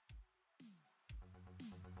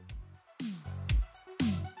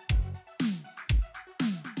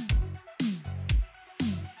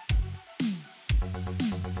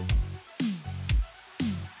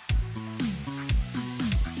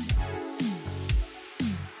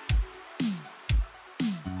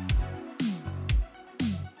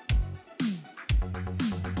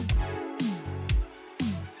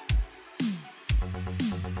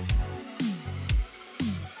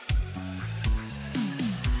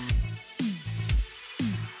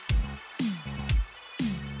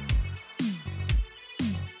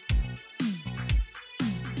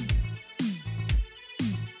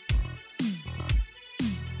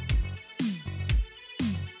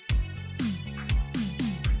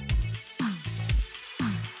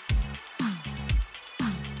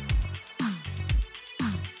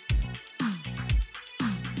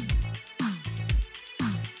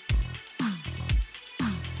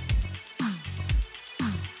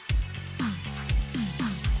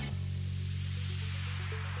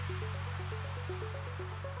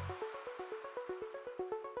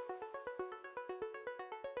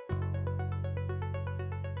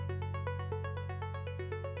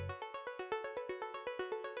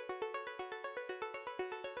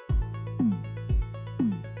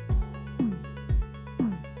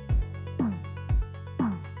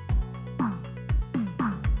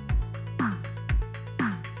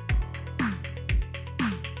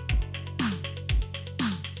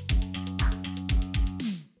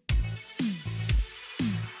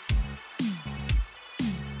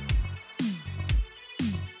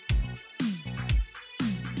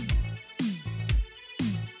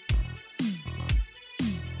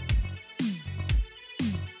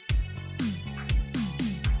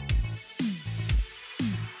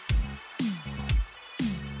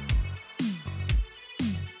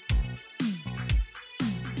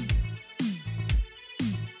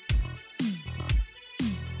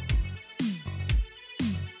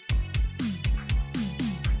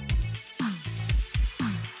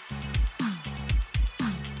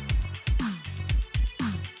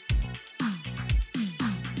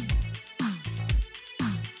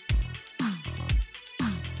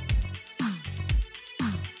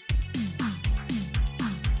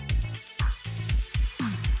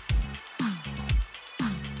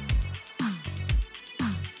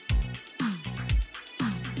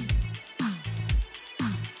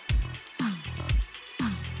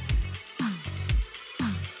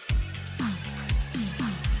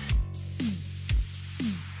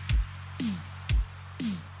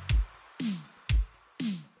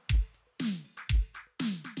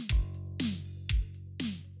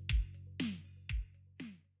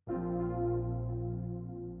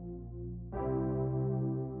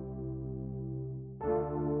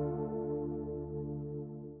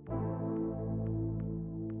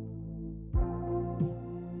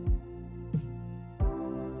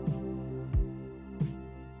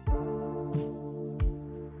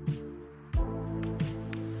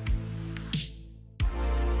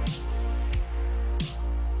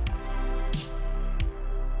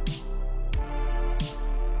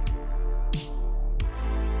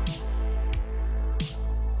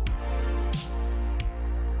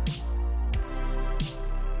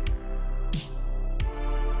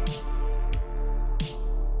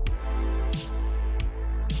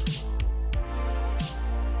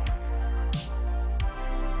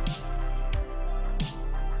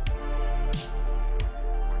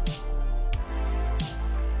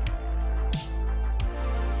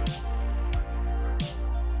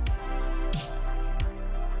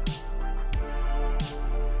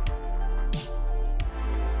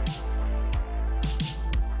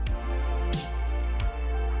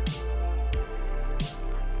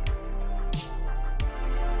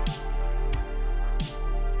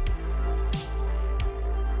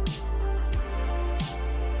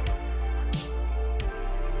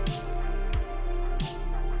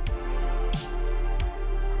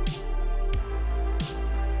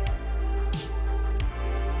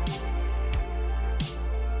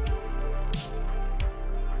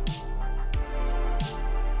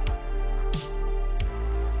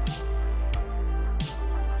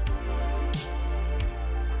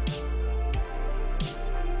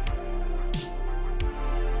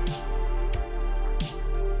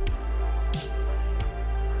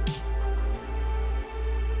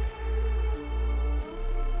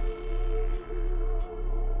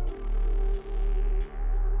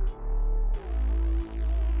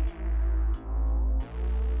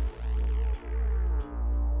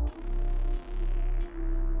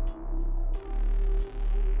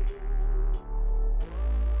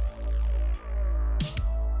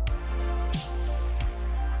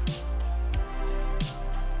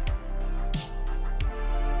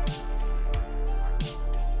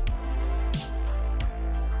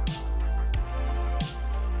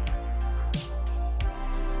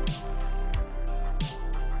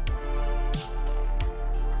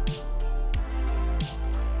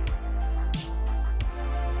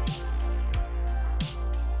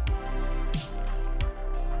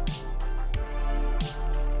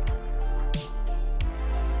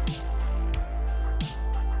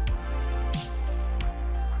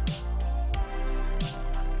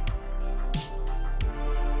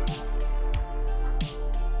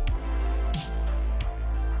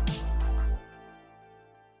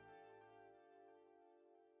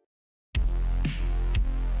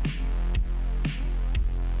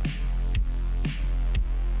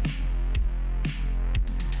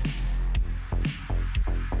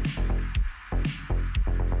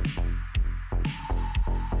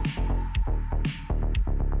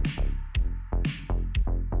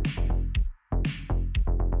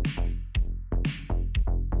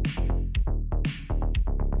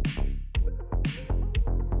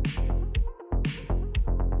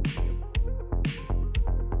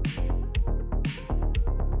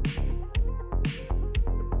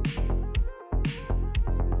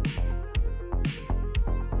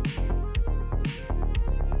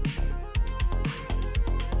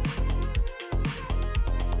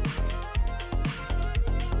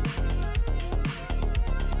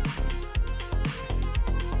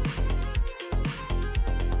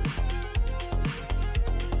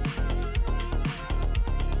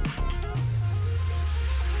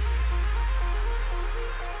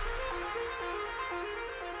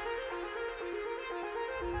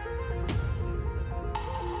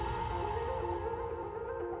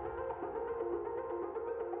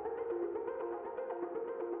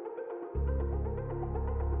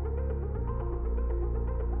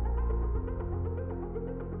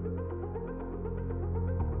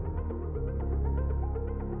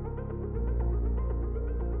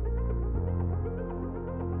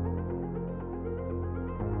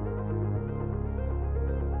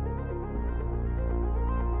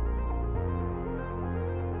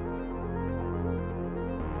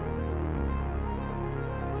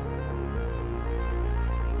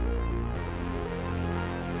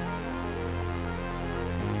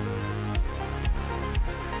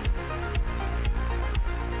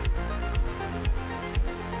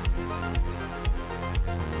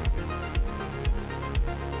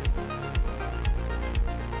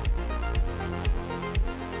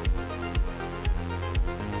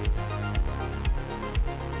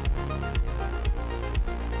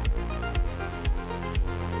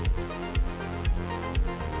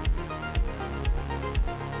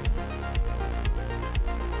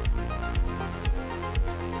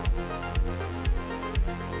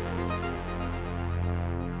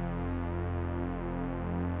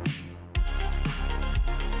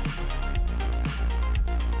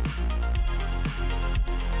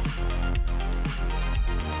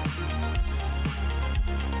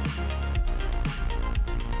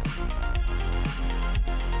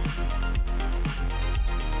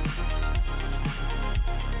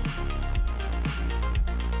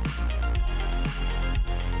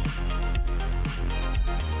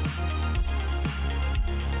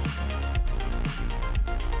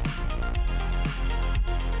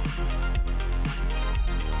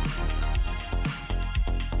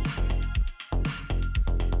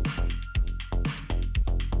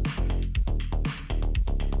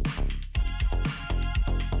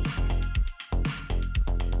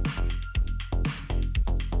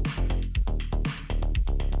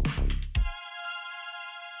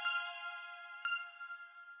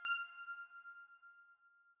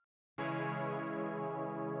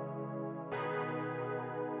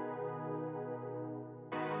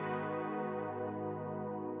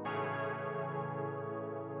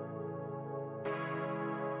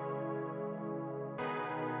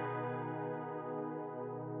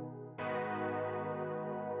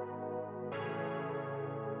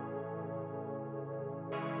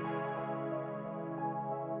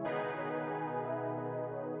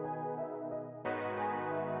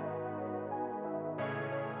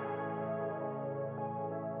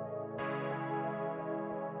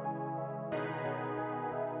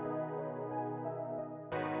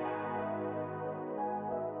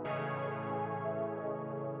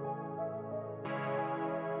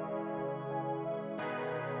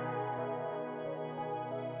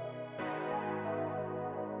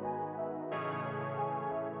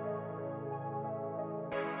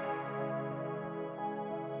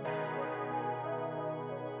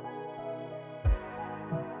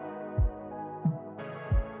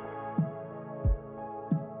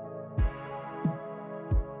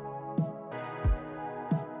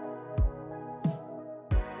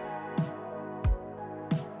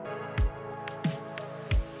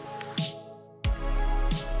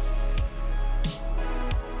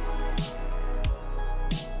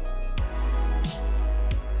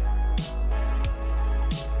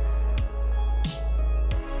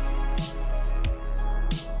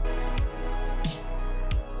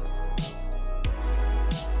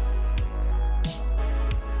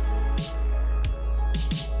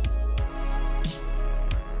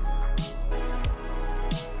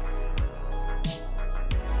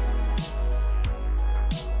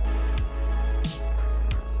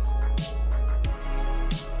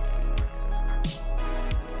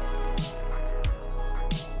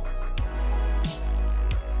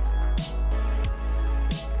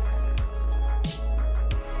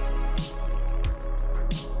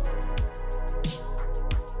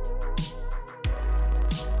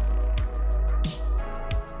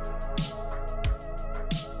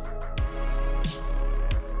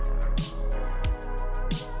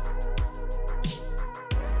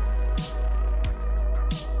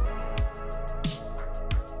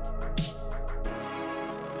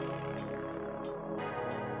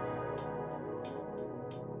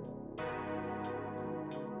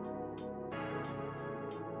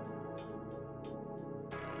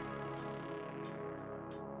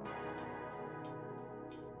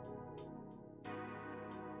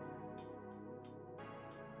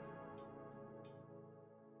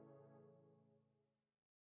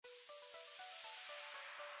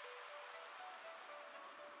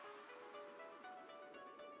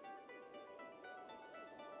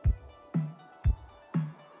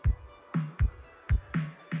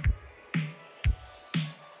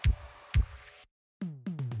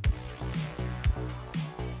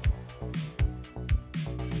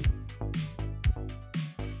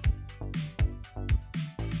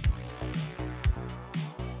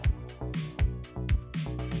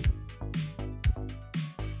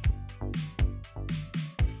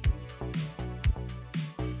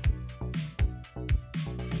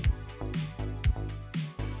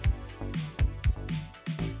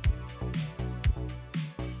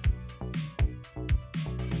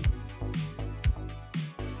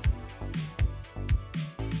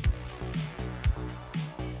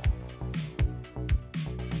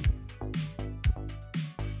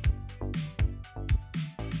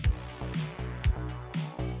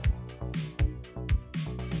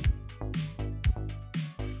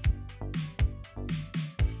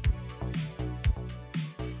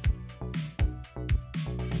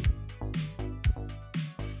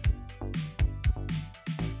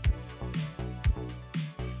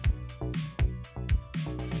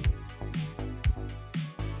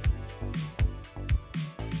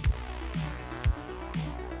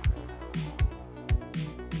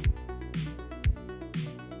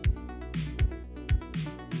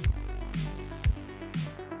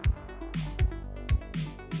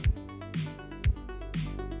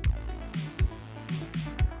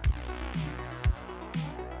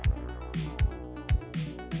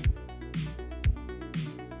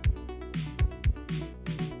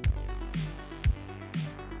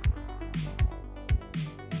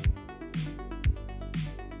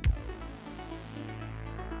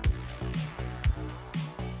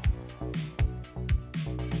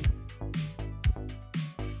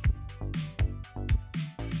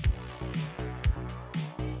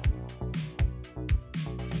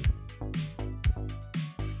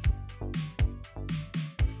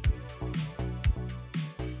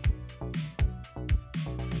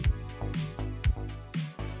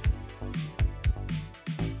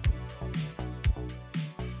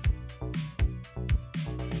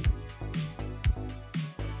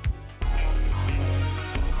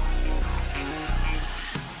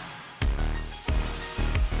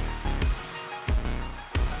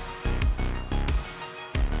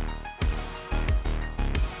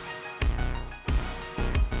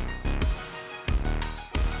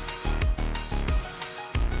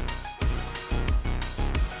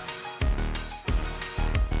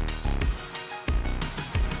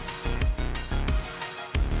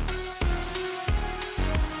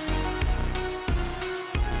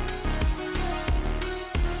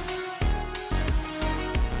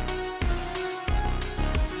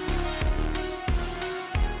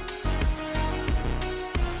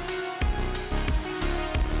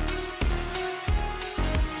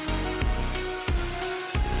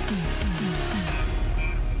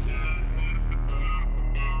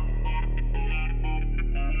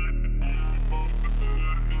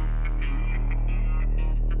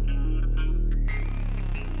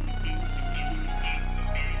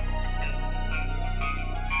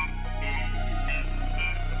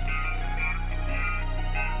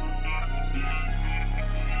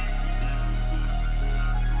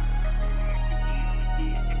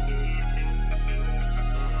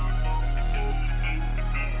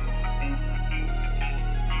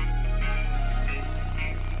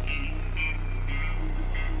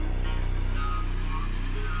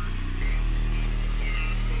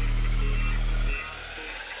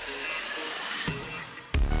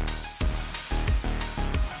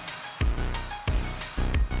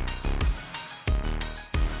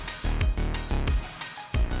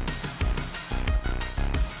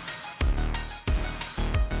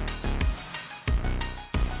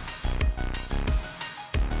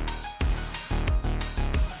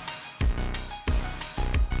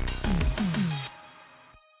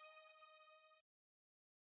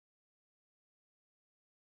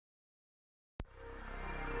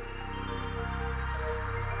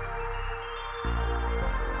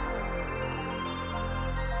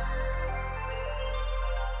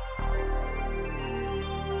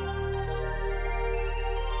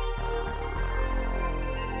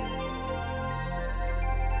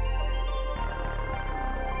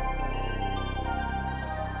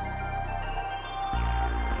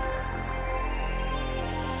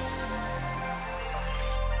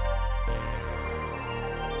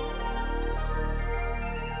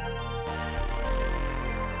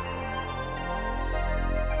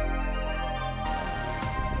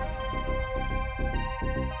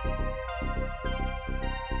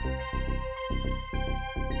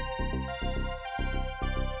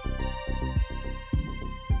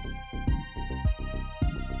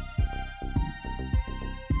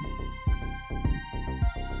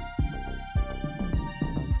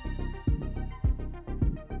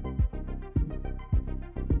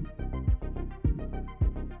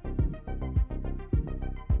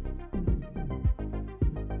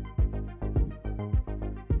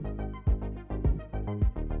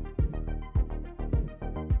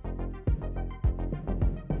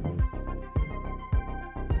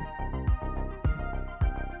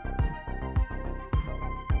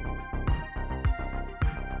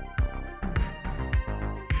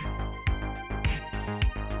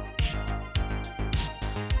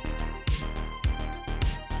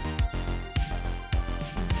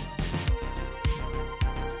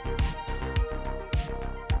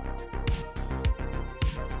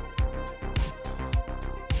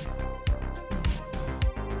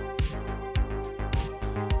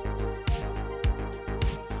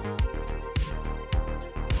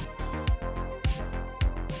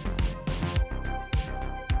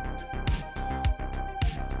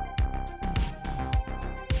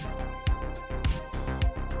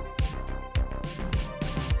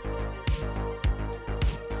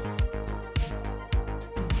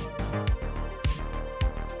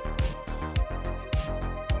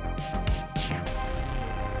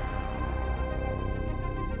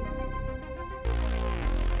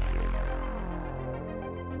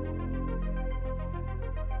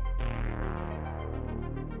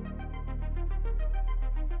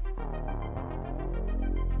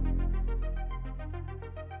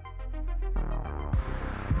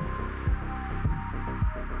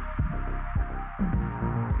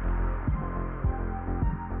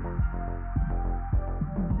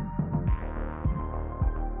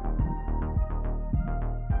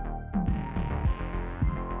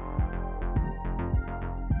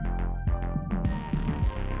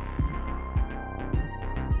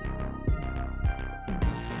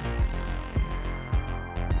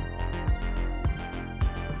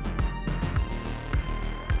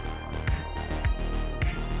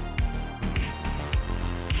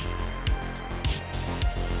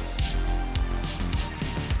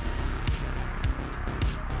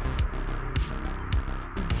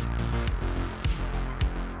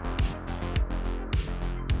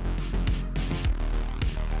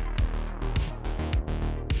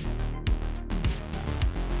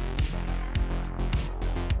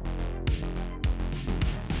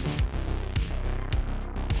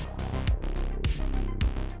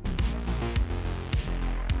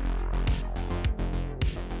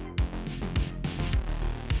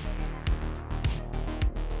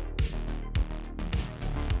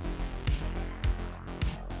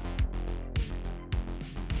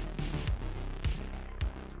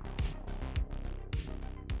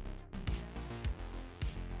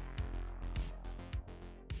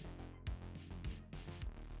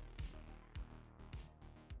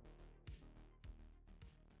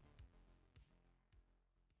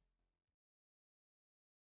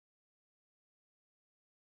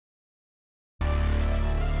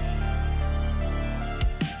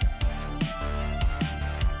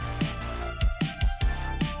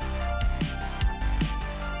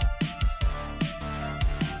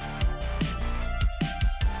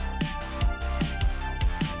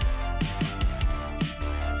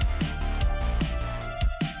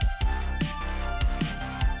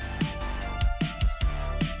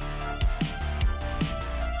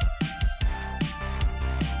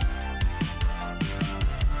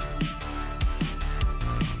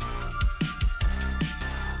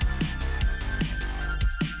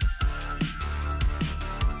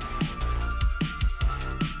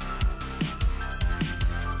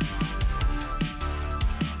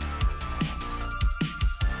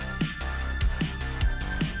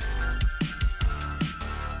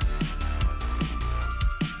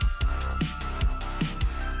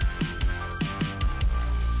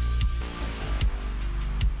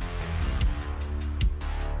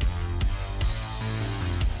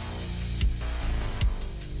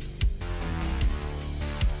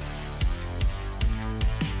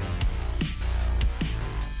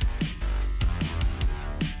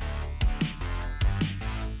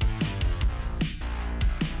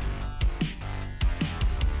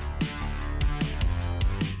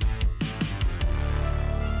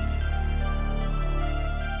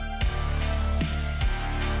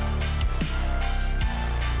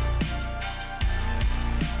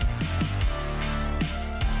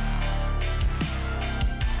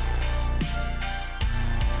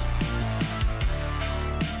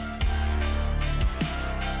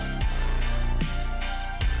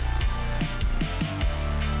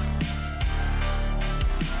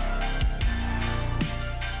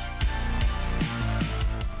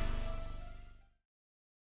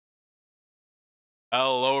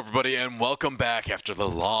 Hello everybody and welcome back after the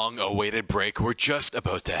long-awaited break. We're just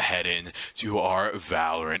about to head in to our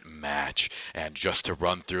Valorant match. And just to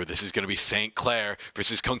run through, this is going to be St. Clair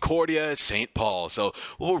versus Concordia St. Paul. So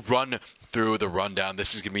we'll run through the rundown.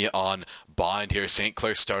 This is going to be on Bind here. St.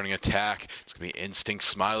 Clair starting attack. It's going to be Instinct,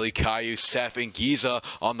 Smiley, Caillou, Seth, and Giza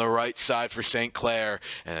on the right side for St. Clair.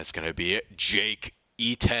 And it's going to be Jake,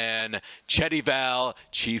 Etan, cVAL,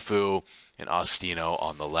 Chifu, and Ostino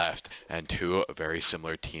on the left, and two very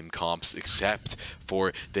similar team comps, except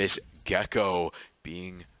for this Gecko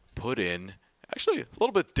being put in actually a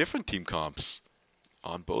little bit different team comps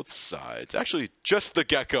on both sides. Actually, just the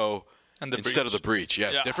Gecko and instead of the Breach.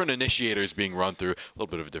 Yes, Yeah. different initiators being run through, a little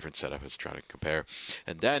bit of a different setup as trying to compare.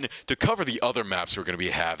 And then to cover the other maps we're going to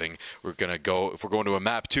be having, we're going to go, if we're going to a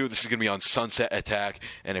map 2, this is going to be on Sunset Attack,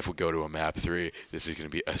 and if we go to a map 3, this is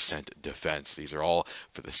going to be Ascent Defense. These are all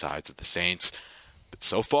for the sides of the Saints. But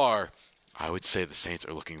so far, I would say the Saints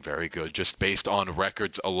are looking very good. Just based on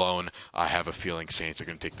records alone, I have a feeling Saints are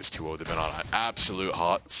going to take this 2-0. They've been on an absolute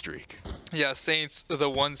hot streak. Yeah, Saints, the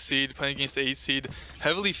 1 seed, playing against the 8 seed.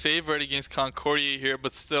 Heavily favored against Concordia here,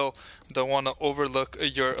 but still don't want to overlook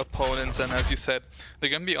your opponents. And as you said, they're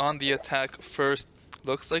going to be on the attack first.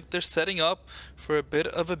 Looks like they're setting up for a bit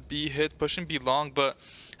of a B hit, pushing B long, but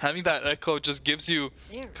having that echo just gives you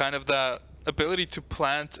kind of that ability to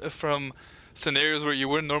plant from scenarios where you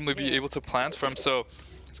wouldn't normally be able to plant from. So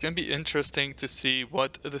it's going to be interesting to see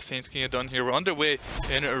what the Saints can get done here. We're underway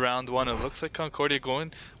in round 1. It looks like Concordia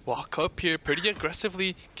going walk up here pretty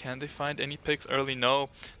aggressively. Can they find any picks early? No.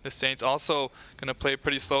 The Saints also going to play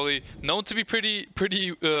pretty slowly. Known to be pretty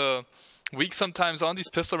weak sometimes on these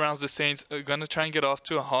pistol rounds. The Saints are going to try and get off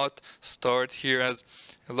to a hot start here, as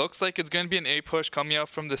it looks like it's going to be an A push coming out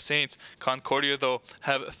from the Saints. Concordia, though,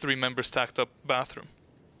 have 3 members stacked up bathroom.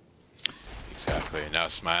 Exactly. Now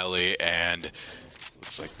Smiley and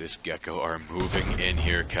looks like this Gecko are moving in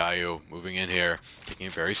here. Caillou moving in here, taking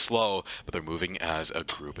it very slow, but they're moving as a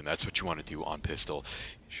group, and that's what you want to do on pistol.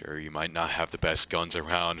 Sure, you might not have the best guns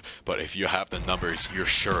around, but if you have the numbers, you're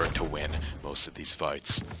sure to win most of these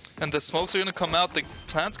fights. And the smokes are going to come out. The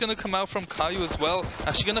plant's going to come out from Caillou as well.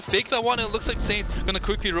 Actually going to fake that one. It looks like Saints going to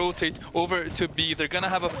quickly rotate over to B. They're going to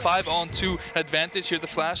have a 5-on-2 advantage here. The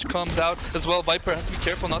flash comes out as well. Viper has to be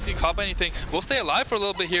careful not to get caught by anything. We'll stay alive for a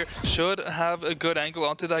little bit here. Should have a good angle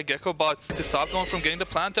onto that Gecko bot to stop them from getting the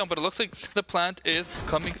plant down, but it looks like the plant is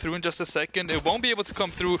coming through in just a second. It won't be able to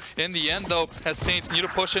come through in the end, though, as Saints need to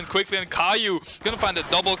push in quickly, and Caillou gonna find a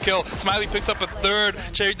double kill. Smiley picks up a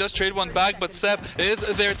 3rd. Cherry does trade one back, but Seth is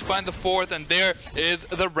there to find the 4th, and there is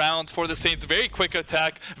the round for the Saints. Very quick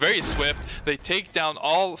attack, very swift. They take down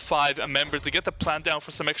all 5 members. They get the plant down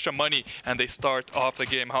for some extra money, and they start off the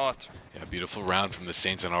game hot. Yeah, beautiful round from the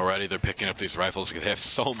Saints, and already they're picking up these rifles because they have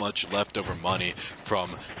so much leftover money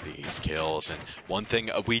from these kills. And one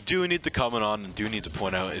thing we do need to comment on and do need to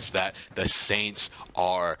point out is that the Saints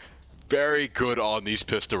are very good on these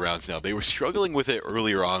pistol rounds now. They were struggling with it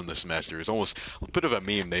earlier on in the semester. It's almost a bit of a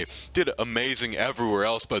meme. They did amazing everywhere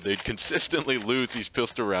else, but they'd consistently lose these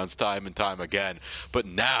pistol rounds time and time again. But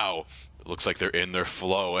now it looks like they're in their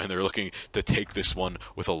flow, and they're looking to take this one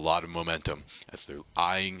with a lot of momentum as they're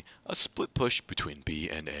eyeing a split push between B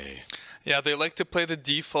and A. Yeah, they like to play the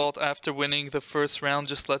default after winning the first round.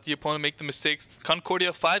 Just let the opponent make the mistakes.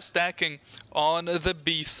 Concordia 5 stacking on the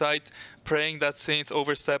B site, praying that Saints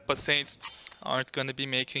overstep, but Saints aren't going to be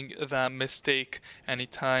making that mistake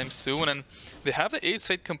anytime soon. And they have the A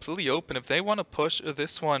site completely open. If they want to push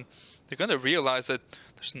this one, they're going to realize that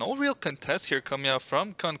there's no real contest here coming out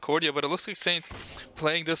from Concordia, but it looks like Saints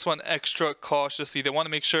playing this one extra cautiously. They want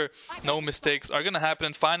to make sure no mistakes are going to happen.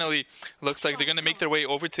 And finally, it looks like they're going to make their way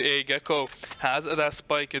over to A. Gecko has that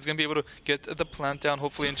spike. It's going to be able to get the plant down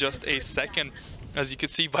hopefully in just a second. As you can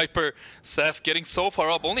see, Viper, Seth getting so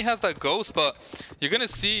far up, only has that ghost, but you're going to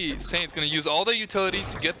see Saints going to use all their utility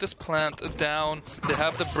to get this plant down. They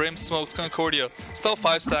have the Brim smokes. Concordia still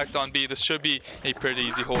 5 stacked on B. This should be a pretty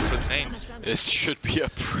easy hold for the Saints. This should be a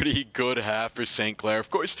pretty good half for St. Clair. Of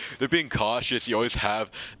course, they're being cautious. You always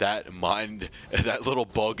have that mind, that little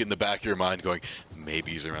bug in the back of your mind going,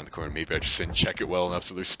 maybe he's around the corner, maybe I just didn't check it well enough.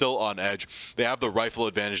 So they're still on edge. They have the rifle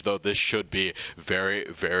advantage, though. This should be very,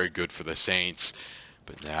 very good for the Saints.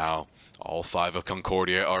 But now All 5 of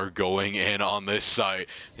Concordia are going in on this site.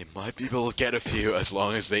 They might be able to get a few as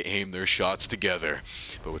long as they aim their shots together.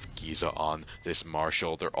 But with Giza on this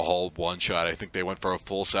Marshall, they're all one shot. I think they went for a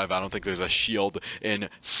full salve. I don't think there's a shield in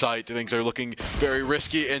sight. Things are looking very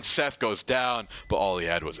risky, and Seth goes down, but all he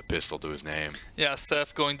had was a pistol to his name. Yeah,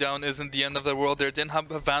 Seth going down isn't the end of the world there. Didn't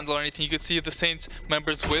have a Vandal or anything. You could see the Saints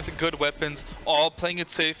members with good weapons, all playing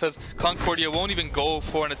it safe, as Concordia won't even go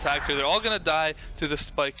for an attack here. They're all going to die to the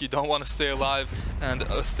spike. You don't want to stay alive and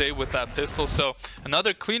stay with that pistol. So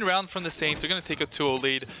another clean round from the Saints. They're going to take a 2-0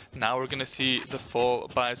 lead. Now we're going to see the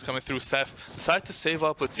full buys coming through. Seth decided to save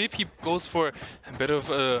up. Let's see if he goes for a bit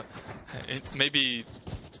of maybe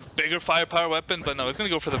bigger firepower weapon, but no, he's going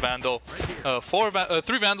to go for the Vandal.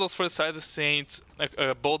 3 Vandals for the side of the Saints,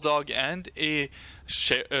 a Bulldog and a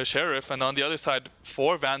Sheriff, and on the other side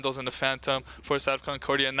 4 Vandals and the Phantom for the side of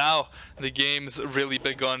Concordia. Now the game's really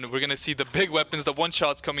begun. We're going to see the big weapons, the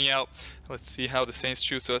one-shots coming out. Let's see how the Saints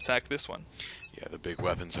choose to attack this one. Yeah, the big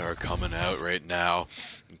weapons are coming out right now.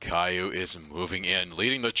 Caillou is moving in,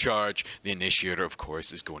 leading the charge. The initiator, of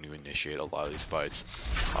course, is going to initiate a lot of these fights.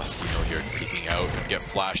 Oskino here peeking out and get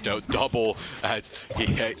flashed out double as he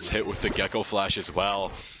gets hit with the Gecko flash as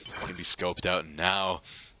well. It's going to be scoped out now.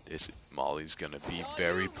 This Molly's going to be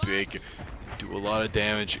very big, do a lot of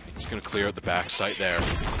damage. He's going to clear out the back site there.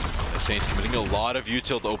 The Saints committing a lot of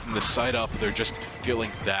util to open the site up. They're just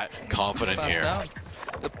feeling that confident here. Down.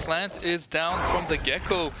 The plant is down from the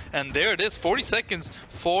Gecko, and there it is, 40 seconds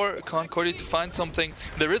for Concordia to find something.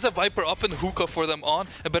 There is a Viper up in the hookah for them on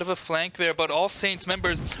a bit of a flank there, but all Saints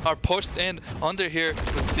members are pushed in under here.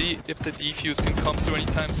 Let's see if the defuse can come through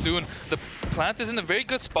anytime soon. The plant is in a very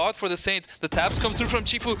good spot for the Saints. The taps come through from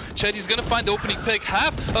Chifu. Chetty's going to find the opening pick.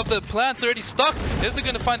 Half of the plant's already stuck. Is it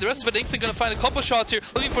going to find the rest of it? Instinct going to find a couple shots here.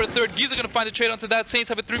 Looking for a third. Giza going to find a trade onto that. Saints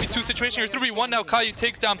have a 3v2 situation here. 3v1 now. Caillou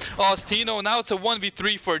takes down Ostino. Now it's a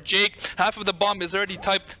 1v3 for Jake. Half of the bomb is already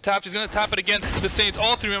tapped. He's going to tap it again. The Saints,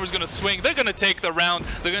 all 3 members going to swing. They're going to take the round.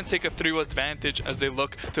 They're going to take a 3 advantage as they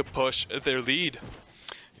look to push their lead.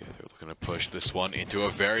 Yeah, they're looking to push this one into a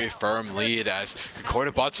very firm lead as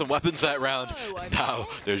Concordia bought some weapons that round. Now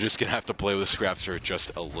they're just going to have to play with the scraps for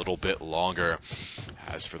just a little bit longer.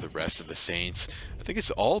 As for the rest of the Saints, I think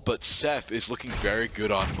it's all but Seth is looking very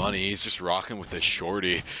good on money. He's just rocking with his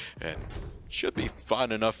shorty, and should be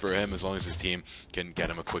fine enough for him as long as his team can get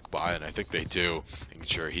him a quick buy, and I think they do, making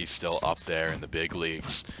sure he's still up there in the big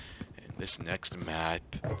leagues. And this next map,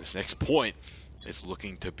 this next point, is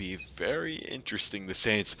looking to be very interesting. The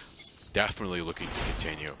Saints definitely looking to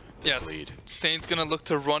continue this lead. Saints gonna look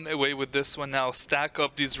to run away with this one now, stack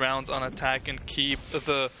up these rounds on attack and keep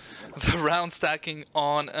the round stacking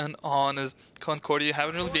on and on, as Concordia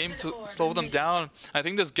haven't really been able to slow them down. I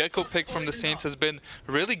think this Gecko pick from the Saints has been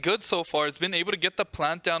really good so far. It's been able to get the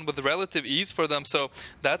plant down with relative ease for them, so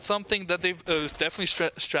that's something that they've definitely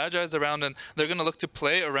strategized around, and they're going to look to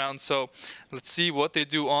play around. So let's see what they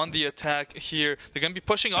do on the attack here. They're going to be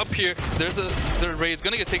pushing up here. Their raid's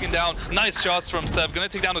going to get taken down. Nice shots from Sev. Going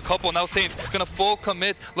to take down a couple. Now Saints going to full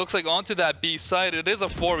commit. Looks like onto that B side. It is a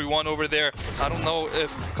 4v1 over there. I don't know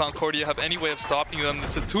if Concordia have any way of stopping them.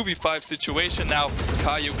 It's a 2v5 situation now.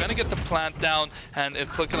 Caillou going to get the plant down, and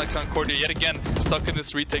it's looking like Concordia yet again stuck in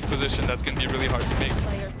this retake position. That's going to be really hard to make.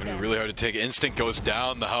 It's gonna be really hard to take. Instinct goes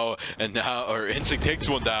down though, and now, or Instinct takes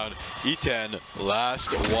one down. E10,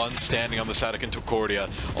 last one standing on the side of Concordia.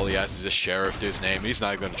 All he has is a Sheriff to his name. He's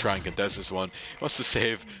not going to try and contest this one. He wants to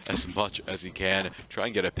save as much as he can, try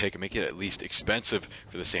and get a pick and make it at least expensive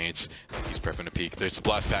for the Saints. He's prepping to peek. There's the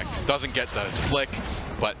blast pack. Doesn't get the flick,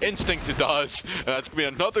 but Instinct does. That's gonna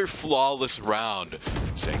be another flawless round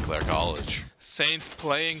from St. Clair College. Saints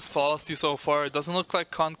playing flawlessly so far. It doesn't look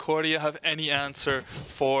like Concordia have any answer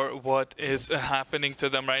for what is happening to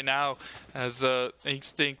them right now, as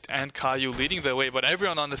Instinct and Caillou leading the way, but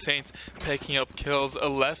everyone on the Saints picking up kills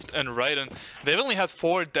left and right, and they've only had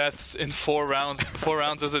 4 deaths in 4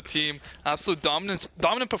 rounds as a team. Absolute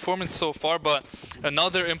dominant performance so far, but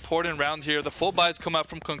another important round here. The full buys come out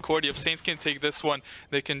from Concordia. If Saints can take this one,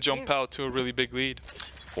 they can jump out to a really big lead.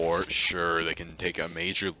 For sure, they can take a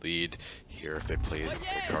major lead here if they play their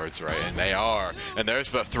cards right, and they are. And there's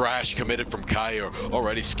the thrash committed from Caillou,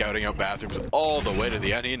 already scouting out bathrooms all the way to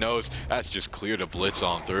the end. He knows that's just clear to blitz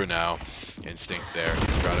on through now. Instinct there,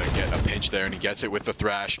 trying to get a pinch there, and he gets it with the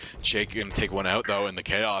thrash. Shake can take one out though in the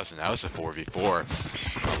chaos, and now it's a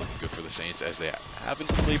 4v4. Not looking good for the Saints as they haven't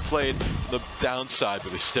really played the downside,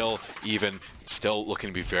 but they're still even. Still looking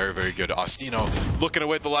to be very, very good. Ostino looking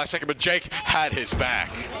away at the last second, but Jake had his back.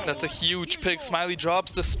 That's a huge pick. Smiley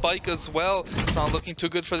drops the spike as well. well. It's not looking too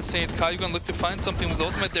good for the Saints. Kai gonna look to find something with his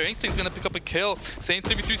ultimate there. Instinct's gonna pick up a kill. Saints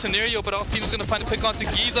 3v3 scenario, but Austin is gonna find a pick onto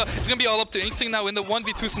Giza. It's gonna be all up to Instinct now in the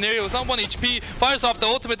 1v2 scenario. It's on 1 HP. Fires off the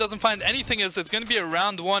ultimate, doesn't find anything as it's gonna be a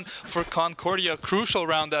round 1 for Concordia. Crucial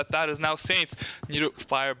round at that, as now Saints need to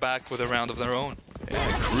fire back with a round of their own.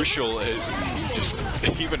 Yeah, crucial is just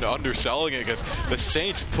even underselling it, because the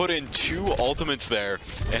Saints put in 2 ultimates there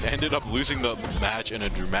and ended up losing the match in a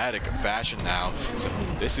dramatic fashion now. So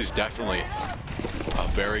this is definitely a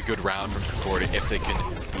very good round from Concordia if they can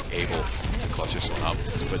be able to clutch this one up.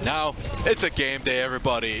 But now it's a game day,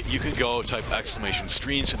 everybody. You can go type exclamation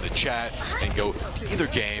streams in the chat and go to either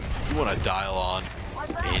game you want to dial on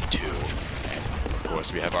into. And of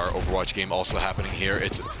course, we have our Overwatch game also happening here.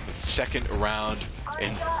 It's the second round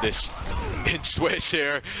in Swiss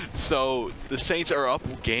here. So the Saints are up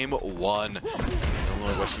game 1.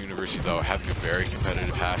 Illinois Wesleyan University, though, having a very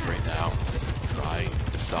competitive half right now, trying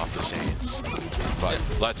to stop the Saints. But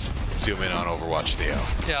let's zoom in on Overwatch, Theo.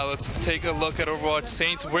 Yeah, let's take a look at Overwatch.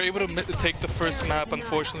 Saints were able to take the first map.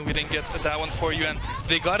 Unfortunately, we didn't get that one for you, and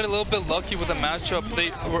they got a little bit lucky with the matchup.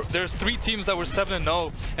 There's 3 teams that were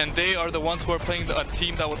 7-0, and they are the ones who are playing a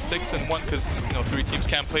team that was 6-1, because 3 teams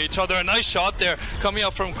can't play each other. A nice shot there coming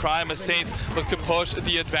up from Crime as Saints look to push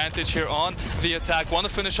the advantage here on the attack. Want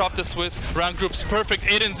to finish off the Swiss round groups. Perfect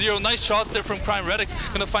 8-0. Nice shot there from Crime. Redix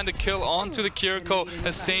gonna find a kill onto the Kiriko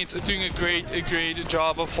as Saints doing a great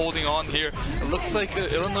job of holding on here. It looks like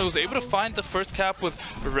Illinois was able to find the first cap with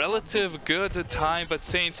relative good time, but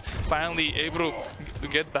Saints finally able to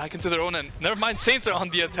get back into their own, and never mind, Saints are on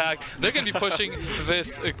the attack. They're going to be pushing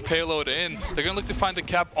this payload in. They're going to look to find the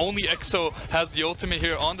cap. Only EXO has the ultimate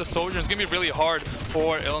here on the Soldier. It's going to be really hard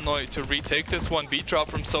for Illinois to retake this one. Beat drop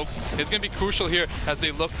from Soaks is going to be crucial here as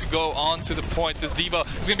they look to go on to the point. This D.Va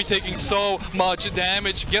is going to be taking so much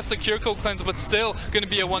damage. Gets the Kiriko cleanse, but still going to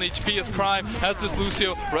be a 1 HP as Crime has this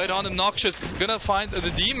Lucio right on him. Noxious gonna find the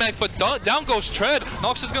D-Mech, but down goes Tread.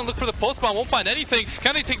 Noxious gonna look for the post bomb, won't find anything.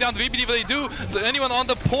 Can they take down the BB D.Va? They do. Anyone on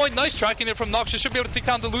the point? Nice tracking there from Noxious. Should be able to take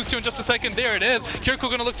down the Lucio in just a second. There it is. Kiriko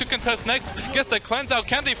gonna look to contest next. Gets the cleanse out.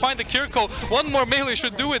 Can they find the Kiriko? One more melee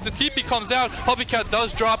should do it. The TP comes out. Hubbycat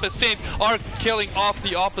does drop as Saints are killing off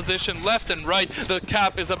the opposition left and right. The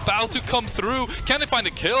cap is about to come through. Can they find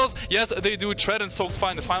the kills? Yes, they do. Tread and Soaks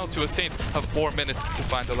find the final 2 as Saints have 4 minutes to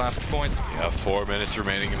find the last point. Yeah, 4 minutes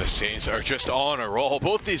remaining, and the Saints are just on a roll.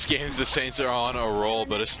 Both these games, the Saints are on a roll,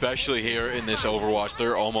 but especially here in this Overwatch,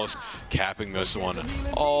 they're almost capping this one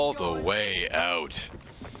all the way out.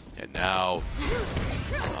 And now,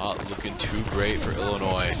 not looking too great for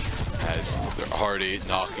Illinois, as they're already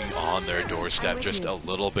knocking on their doorstep just a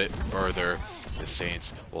little bit further. The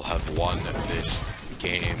Saints will have won this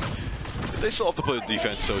game. They still have to play the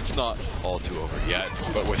defense, so it's not all too over yet.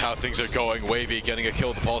 But with how things are going, Wavy getting a kill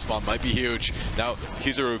with the pulse bomb might be huge. Now,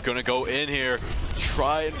 Kizaru gonna go in here,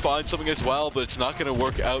 try and find something as well, but it's not gonna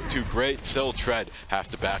work out too great. Still, Tread have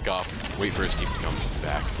to back off, wait for his team to come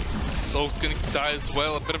back. Soak's gonna die as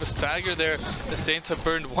well. A bit of a stagger there. The Saints have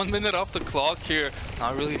burned 1 minute off the clock here.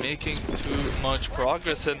 Not really making too much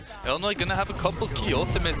progress. And Illinois gonna have a couple key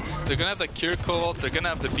ultimates. They're gonna have the Kiriko ult, they're gonna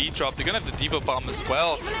have the beat drop, they're gonna have the D.Va bomb as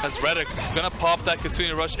well as Redix. Gonna pop that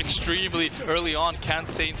Kitsune Rush extremely early on. Can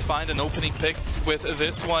Saints find an opening pick with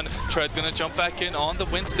this one? Tread gonna jump back in on the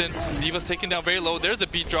Winston. D.Va's taken down very low. There's the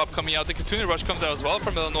beat drop coming out. The Kitsune Rush comes out as well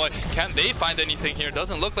from Illinois. Can they find anything here?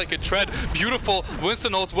 Doesn't look like a Tread. Beautiful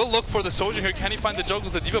Winston ult will look for the Soldier here. Can he find the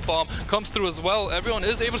juggles? The D.Va bomb comes through as well. Everyone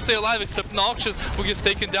is able to stay alive except Noxious, who gets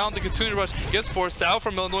taken down. The Kitsune Rush gets forced out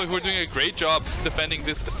from Illinois, who are doing a great job defending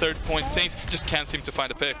this 3rd point. Saints just can't seem to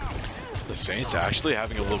find a pick. The Saints actually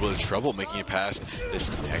having a little bit of trouble making it past this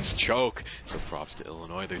next choke. So props to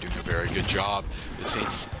Illinois, they're doing a very good job. The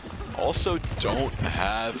Saints also don't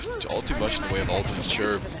have all too much in the way of ultimates.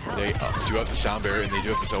 Sure, they do have the sound barrier and they do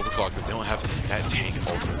have this overclock, but they don't have that tank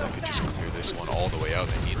ultimate that could just clear this one all the way out.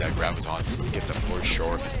 They need that graviton to get the for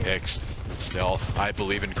sure picks. Still, I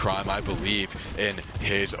believe in Crime. I believe in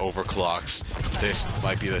his overclocks. This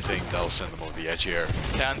might be the thing that'll send them over the edge here.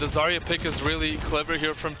 And the Zarya pick is really clever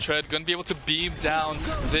here from Tread. Gonna be able to beam down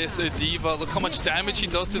this D.Va. Look how much damage he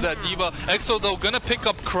does to that D.Va. EXO, though, gonna pick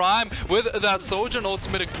up Crime with that Soldier and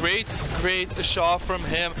ultimate. A great shot from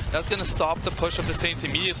him. That's gonna stop the push of the Saints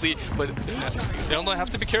immediately. But Illinois have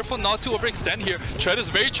to be careful not to overextend here. Tread is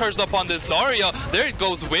very charged up on this Zarya. There it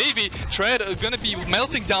goes, Wavy. Tread gonna be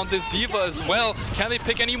melting down this D.Va as well. Can they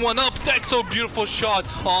pick anyone up? Exo, beautiful shot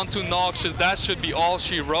onto Noxious. That should be all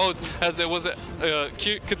she wrote, as it was a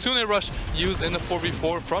Kitsune Rush used in the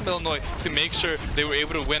 4v4 from Illinois to make sure they were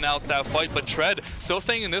able to win out that fight. But Tread still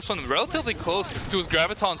staying in this one relatively close to his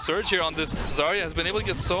Graviton Surge here on this. Zarya has been able to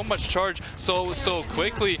get so much charge so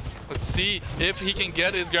quickly. Let's see if he can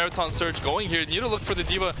get his Graviton Surge going here. Need to look for the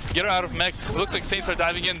D.Va, get her out of mech. It looks like Saints are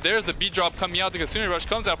diving in. There's the B drop coming out. The Kitsune Rush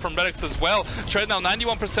comes out from Redix as well. Tread now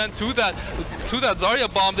 91% to that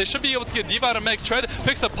Zarya bomb. They should be able to get D.Va out of mech. Tread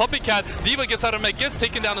picks up Puppy Cat. D.Va gets out of mech, gets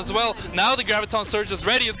taken down as well. Now the Graviton Surge is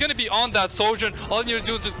ready. It's going to be on that Sojourn. All you need to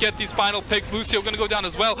do is just get these final picks. Lucio going to go down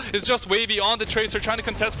as well. It's just Wavy on the Tracer, trying to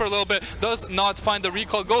contest for a little bit. Does not find the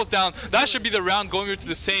recall. Goes down. That should be the round going over to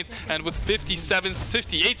the Saints. And with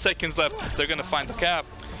 58 seconds left, they're going to find the cap.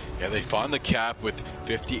 Yeah, they found the cap with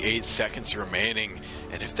 58 seconds remaining.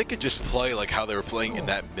 And if they could just play like how they were playing in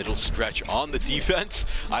that middle stretch on the defense,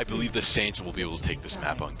 I believe the Saints will be able to take this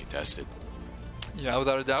map uncontested. Yeah,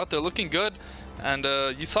 without a doubt. They're looking good. And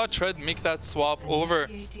you saw Tread make that swap over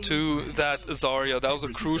to that Zarya. That was a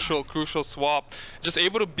crucial swap. Just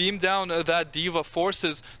able to beam down that D.Va,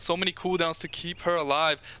 forces so many cooldowns to keep her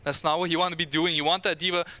alive. That's not what you want to be doing. You want that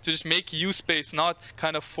D.Va to just make you space, not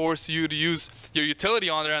kind of force you to use your utility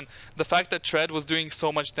on her. And the fact that Tread was doing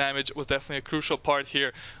so much damage was definitely a crucial part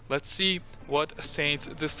here. Let's see what Saints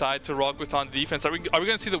decide to rock with on defense. Are we going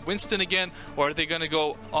to see the Winston again, or are they going to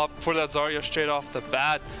go up for that Zarya straight off the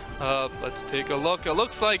bat? Let's take a look. It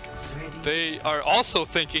looks like they are also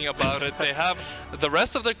thinking about it. They have the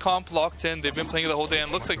rest of their comp locked in. They've been playing the whole day,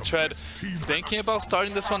 and looks like Tread thinking about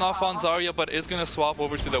starting this one off on Zarya, but is going to swap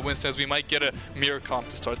over to the Winston, as we might get a mirror comp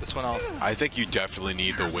to start this one off. I think you definitely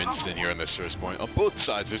need the Winston here in this first point. On both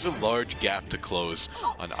sides, there's a large gap to close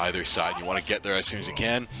on either side. You want to get there as soon as you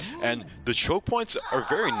can, and the choke points are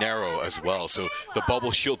very narrow as well, so the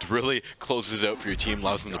bubble shield really closes out for your team,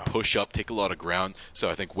 allows them to push up, take a lot of ground. So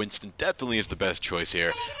I think Winston definitely is the best choice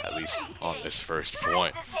here, at least on this first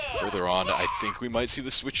point. Further on, I think we might see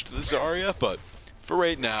the switch to the Zarya, but for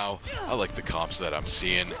right now, I like the comps that I'm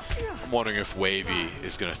seeing. I'm wondering if Wavy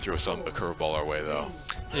is going to throw a curveball our way, though.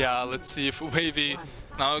 Yeah, let's see if Wavy...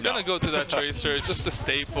 Now I'm gonna go to that Tracer, just a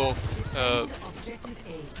staple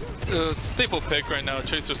pick right now.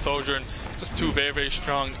 Tracer, Sojourn, just two very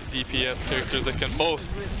strong DPS characters that can both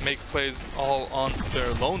make plays all on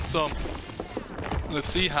their lonesome. Let's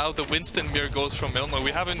see how the Winston mirror goes from Illinois.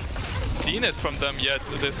 We haven't seen it from them yet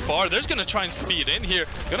this far. They're just gonna try and speed in here.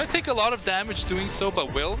 Gonna take a lot of damage doing so,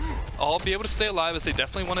 but will all be able to stay alive, as they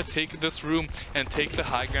definitely want to take this room and take the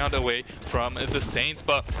high ground away from the Saints.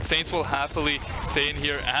 But Saints will happily stay in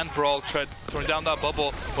here and brawl. Tread throwing down that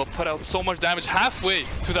bubble will put out so much damage, halfway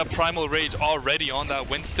to that Primal Rage already on that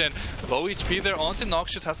Winston. Low HP there onto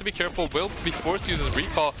Noxious, has to be careful, will be forced to use his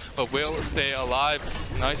recall, but will stay alive.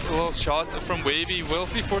 Nice little shot from Wavy, will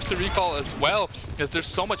be forced to recall as well, as there's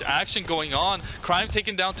so much action going on. Crime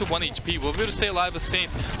taken down to 1 HP, will be able to stay alive as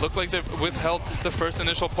Saints. Look like they've withheld the first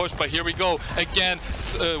initial push, but here we go again.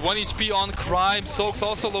 1 HP on Crime, Soaks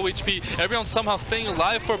also low HP. Everyone somehow staying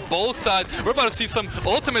alive for both sides. We're about to see some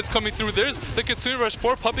ultimates coming through. There's the Kitsune Rush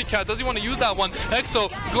for Puppy Cat. Does he want to use that one?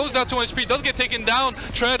 Exo goes down to 1 HP, does get taken down.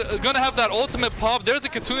 Tread gonna have that ultimate pop. There's the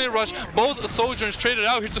Kitsune Rush. Both Sojourns traded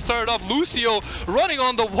out here to start it off. Lucio running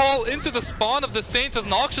on the wall into the spawn of the Saints as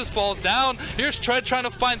Noxious falls down. Here's Tread trying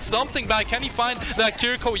to find something back. Can he find that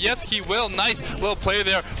Kiriko? Yes, he will. Nice little play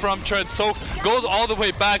there from Tread. Soaks goes all the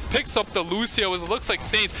way back, picks up the Lucio. It looks like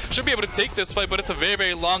Saints should be able to take this fight, but it's a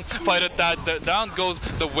very long fight at that. Down goes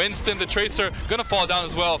the Winston. The Tracer gonna fall down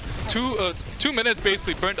as well. 2 minutes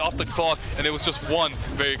basically burnt off the clock, and it was just one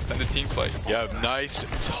very extended team fight. Yeah, nice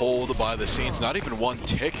hold by the Saints. Not even one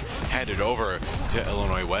tick handed over to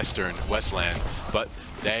Illinois Wesleyan, but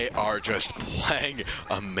they are just playing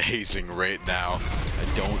amazing right now.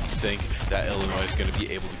 I don't think that Illinois is going to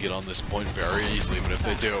be able to get on this point very easily, but if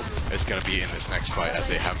they do, it's going to be in this next fight, as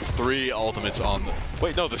they have 3 ultimates on the...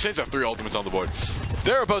 Wait, no, the Saints have 3 ultimates on the board.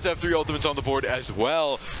 They're about to have 3 ultimates on the board as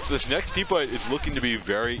well. So this next team fight is looking to be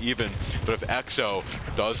very even, but if Exo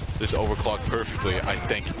does this overclock perfectly, I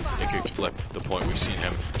think it could flip the point. We've seen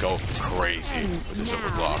him go crazy with this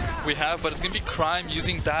overclock. We have, but it's going to be Crime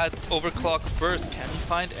using that overclock first. Can he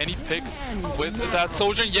find any picks with that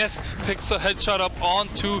Sojourn? Yes, picks a headshot up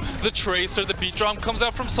onto the Tracer. The beat drum comes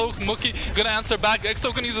out from Soaks. Mookie gonna answer back.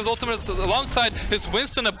 Exo gonna use his ultimate alongside his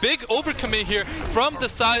Winston. A big overcommit here from the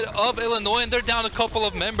side of Illinois, and they're down a couple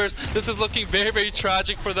of members. This is looking very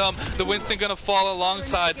tragic for them. The Winston gonna fall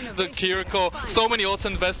alongside the Kiriko. So many ults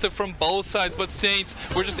invested from both sides, but Saints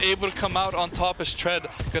were just able to come out on top as Tread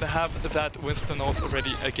gonna have that Winston ult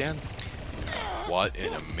ready again. what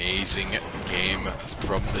an amazing game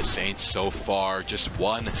from the Saints so far. Just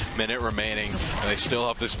 1 minute remaining, and they still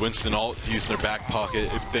have this Winston ult to use in their back pocket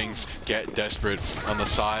if things get desperate. On the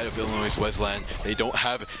side of Illinois Wesleyan, they don't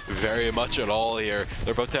have very much at all here.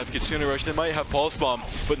 They're about to have Kitsune Rush. They might have Pulse Bomb,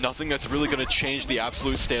 but nothing that's really going to change the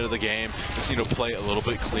absolute state of the game. Just need to play a little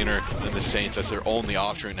bit cleaner than the Saints. That's their only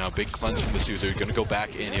option right now. Big cleanse from the Suzu. They're going to go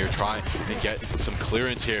back in here, try and get some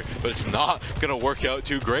clearance here, but it's not going to work out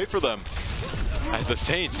too great for them, as the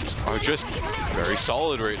Saints are just very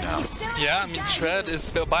solid right now. Yeah, I mean, Tread is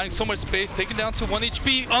buying so much space, taken down to 1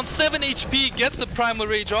 HP. On 7 HP, gets the Primal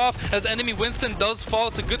Rage off as enemy Winston does fall.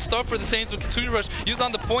 It's a good start for the Saints with Kitsune Rush used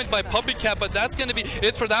on the point by Puppy Cat, but that's going to be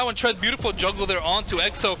it for that one. Tread, beautiful juggle there onto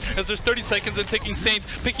EXO as there's 30 seconds and taking Saints,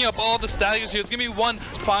 picking up all the staggers here. It's going to be one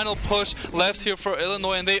final push left here for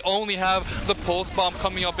Illinois, and they only have the Pulse Bomb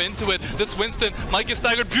coming up into it. This Winston might get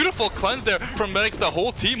staggered. Beautiful cleanse there from Medics. The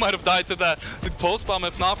whole team might have died to that Pulse Bomb.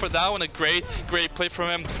 If not for that one, a great play from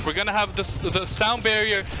him. We're going to have the sound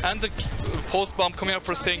barrier and the Pulse Bomb coming up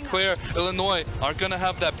for St. Clair. Illinois are going to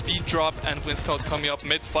have that beat drop and Winston coming up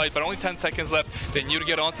mid-fight, but only 10 seconds left. They need to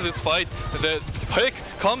get onto this fight. The pick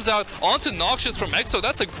comes out onto Noxious from EXO.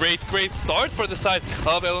 That's a great start for the side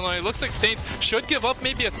of Illinois. It looks like Saints should give up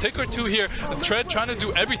maybe a tick or two here. Tread trying to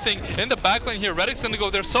do everything in the backline here. Reddick's going to go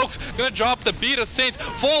there. Soak's going to drop the beat as Saints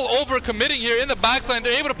full over committing here in the backline.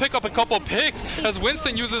 They're able to pick up a couple picks as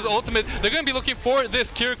Winston uses ultimate. They're going to be looking for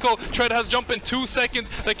this Kiriko. Tread has jump in 2 seconds.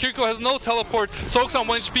 That Kiriko has no teleport. Soak's on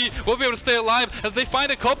 1 HP. Will be able to stay alive as they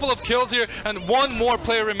find a couple of kills here, and one more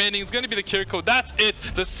player remaining. It's going to be the Kiriko. That's it.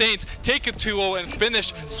 The Saints take a 2-0 and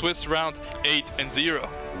finish Swiss round 8-0.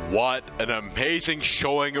 What an amazing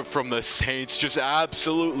showing from the Saints. Just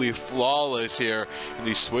absolutely flawless here in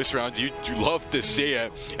these Swiss rounds. You love to see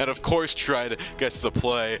it. And of course, Tread gets the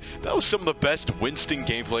play. That was some of the best Winston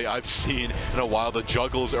gameplay I've seen in a while. The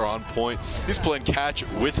juggles are on point. He's playing catch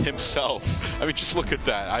with himself. I mean, just look at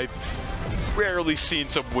that. I've rarely seen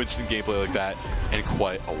some Winston gameplay like that in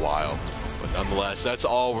quite a while. But nonetheless, that's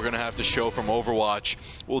all we're going to have to show from Overwatch.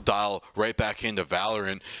 We'll dial right back into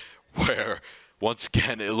Valorant, where once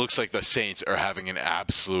again, it looks like the Saints are having an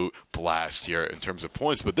absolute blast here in terms of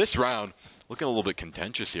points. But this round, looking a little bit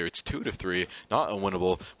contentious here. It's 2-3, not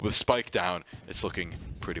unwinnable. With Spike down, it's looking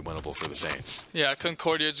pretty winnable for the Saints. Yeah,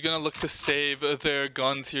 Concordia is going to look to save their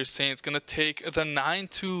guns here. Saints going to take the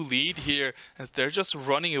 9-2 lead here as they're just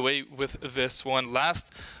running away with this one.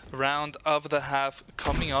 Last round of the half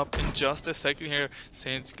coming up in just a second here.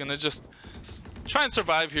 Saints going to just try and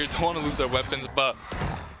survive here. Don't want to lose their weapons, but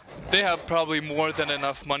they have probably more than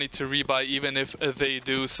enough money to rebuy even if they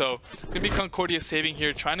do. So it's going to be Concordia saving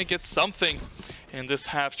here, trying to get something in this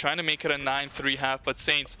half, trying to make it a 9-3 half, but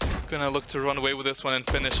Saints going to look to run away with this one and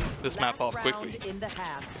finish this map off quickly.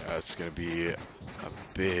 Yeah, it's going to be a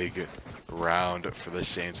big round for the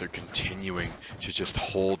Saints. They're continuing to just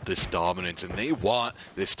hold this dominance, and they want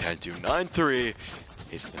this 10-2. 9-3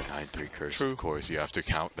 is the 9-3 curse. True. Of course, you have to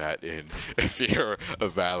count that in if you're a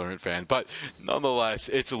Valorant fan. But nonetheless,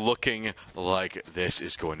 it's looking like this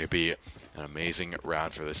is going to be an amazing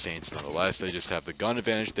round for the Saints. Nonetheless, they just have the gun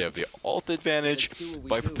advantage. They have the ult advantage.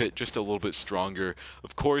 Viper Pit just a little bit stronger.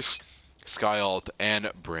 Of course, Sky ult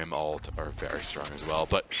and Brim ult are very strong as well,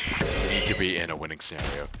 but you need to be in a winning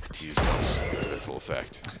scenario to use those to their full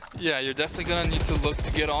effect. Yeah, you're definitely going to need to look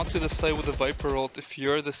to get onto the site with the Viper ult if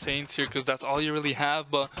you're the Saints here, because that's all you really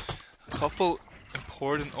have. But a couple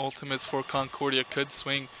important ultimates for Concordia could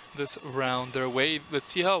swing this round their way.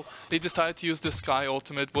 Let's see how they decide to use the Sky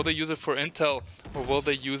ultimate. Will they use it for intel, or will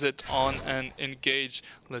they use it on an engage?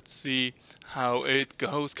 Let's see how it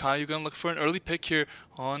goes. Kai, you're gonna look for an early pick here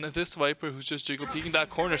on this Viper who's just jiggle peeking that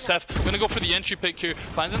corner. Seth gonna go for the entry pick here,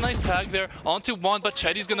 finds a nice tag there onto one, but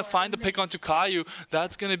Chetty's gonna find the pick onto Caillou.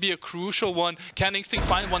 That's gonna be a crucial one. Can Instinct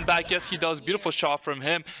find one back? Yes, he does. Beautiful shot from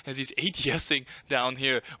him as he's ADSing down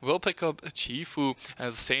here. Will pick up Chifu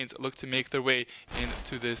as Saints look to make their way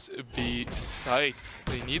into this B site.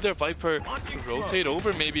 They need their Viper to rotate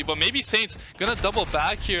over maybe, but maybe Saints gonna double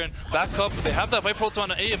back here and back up. They have that Viper ult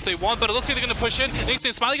on A if they want, but it looks like they're gonna push in.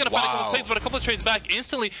 Instinct Smiley gonna find a couple plays, but a couple of trades back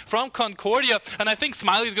instantly from Concordia, and I think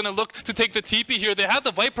Smiley's gonna look to take the TP here. They have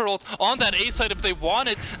the Viper ult on that A side if they want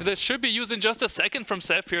it. That should be used in just a second from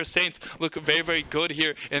Seth here. Saints look very, very good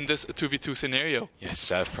here in this 2v2 scenario. Yeah,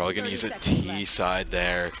 Seth probably gonna use a T side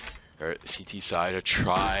there, or CT side to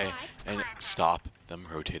try and stop them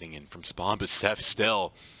rotating in from spawn, but Seth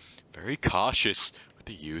still very cautious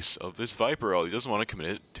with the use of this Viper ult. He doesn't want to commit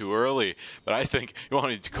it too early, but I think he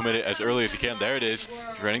wanted to commit it as early as he can. There it is,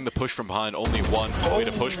 running the push from behind. Only one way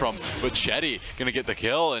to push from, but Chetty gonna get the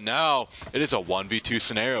kill, and now it is a 1v2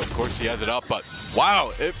 scenario. Of course he has it up, but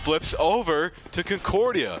wow, it flips over to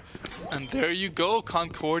Concordia. And there you go,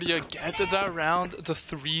 Concordia get that round, the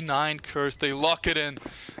 3-9 curse. They lock it in.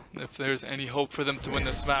 If there's any hope for them to win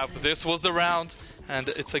this map, this was the round, and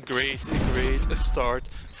it's a great start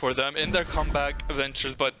for them in their comeback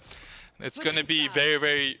ventures. But it's going to be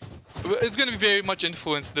very much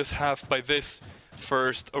influenced this half by this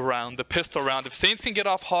first round, the pistol round. If Saints can get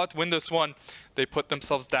off hot, win this one, they put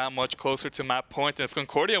themselves that much closer to map point. And if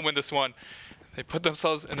Concordia win this one, they put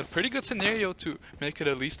themselves in a pretty good scenario to make it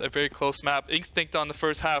at least a very close map. Instinct on the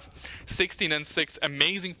first half, 16-6,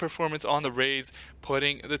 amazing performance on the Raze,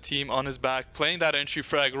 putting the team on his back, playing that entry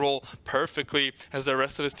frag role perfectly as the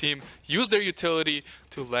rest of his team used their utility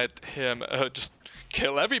to let him just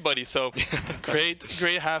kill everybody. So great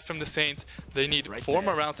half from the Saints. They need 4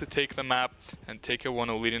 more rounds to take the map and take a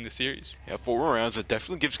 1-0 lead in the series. Yeah, 4 more rounds. It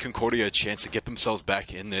definitely gives Concordia a chance to get themselves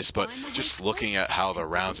back in this, but just looking at how the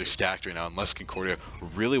rounds are stacked right now, unless Concordia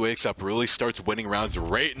really wakes up, really starts winning rounds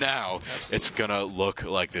right now, it's gonna look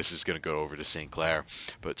like this is gonna go over to St. Clair.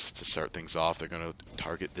 But to start things off, they're gonna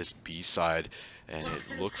target this B side, and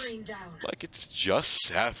it looks like it's just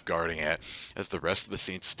Seth guarding it, as the rest of the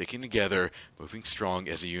Saints sticking together, moving strong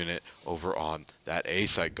as a unit over on that A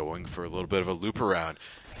side, going for a little bit of a loop around.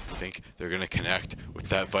 I think they're going to connect with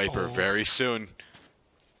that Viper very soon.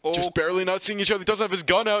 Just barely not seeing each other. He doesn't have his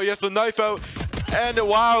gun out. He has the knife out. And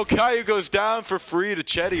wow, Caillou goes down for free to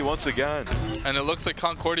Chetty once again. And it looks like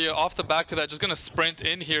Concordia off the back of that just going to sprint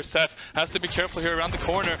in here. Seth has to be careful here around the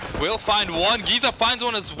corner. Will find one. Giza finds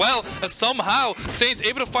one as well. As somehow Saints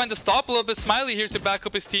able to find the stop a little bit. Smiley here to back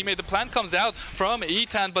up his teammate. The plan comes out from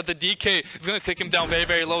Etan, but the DK is going to take him down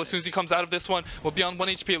very low. As soon as he comes out of this one, will be on 1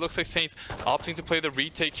 HP. It looks like Saints opting to play the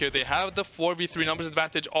retake here. They have the 4v3 numbers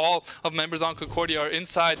advantage. All of members on Concordia are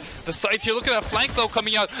inside the site here. Look at that flank though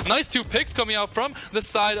coming out. Nice 2 picks coming out from the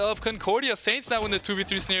side of Concordia. Saints now in the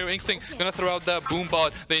 2v3 scenario. Instinct gonna throw out that boom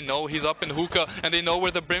bot. They know he's up in hookah and they know where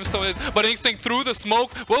the brimstone is, but Instinct through the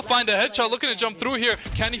smoke will find a headshot. Looking to jump through here.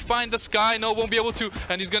 Can he find the sky? No, won't be able to,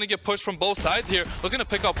 and he's gonna get pushed from both sides here. Looking to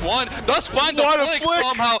pick up one. Does find the flick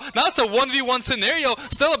somehow. Now it's a 1v1 scenario.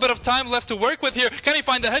 Still a bit of time left to work with here. Can he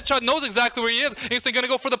find the headshot? Knows exactly where he is. Instinct gonna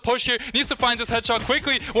go for the push here. Needs to find this headshot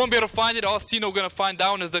quickly. Won't be able to find it. Ostino gonna find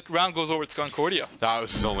down as the round goes over to Concordia. That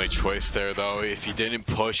was his only choice there though. If he didn't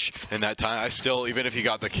push in that time, I still, even if he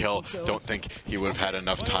got the kill, don't think he would have had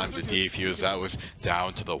enough time to defuse. That was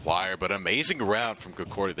down to the wire, but amazing round from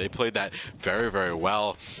Concordia. They played that very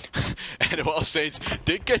well. And while Saints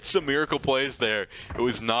did get some miracle plays there, it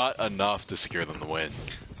was not enough to secure them the win.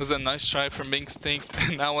 It was a nice try from Instinct,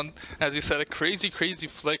 and that one, as you said, a crazy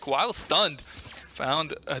flick while stunned.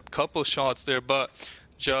 Found a couple shots there, but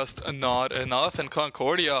just not enough. And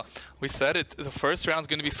Concordia, we said it, the first round's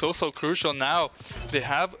going to be so crucial. Now they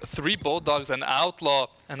have 3 Bulldogs, an Outlaw,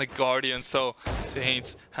 and a Guardian, so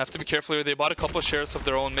Saints have to be careful here. They bought a couple of shares of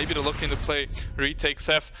their own. Maybe they're looking to play retake.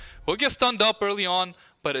 Seth will get stunned up early on,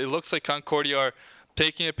 but it looks like Concordia are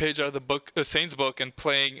taking a page out of the book, Saints book, and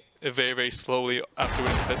playing it very slowly after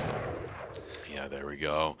winning the pistol. Yeah, there we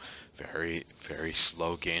go. Very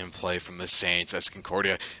slow gameplay from the Saints, as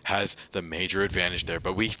Concordia has the major advantage there.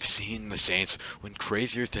 But we've seen the Saints win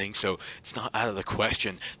crazier things, so it's not out of the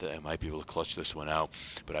question that they might be able to clutch this one out.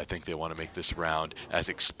 But I think they want to make this round as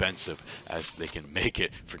expensive as they can make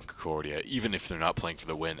it for Concordia, even if they're not playing for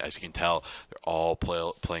the win. As you can tell, they're all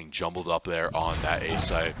playing jumbled up there on that A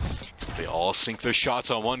side. So if they all sink their shots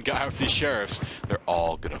on one guy with these sheriffs, they're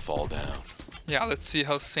all going to fall down. Yeah, let's see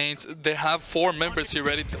how Saints, they have 4 members here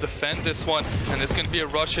ready to defend this one, and it's going to be a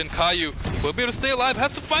rush in. Caillou will be able to stay alive,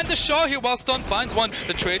 has to find the shot here while Stun finds one.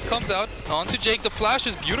 The trade comes out onto Jake. The flash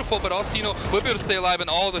is beautiful, but Ostino will be able to stay alive, and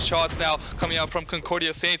all the shots now coming out from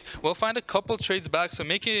Concordia. Saints will find a couple trades back, so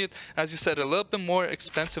making it, as you said, a little bit more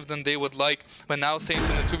expensive than they would like. But now Saints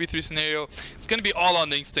in the 2v3 scenario, it's going to be all on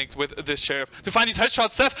the Instinct with this Sheriff to find these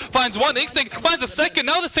headshots. Seth finds one, Instinct finds a second.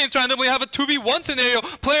 Now the Saints randomly have a 2v1 scenario.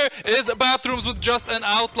 Player is Bathrooms with just an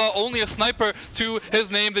Outlaw, only a sniper to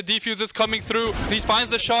his name. The defuse is coming through. He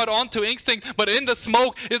finds the shot onto Instinct, but in the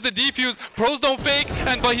smoke is the defuse. Pros don't fake,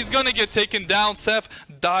 but he's gonna get taken down. Seth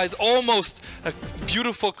dies. Almost a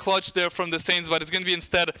beautiful clutch there from the Saints, but it's going to be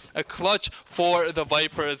instead a clutch for the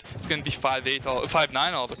Vipers. It's going to be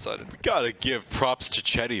 5-9 all of a sudden. We gotta give props to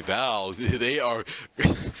cVAL. They are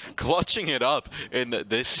clutching it up in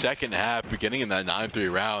this second half, beginning in that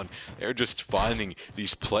 9-3 round. They're just finding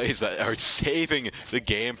these plays that are saving the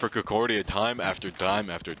game for Concordia time after time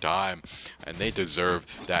after time, and they deserve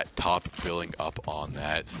that top billing up on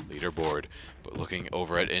that leaderboard. But looking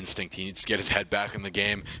over at Instinct, he needs to get his head back in the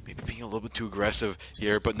game, maybe being a little bit too aggressive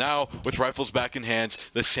here. But now, with rifles back in hands,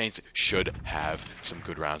 the Saints should have some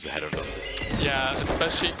good rounds ahead of them. Yeah,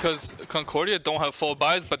 especially because Concordia don't have full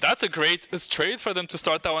buys, but that's a great trade for them to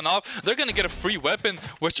start that one off. They're going to get a free weapon,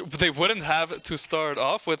 which they wouldn't have to start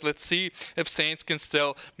off with. Let's see if Saints can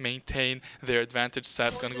still maintain their advantage.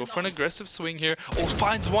 Seth going to go for an aggressive swing here. Oh,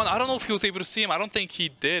 finds one. I don't know if he was able to see him. I don't think he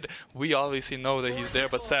did. We obviously know that he's there,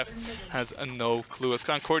 but Seth has no clue. As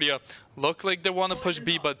Concordia look like they want to push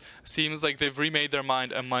B, but seems like they've remade their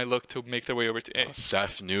mind and might look to make their way over to A.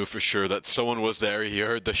 Seth knew for sure that someone was there. He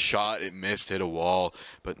heard the shot, it missed, hit a wall,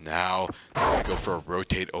 but now they're gonna go for a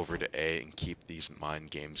rotate over to A and keep these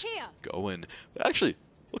mind games going. But actually,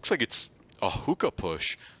 looks like it's a hookah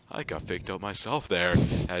push. I got faked out myself there,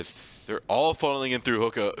 as they're all funneling in through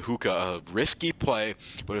hookah, a risky play,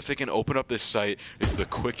 but if they can open up this site, it's the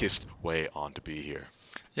quickest way on to be here.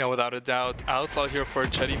 Yeah, without a doubt. Outlaw here for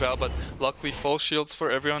cVAL, but luckily full shields for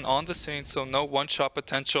everyone on the Saints, so no one-shot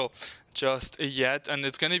potential just yet. And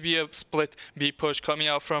it's going to be a split B push coming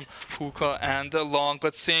out from Hookah and Long,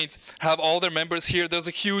 but Saints have all their members here. There's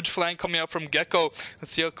a huge flank coming out from Gecko.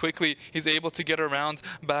 Let's see how quickly he's able to get around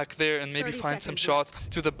back there and maybe find some shots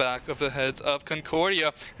to the back of the heads of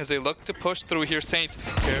Concordia as they look to push through here. Saints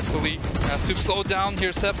carefully have to slow down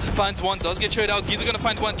here. Sep finds one, does get traded out. Giza going to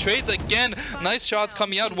find one, trades again. Nice shots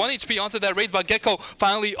coming out. 1 HP onto that raise, but Gecko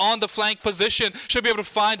finally on the flank position. Should be able to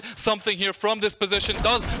find something here from this position.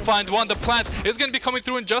 Does find one. The plant is going to be coming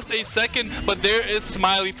through in just a second, but there is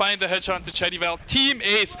Smiley finding the headshot into cVAL. Team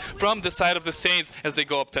ace from the side of the Saints as they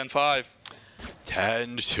go up 10-5.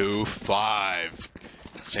 10-5.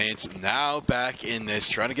 Saints now back in this,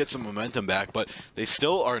 trying to get some momentum back, but they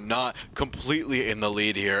still are not completely in the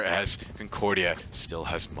lead here, as Concordia still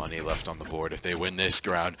has money left on the board. If they win this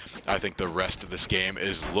round, I think the rest of this game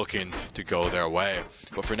is looking to go their way.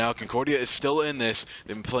 But for now, Concordia is still in this.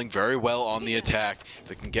 They've been playing very well on the attack. If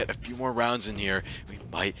they can get a few more rounds in here, we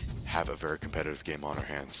might have a very competitive game on our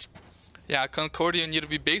hands. Yeah, Concordia need to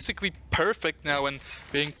be basically perfect now, and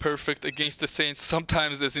being perfect against the Saints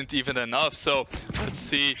sometimes isn't even enough. So let's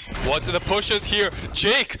see what the push is here.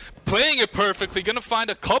 Jake playing it perfectly, gonna find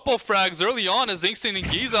a couple frags early on as Instinct and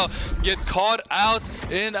Giza get caught out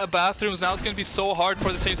in bathrooms. Now it's gonna be so hard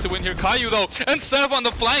for the Saints to win here. Caillou though, and Sev on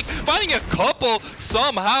the flank, finding a couple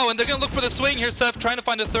somehow, and they're gonna look for the swing here. Sev trying to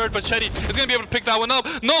find a third, but Chetty is gonna be able to pick that one up.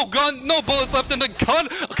 No gun, no bullets left in the gun.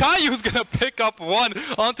 Caillou's gonna pick up one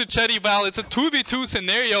onto cVAL. It's a 2v2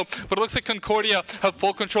 scenario, but it looks like Concordia have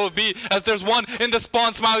full control of B, as there's one in the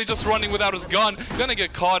spawn. Smiley just running without his gun, gonna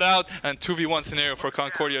get caught out, and 2v1 scenario for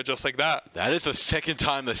Concordia just like that. That is the second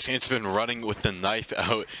time the Saints have been running with the knife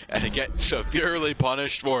out and get severely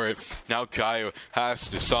punished for it. Now Caillou has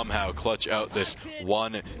to somehow clutch out this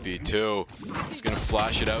 1v2. He's gonna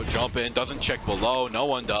flash it out, jump in, doesn't check below, no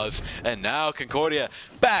one does. And now Concordia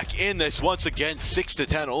back in this once again,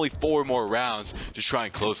 6-10, only 4 more rounds to try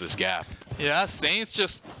and close this gap. Yeah, Saints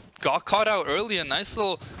just got caught out early. A nice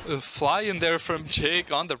little fly in there from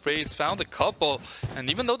Jake on the race. Found a couple, and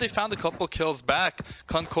even though they found a couple kills back,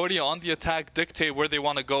 Concordia on the attack dictate where they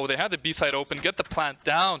want to go. They had the B side open, get the plant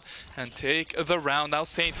down, and take the round. Now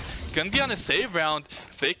Saints gonna be on a save round.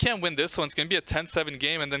 If they can't win this one, it's gonna be a 10-7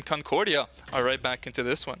 game, and then Concordia are right back into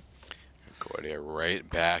this one. Concordia right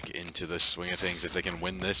back into the swing of things if they can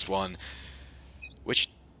win this one, which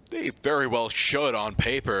they very well should on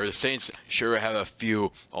paper. The Saints sure have a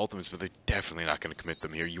few ultimates, but they're definitely not going to commit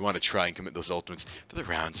them here. You want to try and commit those ultimates for the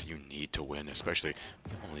rounds you need to win, especially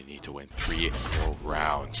you only need to win 3 more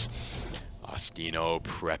rounds. Ostino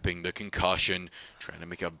prepping the concussion, trying to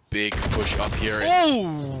make a big push up here.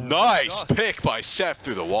 Oh! Nice pick by Seth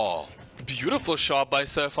through the wall. Beautiful shot by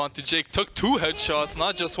Seth onto Jake. Took 2 headshots,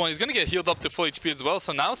 not just one. He's going to get healed up to full HP as well.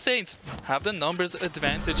 So now Saints have the numbers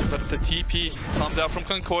advantage, but the TP comes out from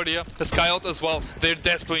Concordia. The Sky ult as well. They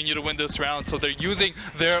desperately need to win this round, so they're using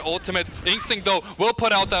their ultimate. Instinct, though, will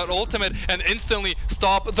put out that ultimate and instantly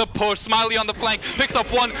stop the push. Smiley on the flank, picks up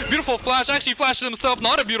one. Beautiful flash. Actually flashes himself.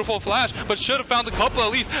 Not a beautiful flash, but should have found a couple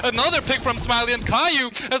at least. Another pick from Smiley and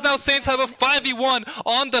Caillou, as now Saints have a 5v1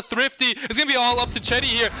 on the Thrifty. It's going to be all up to Chetty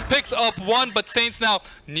here. Picks up one, but Saints now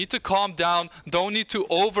need to calm down. Don't need to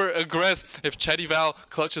over-aggress. If cVAL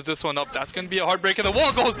clutches this one up, that's going to be a heartbreak, and the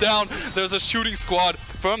wall goes down. There's a shooting squad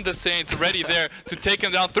from the Saints ready there to take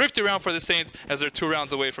him down. Thrifty round for the Saints as they're 2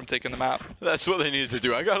 rounds away from taking the map. That's what they needed to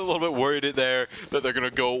do. I got a little bit worried there that they're going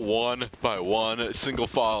to go one by one, single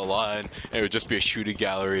file line, and it would just be a shooting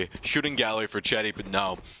gallery for Chetty, but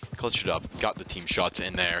no, clutched it up, got the team shots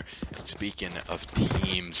in there. And speaking of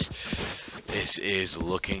teams, this is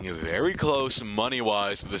looking very close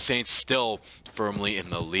money-wise, but the Saints still firmly in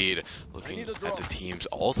the lead. Looking at the team's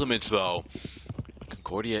ultimates, though,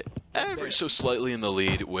 Concordia ever so slightly in the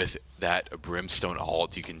lead with that Brimstone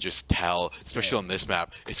ult. You can just tell, especially on this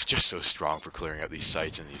map, it's just so strong for clearing out these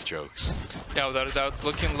sites and these chokes. Yeah, without a doubt, it's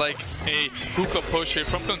looking like a hookah push here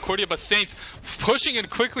from Concordia, but Saints pushing in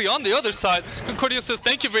quickly on the other side. Concordia says,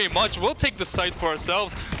 thank you very much, we'll take the site for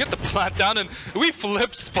ourselves, get the plant down, and we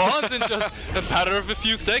flipped spawns in just a matter of a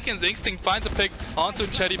few seconds. Instinct finds a pick onto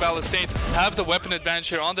cVAL. Saints have the weapon advantage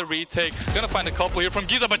here on the retake. Gonna find a couple here from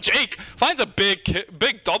Giza, but Jake finds a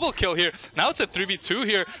big double kill here. Now it's a 3v2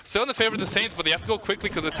 here, still in the favor of the Saints, but they have to go quickly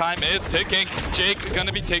because the time is ticking. Jake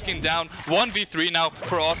gonna be taken down. 1v3 now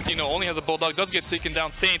for Austino, only has a Bulldog, does get taken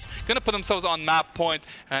down. Saints gonna put themselves on map point,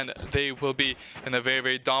 and they will be in a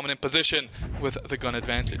very dominant position with the gun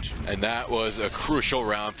advantage. And that was a crucial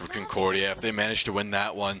round for Concordia. If they managed to win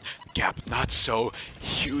that one, gap not so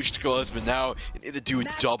huge to close, but now you need to do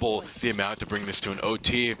double the amount to bring this to an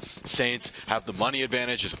OT. Saints have the money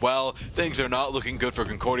advantage as well. Things are not looking good for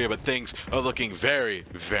Concordia, but things are looking very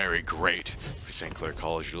great for St. Clair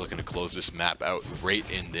College. You're looking to close this map out right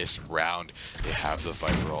in this round. They have the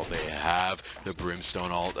Viper ult, they have the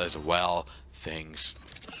Brimstone ult as well. Things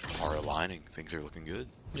are aligning, things are looking good.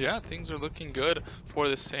 Yeah, things are looking good for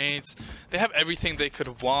the Saints. They have everything they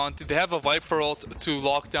could want. They have a Viper ult to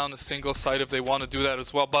lock down the single site if they want to do that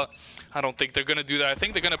as well, but I don't think they're going to do that. I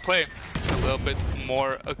think they're going to play a little bit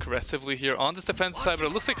more aggressively here on this defense side, but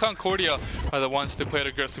it looks like Concordia are the ones to play it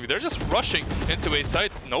aggressively. They're just rushing into a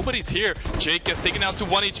site. Nobody's here. Jake gets taken down to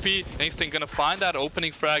 1 HP. Instinct going to find that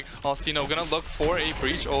opening frag. Austino going to look for a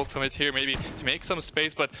breach ultimate here, maybe to make some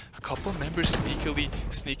space, but a couple members sneakily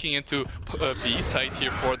sneaking into B site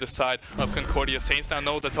here for the side of Concordia. Saints now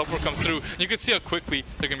know that teleport comes through. You can see how quickly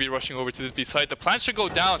they're going to be rushing over to this B site. The plan should go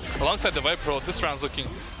down alongside the Viper ult. This round's looking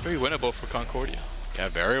very winnable for Concordia. Yeah,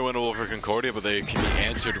 very winnable for Concordia, but they can be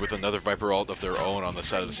answered with another Viper ult of their own on the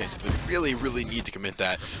side of the Saints. They really need to commit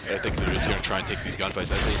that, but I think they're just going to try and take these gunfights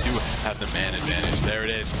as they do have the man advantage. There it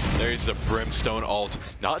is. There's the Brimstone ult.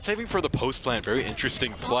 Not saving for the post plan. Very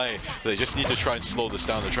interesting play. They just need to try and slow this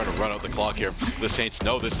down. They're trying to run out the clock here. The Saints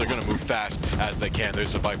know this. They're going to move fast as they can.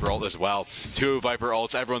 There's the Viper ult as well. 2 Viper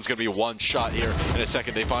ults. Everyone's going to be one shot here in a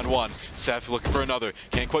second. They find one. Seth looking for another.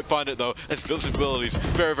 Can't quite find it though, as visibility's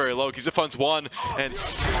very low. Giza finds one, and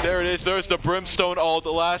there it is. There's the Brimstone ult.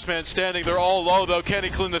 The last man standing. They're all low though. Can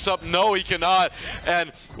he clean this up? No, he cannot.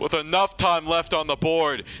 And with enough time left on the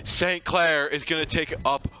board, St. Clair is going to take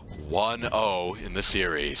up 1-0 in the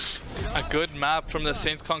series. A good map from the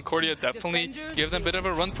Saints. Concordia definitely give them a bit of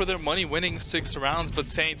a run for their money, winning 6 rounds, but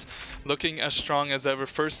Saints looking as strong as ever.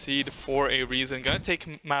 First seed for a reason. Gonna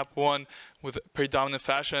take map 1 with predominant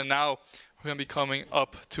fashion, and now we're going to be coming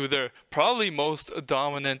up to their probably most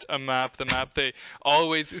dominant map, the map they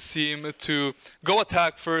always seem to go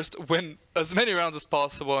attack first, win as many rounds as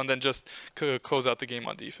possible, and then just close out the game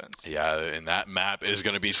on defense. Yeah, and that map is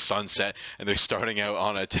going to be Sunset, and they're starting out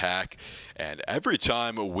on attack. And every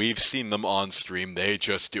time we've seen them on stream, they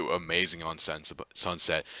just do amazing on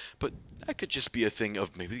Sunset. But that could just be a thing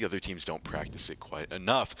of maybe the other teams don't practice it quite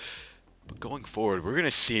enough. But going forward, we're going to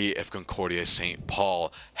see if Concordia St.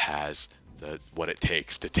 Paul has what it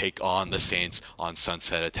takes to take on the Saints on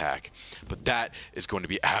Sunset Attack. But that is going to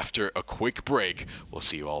be after a quick break. We'll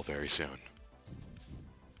see you all very soon.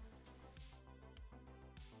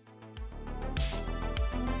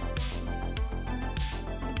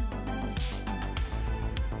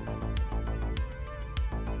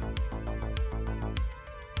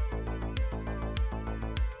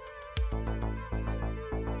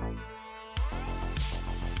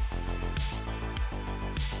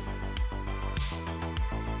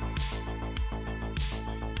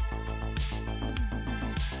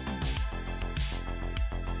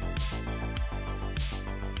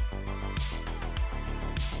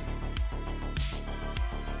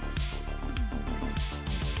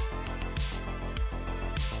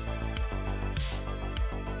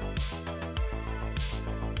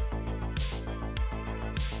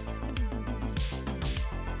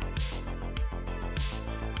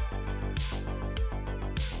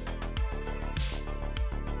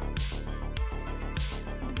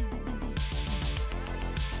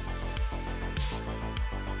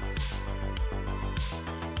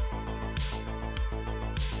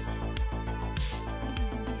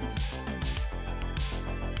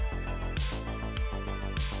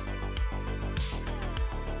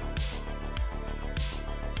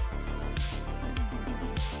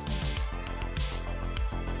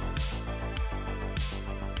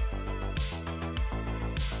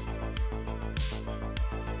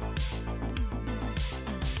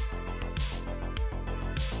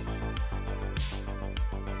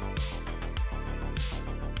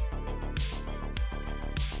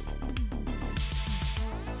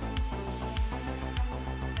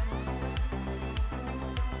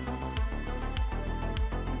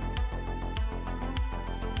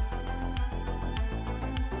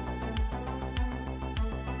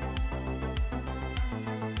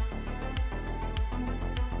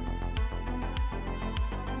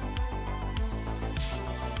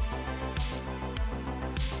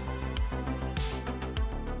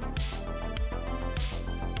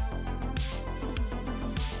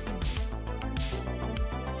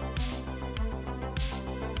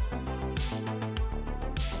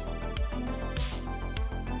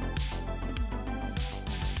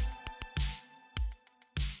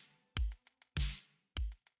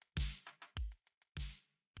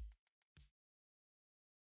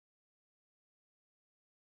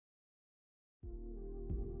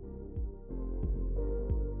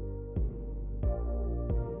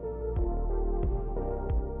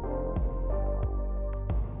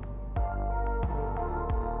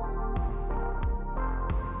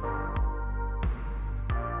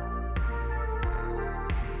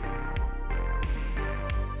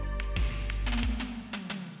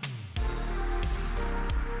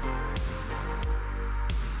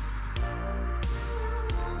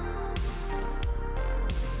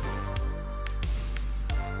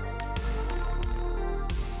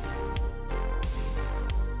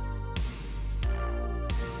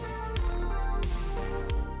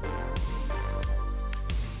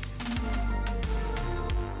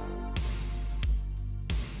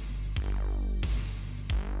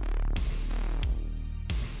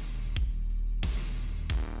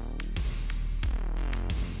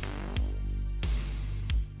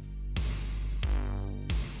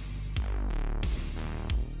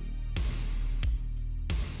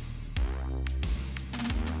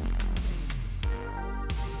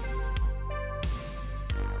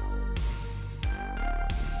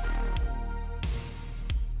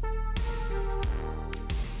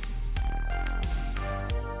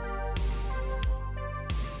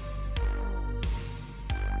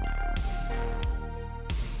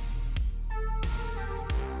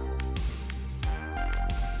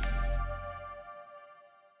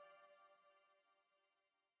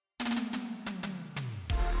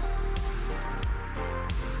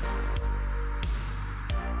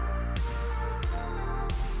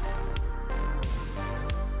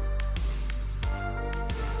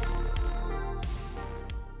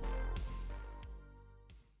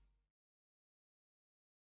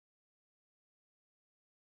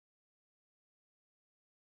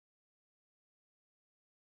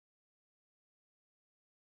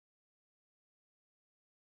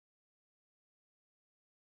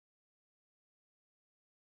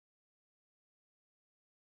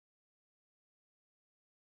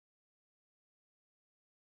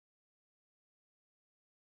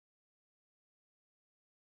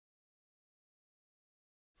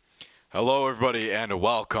 Hello everybody and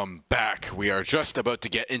welcome back. We are just about to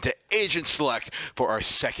get into Agent Select for our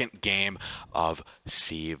second game of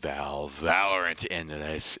cVAL Valorant, and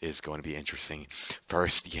this is going to be interesting.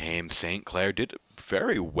 First game, St. Clair did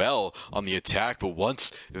very well on the attack, but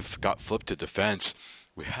once it got flipped to defense,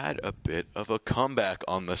 we had a bit of a comeback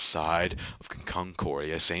on the side of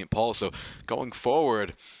Concordia St. Paul. So going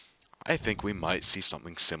forward, I think we might see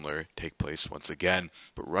something similar take place once again,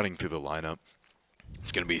 but running through the lineup.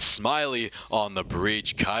 It's going to be Smiley on the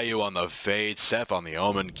breach, Caillou on the fade, Seth on the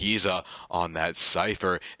omen, Giza on that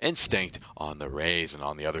Cypher, Instinct on the raise, and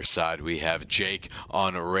on the other side we have Jake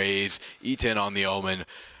on raise, Eaton on the omen,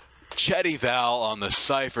 cVAL on the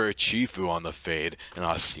Cypher, Chifu on the fade, and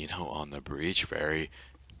Ostino on the breach. The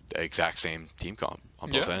exact same team comp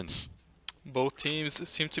on both ends. Both teams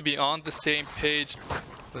seem to be on the same page.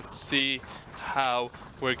 Let's see how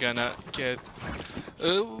we're gonna get...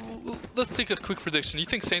 let's take a quick prediction. You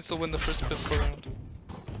think Saints will win the first pistol round?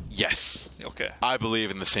 Yes. Okay. I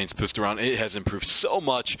believe in the Saints pistol round. It has improved so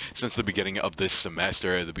much since the beginning of this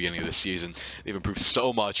semester, at the beginning of the season. They've improved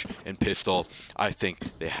so much in pistol. I think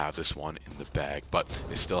they have this one in the bag, but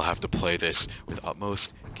they still have to play this with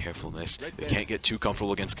utmost carefulness. They can't get too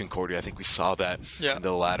comfortable against Concordia. I think we saw that in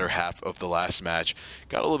the latter half of the last match.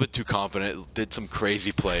 Got a little bit too confident, did some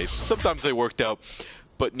crazy plays. Sometimes they worked out,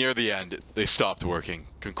 but near the end, they stopped working.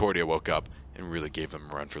 Concordia woke up and really gave them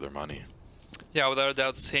a run for their money. Yeah, without a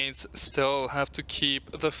doubt, Saints still have to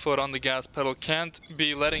keep the foot on the gas pedal. Can't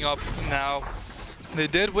be letting up now. They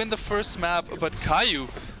did win the first map, but Caillou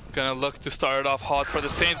gonna look to start it off hot for the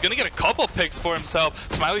Saints. Gonna get a couple picks for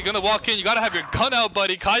himself. Smiley gonna walk in. You gotta have your gun out,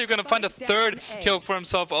 buddy. Caillou gonna find a third kill for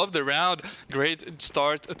himself of the round. Great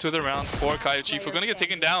start to the round for Caillou. Chifu gonna get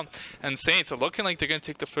taken down. And Saints are looking like they're gonna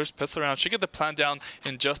take the first pistol round. Should get the plan down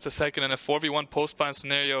in just a second. And a 4v1 post-plan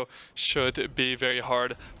scenario should be very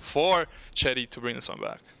hard for Chetty to bring this one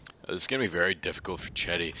back. It's gonna be very difficult for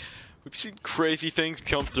Chetty. We've seen crazy things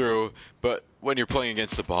come through, but when you're playing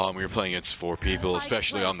against the bomb, when you're playing against 4 people,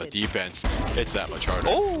 especially on the defense, it's that much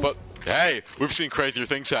harder. But hey, we've seen crazier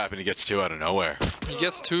things happen. He gets 2 out of nowhere. He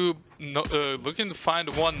gets 2, looking to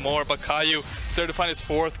find 1 more, but Caillou is there to find his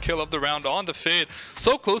 4th kill of the round on the Fade.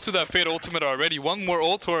 So close to that Fade ultimate already. 1 more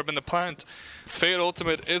ult orb in the plant. Fade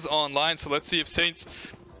ultimate is online, so let's see if Saints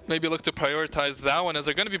maybe look to prioritize that one, as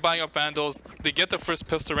they're going to be buying up Vandals. They get the first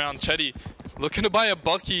pistol round. Chetty looking to buy a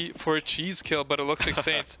Bucky for a cheese kill, but it looks like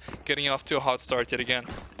Saints getting off to a hot start yet again.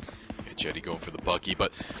 Yeah, Chetty going for the Bucky,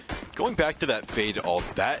 but going back to that Fade ult,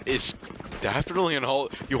 that is definitely an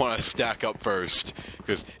ult you want to stack up first,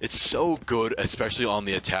 because it's so good, especially on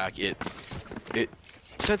the attack. It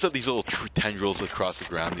sends up these little tendrils across the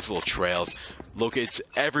ground, these little trails, locates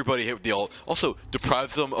everybody hit with the ult, also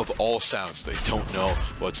deprives them of all sounds. They don't know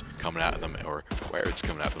what's coming at them or where it's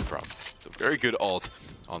coming at them from. So very good ult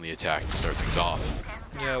on the attack to start things off.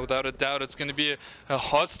 Yeah, without a doubt, it's going to be a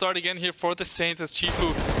hot start again here for the Saints, as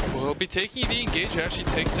Chifu will be taking the engage. Actually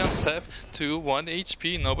takes down Seth to 1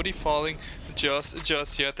 HP. Nobody falling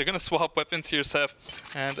just yet. They're going to swap weapons here, Seth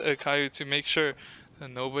and Caillou, to make sure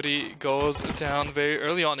and nobody goes down very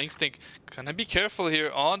early on. Instinct gonna be careful here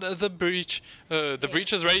on the breach. The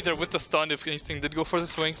breach is ready there with the stun if Instinct did go for the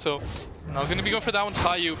swing, so not gonna be going for that one.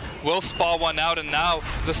 Caillou will spot one out, and now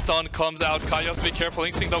the stun comes out. Caillou has to be careful.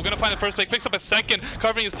 Instinct though gonna find the first pick, picks up a second,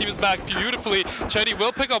 covering his team's back beautifully. Chetty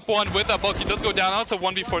will pick up one with that Bucky. Does go down. Now it's a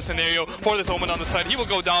 1v4 scenario for this Omen on the side. He will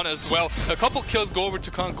go down as well. A couple kills go over to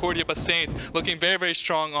Concordia, but Saints looking very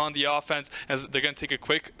strong on the offense, as they're gonna take a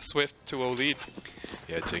quick, swift 2-0 lead.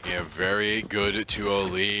 Yeah, taking a very good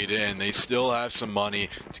 2-0 lead, and they still have some money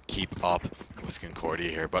to keep up with Concordia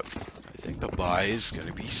here, but I think the buy is going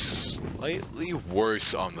to be slightly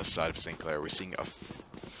worse on the side of St. Clair. We're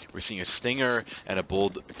seeing a Stinger and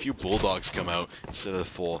a few Bulldogs come out instead of the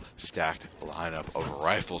full stacked lineup of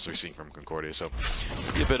rifles we're seeing from Concordia. So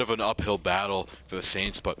it'll be a bit of an uphill battle for the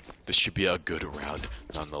Saints, but this should be a good round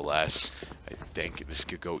nonetheless. I think this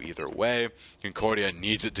could go either way. Concordia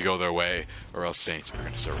needs it to go their way, or else Saints are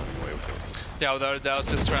going to start running away with it. Yeah, without a doubt,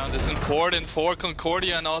 this round is important for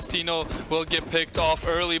Concordia, and Ostino will get picked off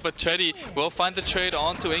early, but Chetty will find the trade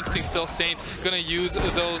onto Instinct. Still Saints gonna use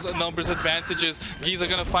those numbers advantages. Giza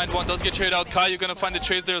gonna find one, does get traded out. Caillou gonna find the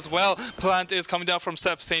trades there as well. Plant is coming down from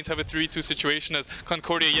Sep. Saints have a 3-2 situation, as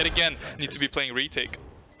Concordia yet again need to be playing retake.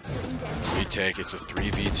 Retake, it's a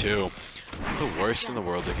 3v2. Not the worst in the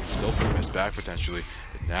world. They can still bring this back potentially.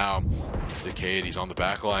 But now it's Decade. He's on the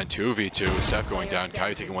back line. 2v2. Seth going down.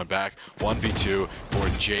 Caillou taking one back. 1v2 for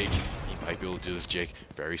Jake. He might be able to do this. Jake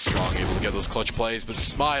very strong, able to get those clutch plays, but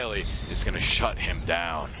Smiley is going to shut him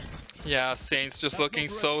down. Yeah, Saints just looking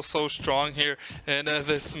so strong here in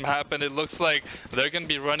this map, and it looks like they're going to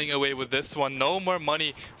be running away with this one. No more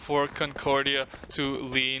money for Concordia to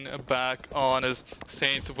lean back on, as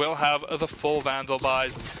Saints will have the full Vandal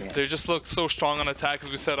buys. They just look so strong on attack,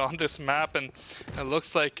 as we said, on this map, and it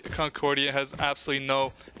looks like Concordia has absolutely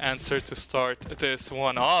no answer to start this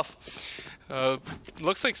one off.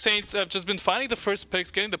 Looks like Saints have just been finding the first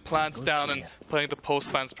picks, getting the plants down, and playing the post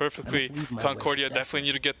plants perfectly. Concordia definitely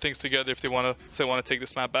need to get things together if they want to take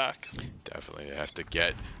this map back. Definitely have to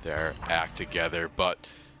get their act together, but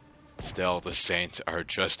still the Saints are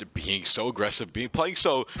just being so aggressive, playing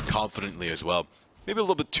so confidently as well. Maybe a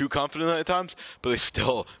little bit too confident at times, but they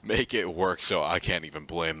still make it work, so I can't even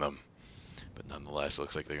blame them. But nonetheless,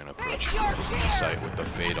 looks like they're going to approach the site with the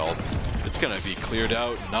Fade ult. It's going to be cleared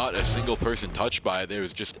out. Not a single person touched by it. There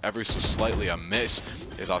was just ever so slightly a miss.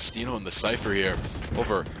 There's Ostino and the Cypher here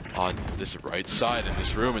over on this right side in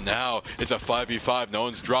this room. And now it's a 5v5. No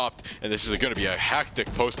one's dropped. And this is going to be a hectic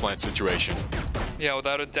post-plant situation. Yeah,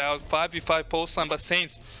 without a doubt, 5v5 post line, but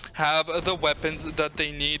Saints have the weapons that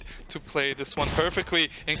they need to play this one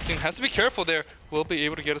perfectly. Instinct has to be careful there. Will be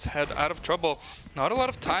able to get his head out of trouble. Not a lot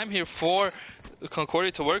of time here for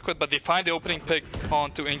Concordia to work with, but they find the opening pick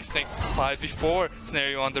onto Instinct. 5v4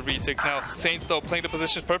 scenario on the retake now. Saints though playing the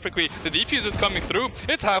position perfectly. The defuse is coming through.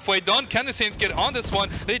 It's halfway done. Can the Saints get on this one?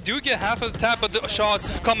 They do get half of the tap, but the shots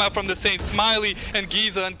come out from the Saints. Smiley and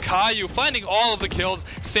Giza and Caillou finding all of the kills.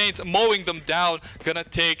 Saints mowing them down. Gonna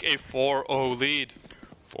take a 4-0 lead.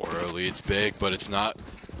 4-0 lead's big, but it's not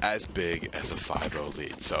as big as a 5-0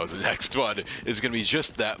 lead. So the next one is going to be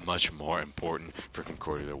just that much more important for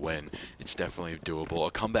Concordia to win. It's definitely doable.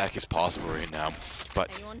 A comeback is possible right now, but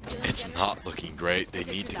it's not looking great. They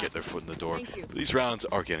need to get their foot in the door. These rounds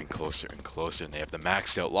are getting closer and closer, and they have the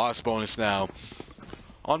maxed out loss bonus now.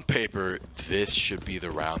 On paper, this should be the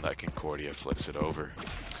round that Concordia flips it over.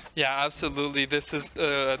 Yeah, absolutely. This is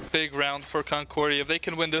a big round for Concordia. If they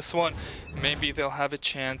can win this one, maybe they'll have a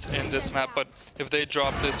chance in this map. But if they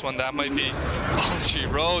drop this one, that might be all she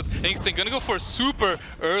wrote. Instinct gonna go for a super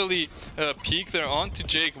early peek there onto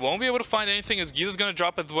Jake. Won't be able to find anything as Giza's gonna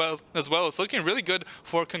drop as well. It's looking really good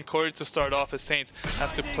for Concordia to start off, as Saints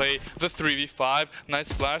have to play the 3v5.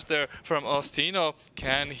 Nice flash there from Ostino.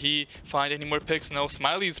 Can he find any more picks? No.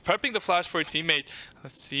 Smiley's prepping the flash for a teammate.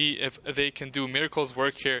 Let's see if they can do miracles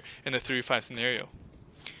work here in a 3v5 scenario.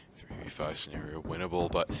 3v5 scenario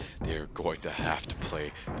winnable, but they're going to have to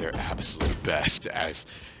play their absolute best, as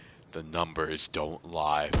the numbers don't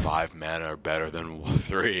lie. 5 mana are better than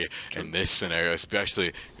 3 in this scenario,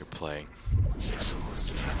 especially you're playing 6.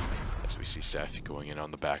 As we see Seth going in on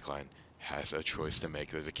the backline, has a choice to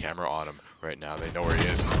make. There's a camera on him right now. They know where he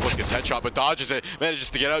is. Look, gets headshot, but dodges it.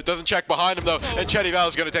 Manages to get out. Doesn't check behind him, though. And cVAL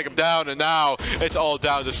is going to take him down. And now it's all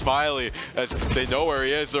down to Smiley, as they know where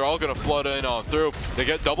he is. They're all going to flood in on through. They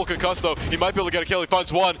get double concussed, though. He might be able to get a kill. He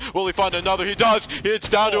finds one. Will he find another? He does. It's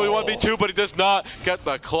down to a 1v2, but he does not get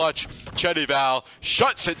the clutch. cVAL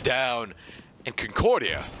shuts it down. And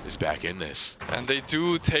Concordia is back in this. And they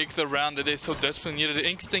do take the round that they so desperately needed.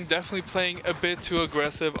 Instinct definitely playing a bit too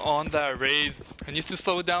aggressive on that raise. And needs to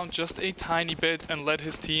slow it down just a tiny bit and let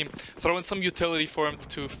his team throw in some utility for him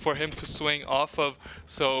to swing off of.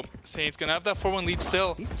 So Saints gonna have that 4-1 lead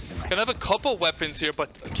still. Gonna have a couple weapons here,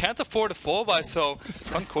 but can't afford a full buy. So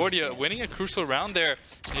Concordia winning a crucial round there.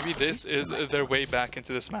 Maybe this is their way back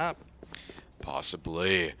into this map.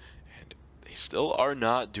 Possibly. They still are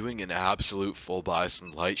not doing an absolute full buy.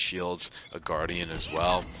 Some light shields, a guardian as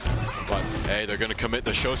well. But hey, they're going to commit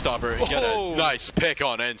the showstopper and get a nice pick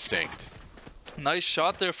on Instinct. Nice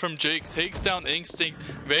shot there from Jake. Takes down Instinct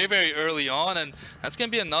very early on, and that's going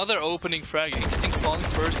to be another opening frag. Instinct falling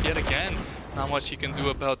first yet again. Not much he can do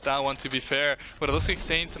about that one, to be fair. But it looks like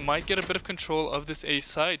Saints might get a bit of control of this A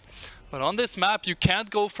site. But on this map, you can't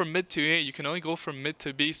go from mid to A. You can only go from mid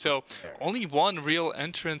to B. So only one real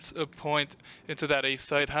entrance point into that A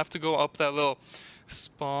site. Have to go up that little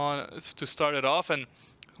spawn to start it off. And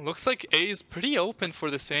it looks like A is pretty open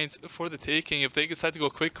for the Saints for the taking. If they decide to go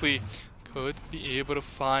quickly, could be able to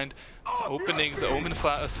find openings. The Omen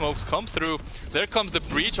smokes come through. There comes the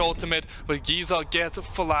Breach ultimate, but Giza gets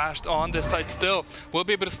flashed on this side still. Will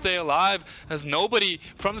be able to stay alive, as nobody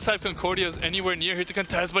from the side of Concordia is anywhere near here to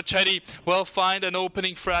contest, but Chetty will find an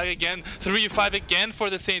opening frag again. 3v5 again for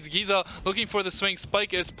the Saints. Giza looking for the swing.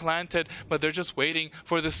 Spike is planted, but they're just waiting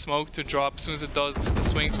for the smoke to drop. As soon as it does, the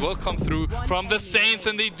swings will come through from the Saints,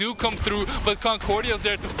 and they do come through, but Concordia is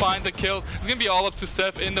there to find the kills. It's going to be all up to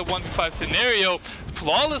Seth in the 1v5 scenario.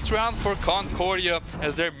 Flawless round for Concordia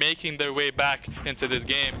as they're making their way back into this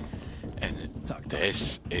game. And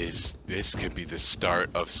this could be the start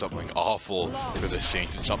of something awful for the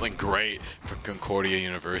Saints and something great for Concordia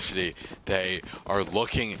University. They are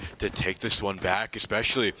looking to take this one back,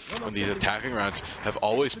 especially when these attacking rounds have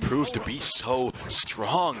always proved to be so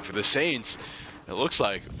strong for the Saints. It looks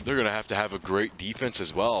like they're going to have a great defense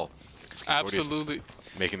as well. Absolutely.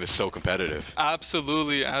 Making this so competitive.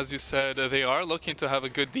 Absolutely, as you said, they are looking to have a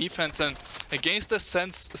good defense, and against the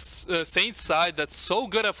Saints side that's so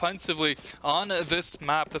good offensively on this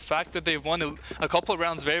map, the fact that they've won a couple of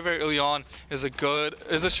rounds very, very early on is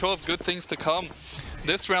a show of good things to come.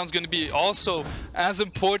 This round's going to be also as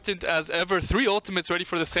important as ever. 3 ultimates ready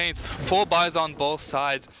for the Saints. Full buys on both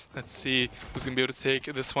sides. Let's see who's going to be able to take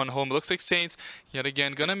this one home. It looks like Saints, yet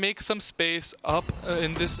again, going to make some space up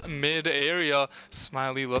in this mid area.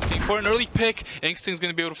 Smiley looking for an early pick. Instinct's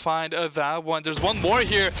going to be able to find that one. There's one more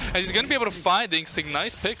here, and he's going to be able to find Instinct.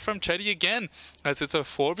 Nice pick from Chetty again, as it's a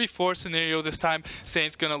 4v4 scenario this time.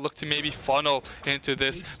 Saints going to look to maybe funnel into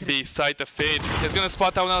this B site. The Fade is going to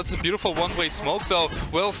spot that one out. It's a beautiful one-way smoke, though.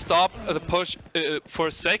 Will stop the push for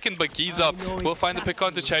a second, but Giza will find the pick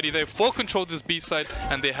onto Chetty. They have full control of this B side,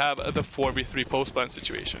 and they have the 4v3 post-plant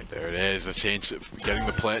situation. There it is. The Saints getting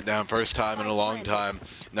the plant down first time in a long time.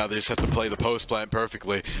 Now they just have to play the post-plant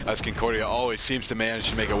perfectly, as Concordia always seems to manage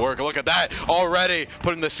to make it work. Look at that! Already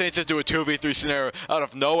putting the Saints into a 2v3 scenario out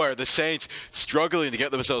of nowhere. The Saints struggling to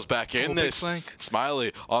get themselves back in this.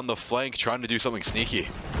 Smiley on the flank trying to do something sneaky.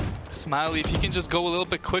 Smiley, if he can just go a little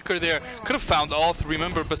bit quicker there, could have found all 3,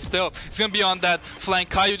 remember, but still, he's going to be on that flank.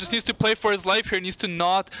 Caillou just needs to play for his life here, needs to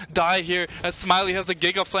not die here, as Smiley has a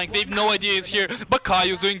giga flank. They have no idea he's here, but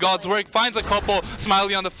Caillou's doing God's work, finds a couple.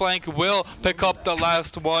 Smiley on the flank will pick up the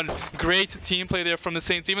last one. Great team play there from the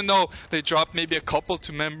Saints, even though they dropped maybe a couple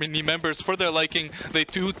too many members for their liking. They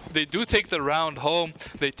do take the round home.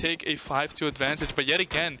 They take a 5-2 advantage, but yet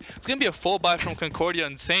again, it's going to be a full buy from Concordia,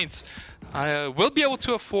 and Saints will be able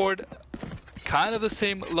to afford kind of the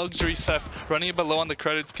same luxury set. Running it below on the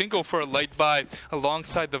credits, can go for a light buy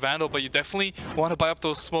alongside the Vandal, but you definitely want to buy up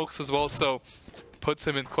those smokes as well, so puts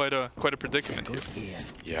him in quite a predicament here.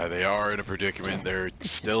 Yeah, they are in a predicament. They're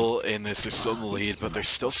still in this, they're still in the lead, but they're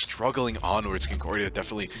still struggling onwards. Concordia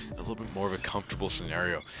definitely a little bit more of a comfortable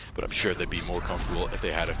scenario, but I'm sure they'd be more comfortable if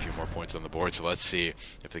they had a few more points on the board. So let's see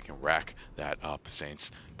if they can rack that up.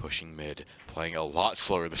 Saints pushing mid, playing a lot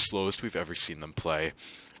slower, the slowest we've ever seen them play.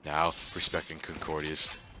 Now respecting Concordia's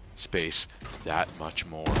space that much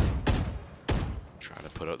more. Trying to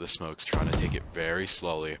put out the smokes, trying to take it very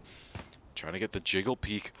slowly. Trying to get the jiggle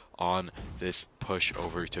peek on this push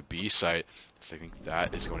over to B site. So I think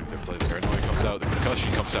that is going to be their play. The paranoia comes out, the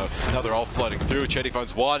concussion comes out. Now they're all flooding through. Chetty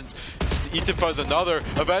finds one, Eaton finds another,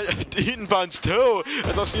 Eaton finds 2,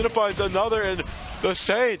 and Lucina finds another, and the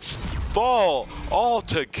Saints fall all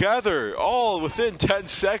together, all within 10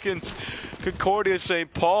 seconds. Concordia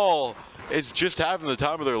St. Paul is just having the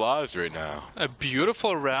time of their lives right now. A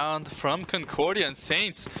beautiful round from Concordia, and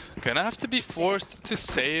Saints gonna have to be forced to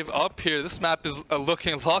save up here. This map is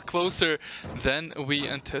looking a lot closer than we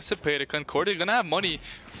anticipated. Concordia gonna have money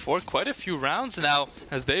for quite a few rounds now,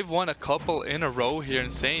 as they've won a couple in a row here,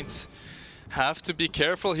 and Saints have to be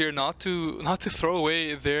careful here not to throw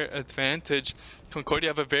away their advantage. Concordia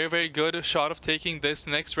have a very, very good shot of taking this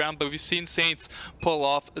next round, but we've seen Saints pull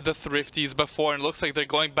off the thrifties before, and it looks like they're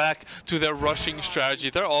going back to their rushing strategy.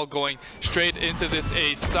 They're all going straight into this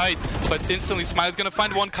A site, but instantly Smile's gonna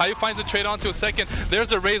find one. Caillou finds a trade onto a second. There's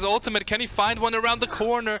the Raze ultimate. Can he find one around the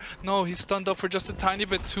corner? No, he's stunned up for just a tiny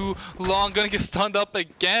bit too long. Gonna get stunned up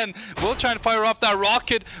again. We'll try and fire off that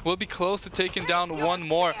rocket. We'll be close to taking down one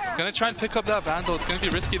more. Gonna try and pick up that Vandal. It's gonna be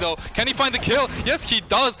risky though. Can he find the kill? Yes, he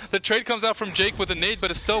does. The trade comes out from Jake with a nade, but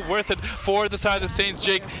it's still worth it for the side of the Saints.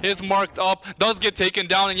 Jake is marked up, does get taken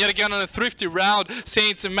down, and yet again on a thrifty round,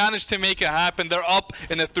 Saints managed to make it happen. They're up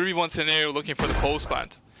in a 3v1 scenario looking for the post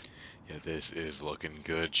plant. Yeah, this is looking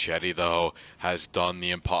good. Chetty, though, has done the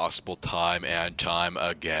impossible time and time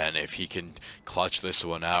again. If he can clutch this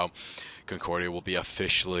one out, Concordia will be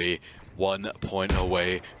officially 1 point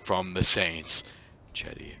away from the Saints.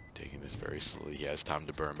 Chetty taking this very slowly. He has time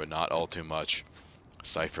to burn, but not all too much.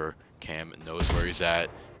 Cypher, Cam knows where he's at.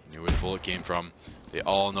 He knew where the bullet came from. They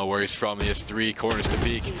all know where he's from. He has 3 corners to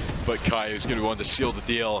peek, but Caillou's going to be one to seal the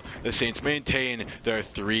deal. The Saints maintain their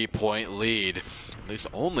 3-point lead. There's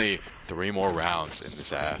only 3 more rounds in this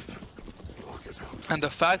half. And the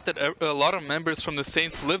fact that a lot of members from the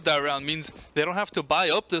Saints lived that round means they don't have to buy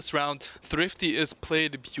up this round. Thrifty is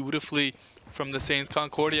played beautifully from the Saints.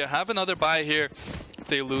 Concordia have another buy here if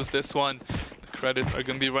they lose this one. The credits are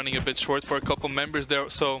going to be running a bit short for a couple members there,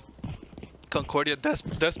 so Concordia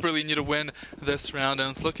desperately need to win this round,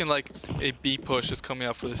 and it's looking like a B push is coming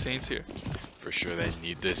out for the Saints here. For sure, they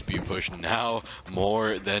need this B push now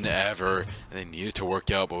more than ever. And they need it to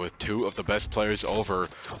work out, but with two of the best players over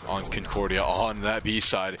on Concordia on that B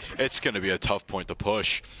side, it's going to be a tough point to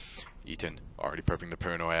push. Eaton already prepping the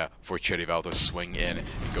paranoia for cVAL to swing in and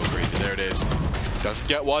go crazy. There it is. Doesn't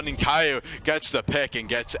get one, and Caillou gets the pick and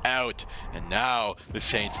gets out. And now the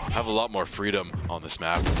Saints have a lot more freedom on this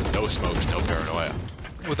map. No smokes, no paranoia.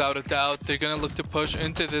 Without a doubt, they're going to look to push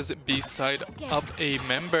into this B side up a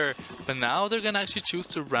member. But now they're going to actually choose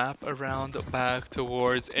to wrap around back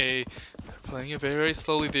towards A. They're playing it very, very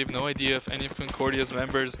slowly. They have no idea if any of Concordia's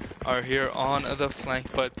members are here on the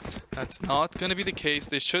flank, but that's not going to be the case.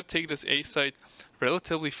 They should take this A site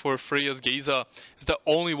relatively for free, as Geza is the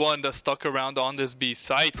only one that's stuck around on this B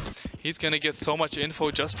site. He's going to get so much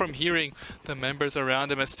info just from hearing the members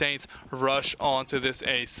around him as Saints rush onto this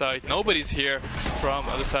A site. Nobody's here from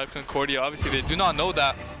the side of Concordia. Obviously, they do not know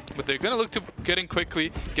that, but they're going to look to get in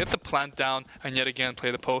quickly, get the plant down, and yet again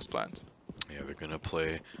play the post plant. Yeah, they're going to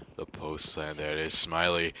play the post plan. There it is.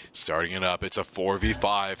 Smiley starting it up. It's a 4v5,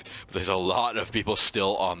 but there's a lot of people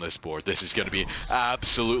still on this board. This is going to be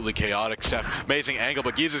absolutely chaotic. Seth, amazing angle,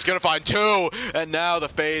 but Giza's going to find two. And now the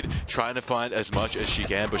Fade trying to find as much as she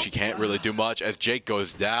can, but she can't really do much as Jake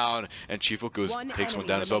goes down and Chifu takes one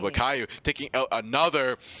down as well. But Caillou taking out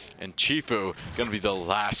another, and Chifu going to be the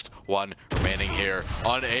last one remaining here.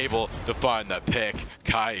 Unable to find that pick.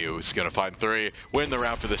 Caillou is going to find three, win the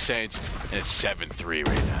round for the Saints, and it's 7-3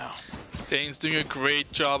 right now. Saints doing a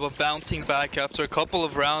great job of bouncing back after a couple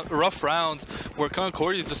of rough rounds where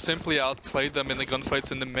Concordia just simply outplayed them in the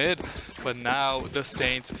gunfights in the mid. But now the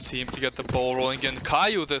Saints seem to get the ball rolling again.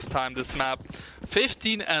 Caillou this time, this map,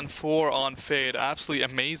 15-4 on Fade. Absolutely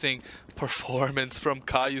amazing performance from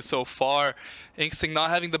Caillou so far. Instinct not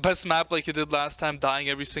having the best map like he did last time, dying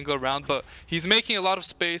every single round, but he's making a lot of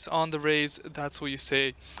space on the Raze. That's what you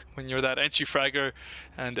say when you're that entry fragger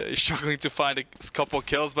and you're struggling to find a couple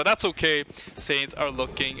kills, but that's okay. Saints are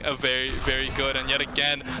looking very, very good, and yet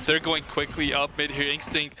again, they're going quickly up mid here.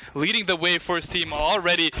 Instinct leading the way for his team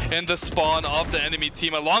already in the spawn of the enemy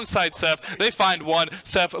team alongside Seth. They find one.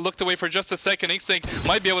 Seth looked away for just a second. Instinct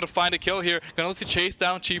might be able to find a kill here. Gonna look to chase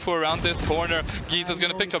down Chifu around this corner. Giza's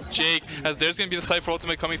gonna pick up Jake as there's gonna be the Cypher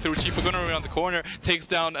ultimate coming through. Chifu going around the corner, taken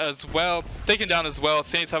down as well.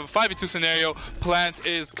 Saints have a 5v2 scenario. Plant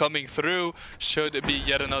is coming through. Should be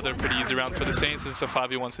yet another pretty easy round for the Saints. This is a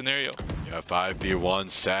 5v1 scenario. Yeah, 5v1.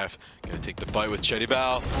 Seth gonna take the fight with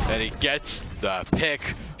cVAL, and he gets the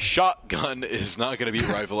pick. Shotgun is not gonna beat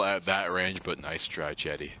Rival at that range, but nice try,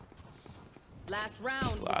 Chetty.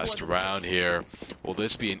 Last round here. Will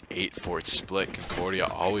this be an 8-4 split? Concordia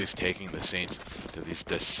always taking the Saints to these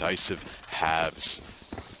decisive halves,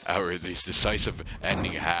 or these decisive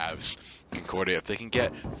ending halves. Concordia, if they can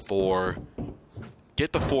get the 4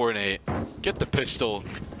 and 8, get the pistol,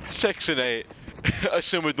 6 and 8,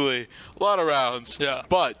 assumedly, a lot of rounds. Yeah.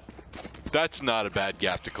 But that's not a bad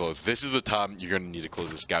gap to close. This is the time you're going to need to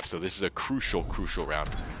close this gap. So this is a crucial round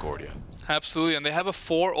for Concordia. Absolutely, and they have a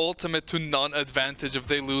 4 ultimate to none advantage. If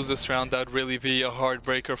they lose this round, that'd really be a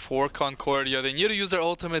heartbreaker for Concordia. They need to use their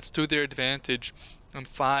ultimates to their advantage and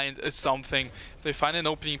find something. If they find an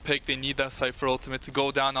opening pick, they need that Cypher ultimate to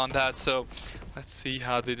go down on that. So let's see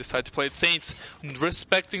how they decide to play it. Saints,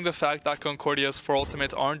 respecting the fact that Concordia's 4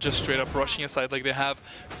 ultimates aren't just straight up rushing aside like they have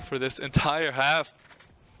for this entire half.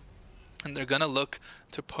 And they're gonna look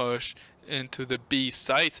to push into the B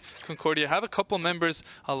site. Concordia have a couple members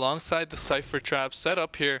alongside the Cypher trap set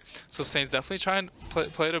up here, so Saints definitely try and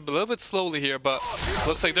play it a little bit slowly here, but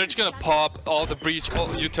looks like they're just gonna pop all the breach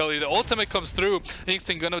utility. The ultimate comes through.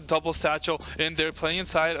 Instinct gonna double satchel in there, playing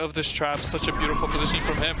inside of this trap. Such a beautiful positioning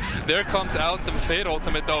from him. There comes out the Fade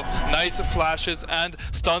ultimate though. Nice flashes and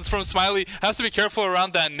stuns from Smiley. Has to be careful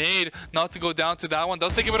around that nade not to go down to that one.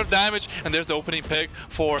 Does take a bit of damage, and there's the opening pick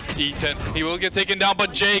for Eaton. He will get taken down,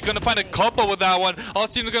 but Jay gonna find a couple with that one.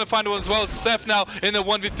 Austin's gonna find one as well. Seth now in the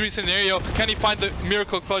 1v3 scenario. Can he find the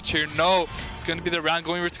miracle clutch here? No. It's gonna be the round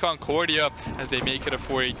going over to Concordia as they make it a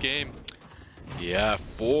 4-8 game. Yeah,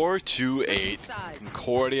 4-8.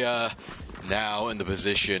 Concordia now in the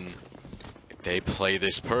position. If they play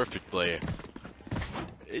this perfectly,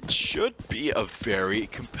 it should be a very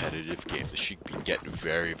competitive game. This should be getting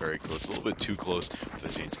very, very close. A little bit too close for the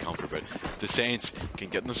Saints' comfort, but if the Saints can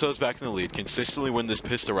get themselves back in the lead, consistently win this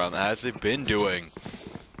pistol round as they've been doing,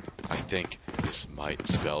 I think this might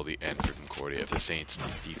spell the end for Concordia if the Saints'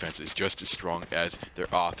 defense is just as strong as their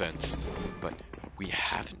offense. But we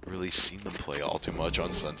haven't really seen them play all too much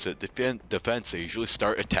on Sunset defense. They usually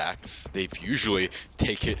start attack. They've usually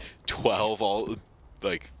take it 12 all,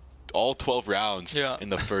 like, all 12 rounds Yeah. in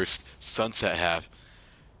the first Sunset half.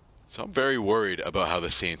 So I'm very worried about how the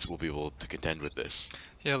Saints will be able to contend with this.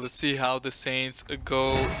 Yeah, let's see how the Saints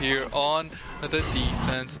go here on the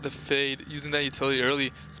defense. The fade, using that utility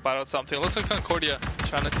early, spot out something. It looks like Concordia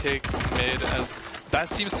trying to take mid, as that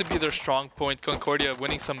seems to be their strong point. Concordia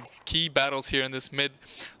winning some key battles here in this mid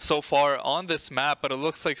so far on this map, but it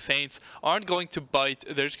looks like Saints aren't going to bite.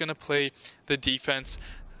 They're just going to play the defense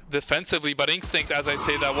defensively, but Instinct, as I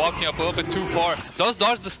say that, walking up a little bit too far, does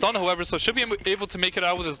dodge the stun, however, so should be able to make it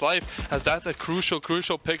out with his life, as that's a crucial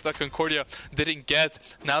pick that Concordia didn't get.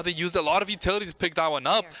 Now they used a lot of utility to pick that one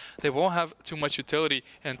up. They won't have too much utility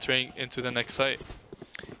entering into the next site.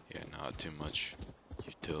 Yeah, not too much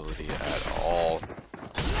utility at all.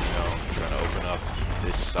 Trying to open up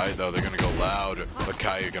this site though. They're gonna go loud, but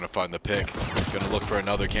Caillou gonna find the pick. Gonna look for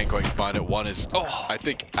another, can't quite find it. One is, I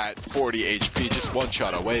think, at 40 HP, just one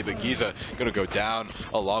shot away, but Giza gonna go down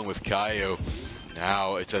along with Caillou.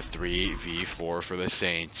 Now it's a 3v4 for the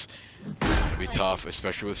Saints. It's gonna be tough,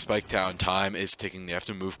 especially with Spike Town. Time is ticking. They have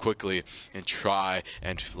to move quickly and try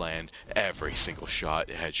and land every single shot,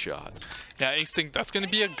 headshot. Yeah, Instinct, that's going to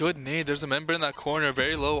be a good nade. There's a member in that corner,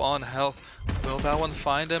 very low on health. Will that one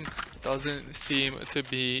find him? Doesn't seem to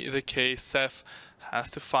be the case. Seth has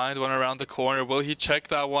to find one around the corner. Will he check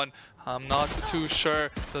that one? I'm not too sure.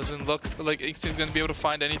 Doesn't look like Instinct's going to be able to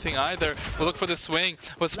find anything either. We'll look for the swing,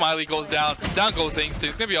 but Smiley goes down. Down goes Instinct.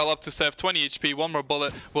 It's going to be all up to Seth. 20 HP. One more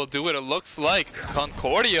bullet will do it. It looks like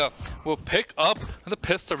Concordia will pick up the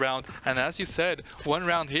pistol round. And as you said, one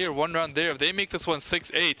round here, one round there. If they make this one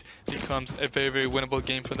 6-8, becomes a very, very winnable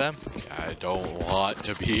game for them. I don't want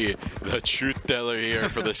to be the truth teller here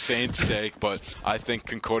for the Saints' sake, but I think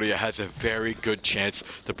Concordia has a very good chance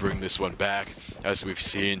to bring this one back. As we've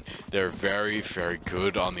seen, they're very, very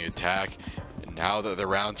good on the attack. And now that the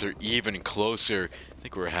rounds are even closer, I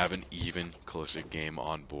think we're having an even closer game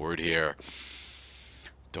on board here.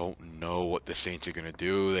 Don't know what the Saints are going to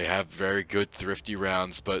do. They have very good thrifty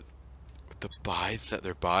rounds, but with the buys that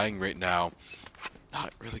they're buying right now,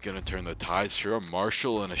 not really going to turn the tides. Sure, a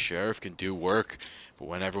Marshall and a Sheriff can do work, but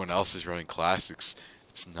when everyone else is running classics,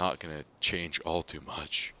 it's not going to change all too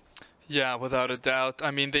much. Yeah, without a doubt.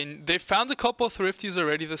 I mean, they found a couple of thrifties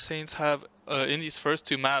already, the Saints have in these first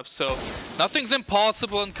two maps, so nothing's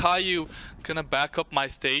impossible. And Caillou gonna back up my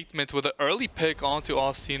statement with an early pick onto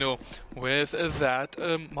Austino with that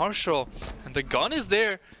Marshall. And the gun is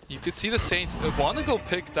there. You could see the Saints want to go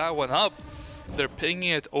pick that one up. They're pinging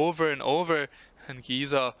it over and over. And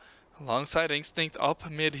Giza alongside Instinct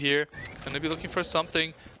up mid here. Gonna be looking for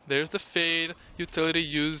something. There's the fade utility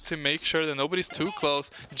used to make sure that nobody's too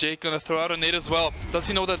close. Jake gonna throw out a nade as well. Does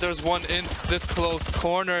he know that there's one in this close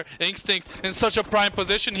corner? Instinct in such a prime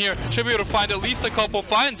position here. Should be able to find at least a couple.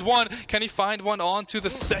 Finds one. Can he find one onto the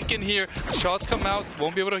second here? Shots come out.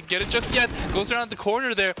 Won't be able to get it just yet. Goes around the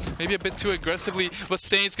corner there. Maybe a bit too aggressively. But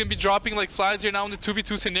Saints gonna be dropping like flies here now in the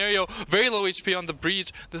 2v2 scenario. Very low HP on the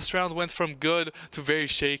breach. This round went from good to very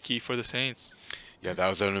shaky for the Saints. Yeah, that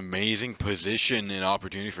was an amazing position and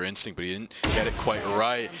opportunity for Instinct, but he didn't get it quite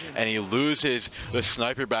right, and he loses the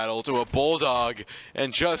sniper battle to a Bulldog,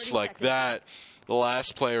 and just like that, the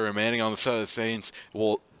last player remaining on the side of the Saints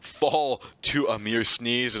will fall to a mere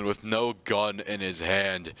sneeze, and with no gun in his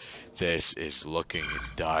hand, this is looking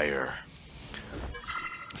dire.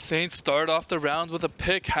 Saints started off the round with a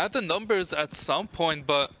pick, had the numbers at some point,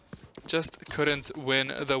 but just couldn't win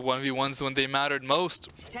the 1v1s when they mattered most.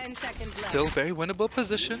 10 seconds left. Still very winnable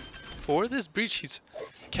position for this breach. He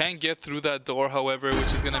can't get through that door, however,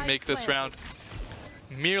 which is going to make this round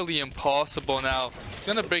merely impossible now. He's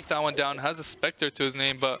going to break that one down. Has a Spectre to his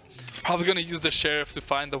name, but probably going to use the Sheriff to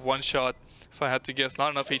find the one shot. If I had to guess, not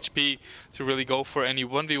enough HP to really go for any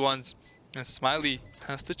 1v1s. And Smiley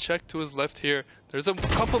has to check to his left here. There's a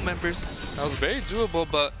couple members. That was very doable,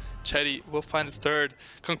 but Chetty will find his third.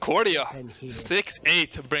 Concordia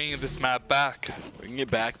 6-8, bringing this map back. Bringing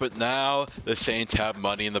it back, but now the Saints have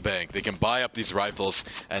money in the bank. They can buy up these rifles,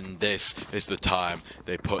 and this is the time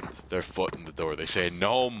they put their foot in the door. They say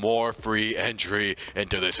no more free entry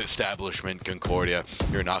into this establishment, Concordia.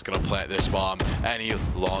 You're not going to plant this bomb any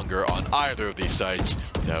longer on either of these sites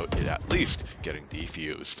without it at least getting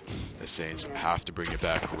defused. The Saints have to bring it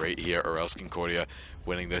back right here, or else Concordia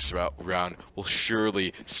winning this round will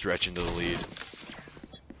surely stretch into the lead.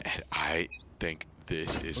 And I think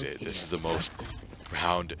this is it. This is the most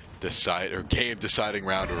game deciding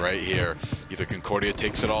round right here. Either Concordia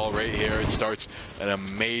takes it all right here and starts an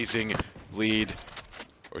amazing lead,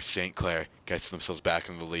 or St. Clair gets themselves back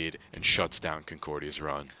in the lead and shuts down Concordia's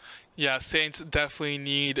run. Yeah, Saints definitely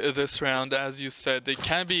need this round. As you said, they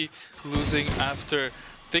can be losing after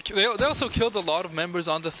They also killed a lot of members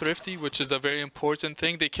on the Thrifty, which is a very important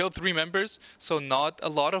thing. They killed 3 members, so not a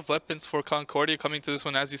lot of weapons for Concordia coming to this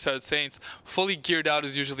one. As you said, Saints fully geared out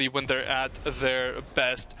is usually when they're at their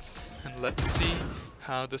best. And let's see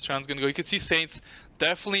how this round's gonna go. You can see Saints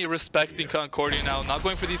definitely respecting Concordia now, not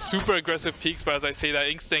going for these super aggressive peaks, but as I say that,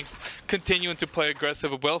 Instinct continuing to play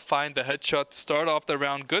aggressive, will find the headshot to start off the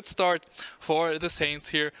round. Good start for the Saints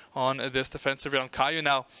here on this defensive round. Caillou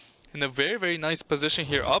now in a very, very nice position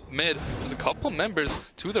here up mid. There's a couple members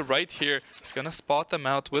to the right here. He's gonna spot them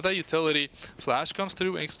out with a utility. Flash comes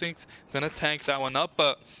through, Instinct gonna tank that one up,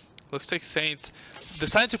 but looks like Saints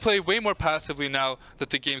decided to play way more passively now that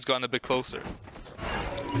the game's gotten a bit closer.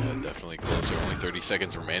 Yeah, definitely closer. Only 30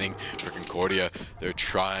 seconds remaining for Concordia. They're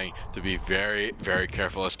trying to be very, very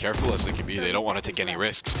careful as they can be. They don't want to take any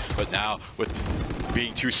risks. But now, with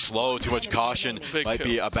being too slow, too much caution might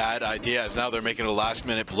be a bad idea, as now they're making a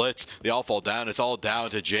last-minute blitz. They all fall down. It's all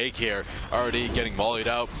down to Jake here, already getting mollied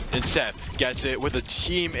out. And Seth gets it with a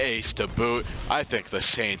team ace to boot. I think the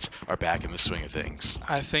Saints are back in the swing of things.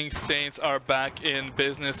 I think Saints are back in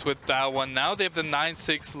business with that one. Now they have the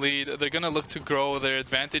 9-6 lead. They're going to look to grow their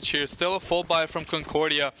advantage here. Still a full buy from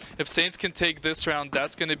Concordia. If Saints can take this round,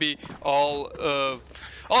 that's going to be all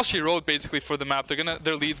she wrote basically for the map.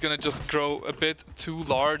 Their lead's gonna just grow a bit too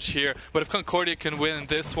large here. But if Concordia can win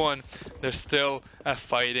this one, there's still a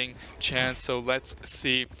fighting chance. So let's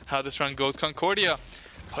see how this round goes. Concordia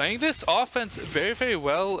playing this offense very, very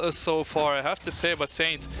well so far, I have to say, but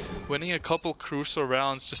Saints winning a couple crucial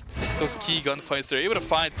rounds, just those key gunfights they're able to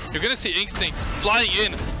find. You're going to see Instinct flying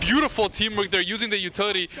in. Beautiful teamwork. They're using the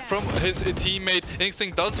utility from his teammate.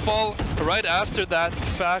 Instinct does fall right after that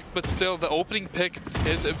fact, but still the opening pick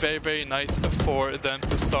is very, very nice for them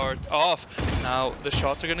to start off. Now the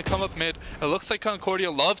shots are going to come up mid. It looks like Concordia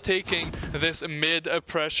love taking this mid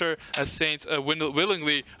pressure, as Saints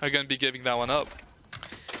willingly are going to be giving that one up.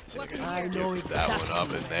 I know that one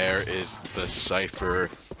up, and there is the Cypher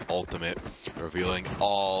ultimate, revealing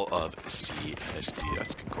all of CSB.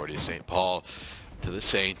 That's Concordia St. Paul to the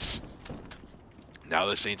Saints. Now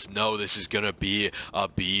the Saints know this is going to be a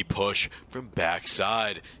B push from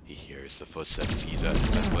backside. He hears the footsteps. He's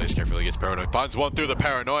escalates carefully, gets paranoid, finds one through the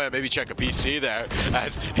paranoia. Maybe check a PC there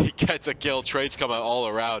as he gets a kill. Trades come out all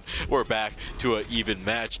around. We're back to an even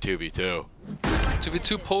match, 2v2.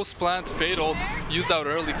 2v2 post-plant, Fade ult used out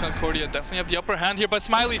early. Concordia definitely have the upper hand here, but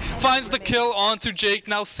Smiley finds the kill onto Jake.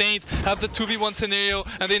 Now Saints have the 2v1 scenario,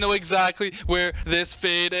 and they know exactly where this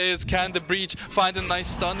Fade is. Can the Breach find a nice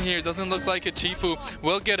stun here? Doesn't look like it. Chifu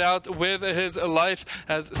will get out with his life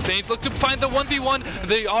as Saints look to find the 1v1.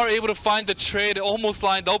 They are able to find the trade, almost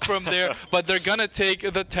lined up from there, but they're gonna take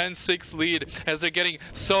the 10-6 lead as they're getting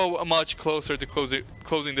so much closer to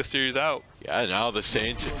closing the series out. Yeah, now the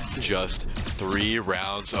Saints just 3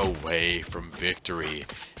 rounds away from victory.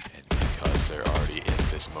 And because they're already in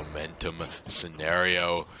this momentum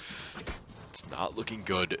scenario, it's not looking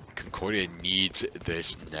good. Concordia needs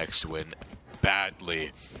this next win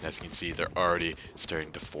badly. As you can see, they're already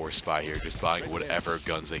starting to force buy here, just buying whatever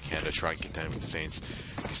guns they can to try and contend with the Saints.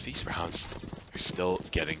 Because these rounds are still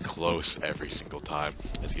getting close every single time.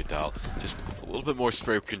 As you can tell, just a little bit more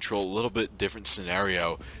spray control, a little bit different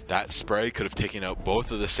scenario. That spray could have taken out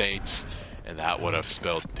both of the Saints, and that would have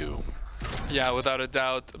spelled doom. Yeah, without a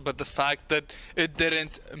doubt, but the fact that it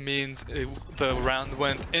didn't means the round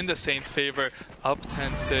went in the Saints' favor, up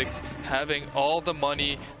 10-6, having all the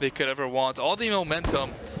money they could ever want, all the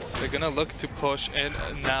momentum. They're gonna look to push in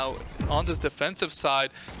now on this defensive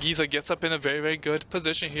side. Giza gets up in a very, very good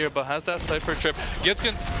position here, but has that Cypher trip.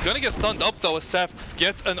 Gonna get stunned up though as Seth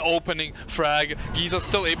gets an opening frag. Giza's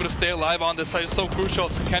still able to stay alive on this side, it's so crucial.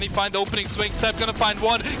 Can he find the opening swing? Seth gonna find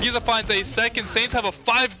one. Giza finds a second. Saints have a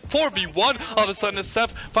 4v1 all of a sudden as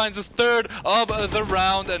Seth finds his third of the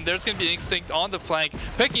round, and there's gonna be Instinct on the flank,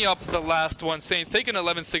 picking up the last one. Saints taking an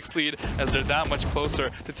 11-6 lead as they're that much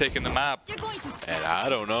closer to taking the map. And I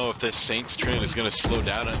don't know if this Saints train is gonna slow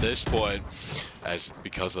down at this point, as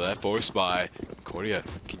because of that force buy, Concordia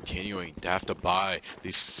continuing to have to buy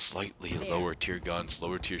these slightly lower tier guns,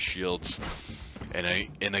 lower tier shields. And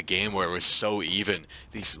in a game where it was so even,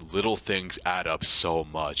 these little things add up so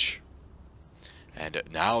much. And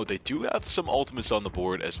now they do have some ultimates on the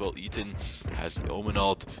board as well. Eaton has the Omen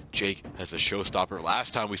ult. Jake has the showstopper.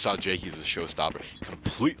 Last time we saw Jake use the showstopper,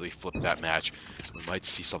 completely flipped that match. So we might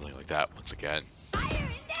see something like that once again.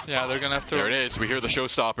 Yeah, they're gonna have to. There it is. We hear the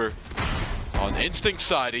showstopper. On Instinct's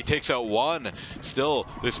side, he takes out one. Still,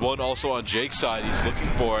 there's one also on Jake's side. He's looking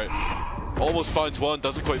for it. Almost finds one,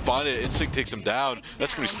 doesn't quite find it. Instinct takes him down.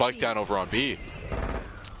 That's gonna be spiked down over on B.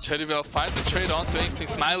 cVAL finds the trade onto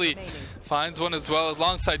Instinct. Smiley finds one as well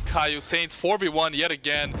alongside Caillou. Saints 4v1 yet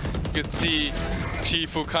again. You could see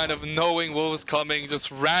Chifu kind of knowing what was coming,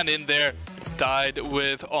 just ran in there, died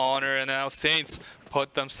with honor, and now Saints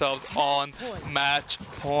put themselves on match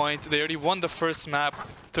point. They already won the first map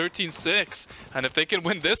 13-6, and if they can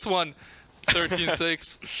win this one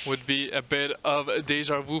 13-6 would be a bit of a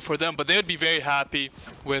deja vu for them, but they would be very happy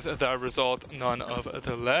with that result none of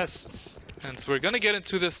the less. And so we're gonna get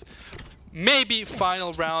into this maybe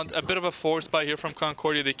final round. A bit of a force buy here from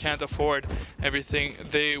Concordia. They can't afford everything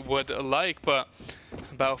they would like, but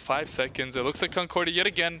about 5 seconds. It looks like Concordia yet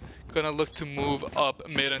again gonna look to move up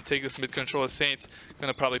mid and take this mid control. As Saints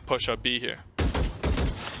gonna probably push up B here.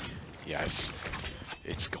 Yes,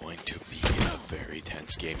 it's going to be a very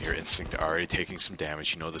tense game here. Instinct already taking some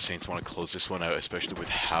damage. You know the Saints want to close this one out, especially with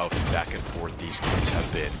how back and forth these games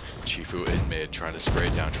have been. Chifu in mid, trying to spray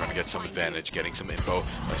it down, trying to get some advantage, getting some info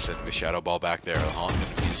by sending the shadow ball back there. Haunt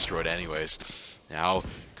going to be destroyed anyways. Now,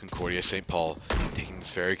 Concordia St. Paul taking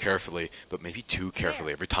this very carefully, but maybe too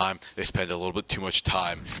carefully. Every time they spend a little bit too much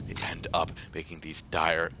time, they end up making these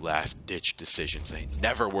dire last-ditch decisions. They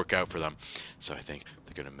never work out for them. So I think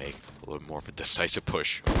they're going to make a little more of a decisive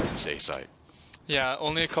push on this A side. Yeah,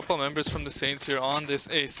 only a couple members from the Saints here on this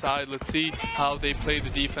A side. Let's see how they play the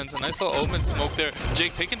defense. A nice little omen smoke there.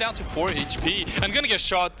 Jake taken down to 4 HP and gonna get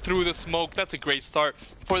shot through the smoke. That's a great start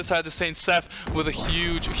for the side of the Saints. Seth with a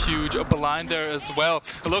huge blind there as well.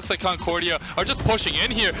 It looks like Concordia are just pushing in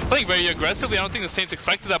here, playing very aggressively. I don't think the Saints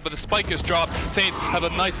expected that, but the spike is dropped. Saints have a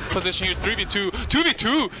nice position here. 3v2,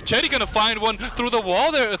 2v2. Chetty gonna find one through the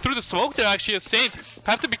wall there, through the smoke there actually. As Saints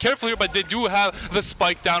have to be careful here, but they do have the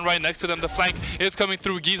spike down right next to them. The flank is coming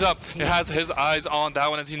through. Giza, it has his eyes on that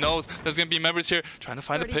one as he knows there's going to be members here trying to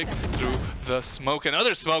find a pick through the smoke.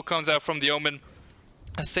 Another smoke comes out from the Omen.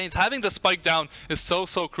 Saints having the spike down is so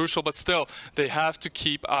crucial, but still they have to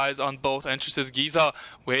keep eyes on both entrances. Giza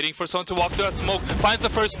waiting for someone to walk through that smoke, finds the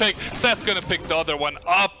first pick. Seth gonna pick the other one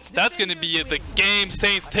up. That's gonna be it. The game.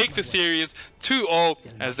 Saints take the series 2-0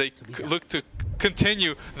 as they look to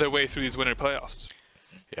continue their way through these winter playoffs.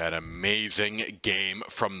 Yeah, an amazing game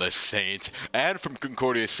from the Saints and from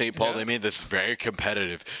Concordia St. Paul. Yeah. They made this very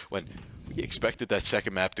competitive when we expected that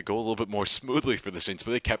second map to go a little bit more smoothly for the Saints,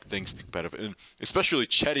 but they kept things competitive. And especially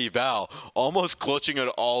cVAL almost clutching it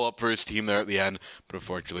all up for his team there at the end. But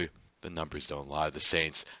unfortunately, the numbers don't lie. The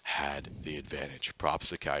Saints had the advantage.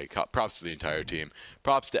 Props to Kai, props to the entire team,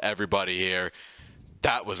 props to everybody here.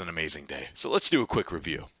 That was an amazing day. So let's do a quick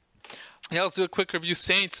review. Yeah, let's do a quick review.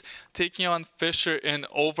 Saints taking on Fisher in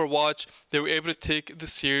Overwatch. They were able to take the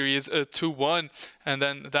series 2-1, and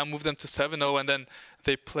then that moved them to 7-0, and then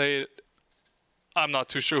they played, I'm not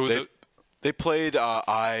too sure who they played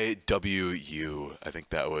IWU. I think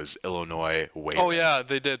that was Illinois Wesleyan. Oh yeah,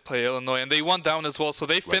 they did play Illinois, and they won down as well. So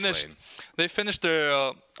they finished. Wesleyan. They finished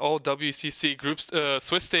their all WCC groups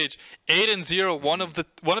Swiss stage 8-0. One of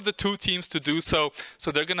the two teams to do so.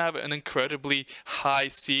 So they're gonna have an incredibly high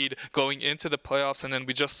seed going into the playoffs. And then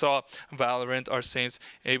we just saw Valorant, our Saints,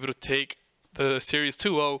 able to take the series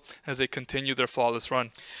 2-0 as they continue their flawless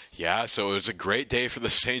run. Yeah, so it was a great day for the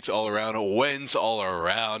Saints all around, wins all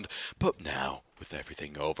around. But now, with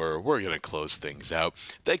everything over, we're going to close things out.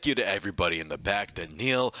 Thank you to everybody in the back,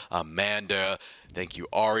 Daniil, Amanda. Thank you,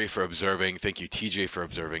 Ari, for observing. Thank you, TJ, for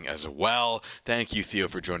observing as well. Thank you, Theo,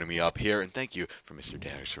 for joining me up here. And thank you for Mr.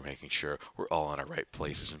 Danners for making sure we're all in our right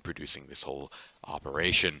places and producing this whole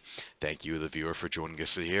operation. Thank you, the viewer, for joining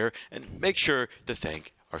us here. And make sure to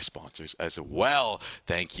thank our sponsors as well.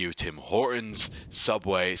 Thank you, Tim Hortons,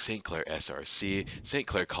 Subway, St. Clair SRC, St.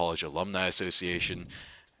 Clair College Alumni Association,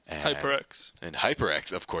 and HyperX. And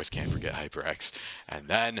HyperX, of course, can't forget HyperX. And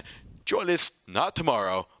then join us not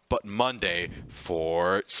tomorrow, but Monday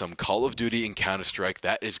for some Call of Duty and Counter-Strike.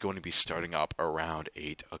 That is going to be starting up around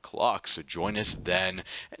 8 o'clock. So join us then.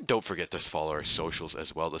 And don't forget to follow our socials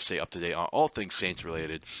as well to stay up to date on all things Saints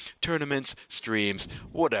related. Tournaments, streams,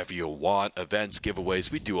 whatever you want, events,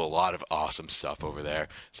 giveaways. We do a lot of awesome stuff over there.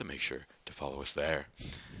 So make sure to follow us there.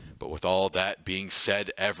 But with all that being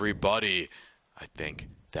said, everybody, I think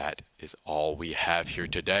that is all we have here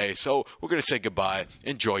today. So we're going to say goodbye.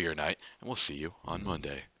 Enjoy your night, and we'll see you on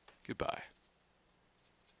Monday. Goodbye.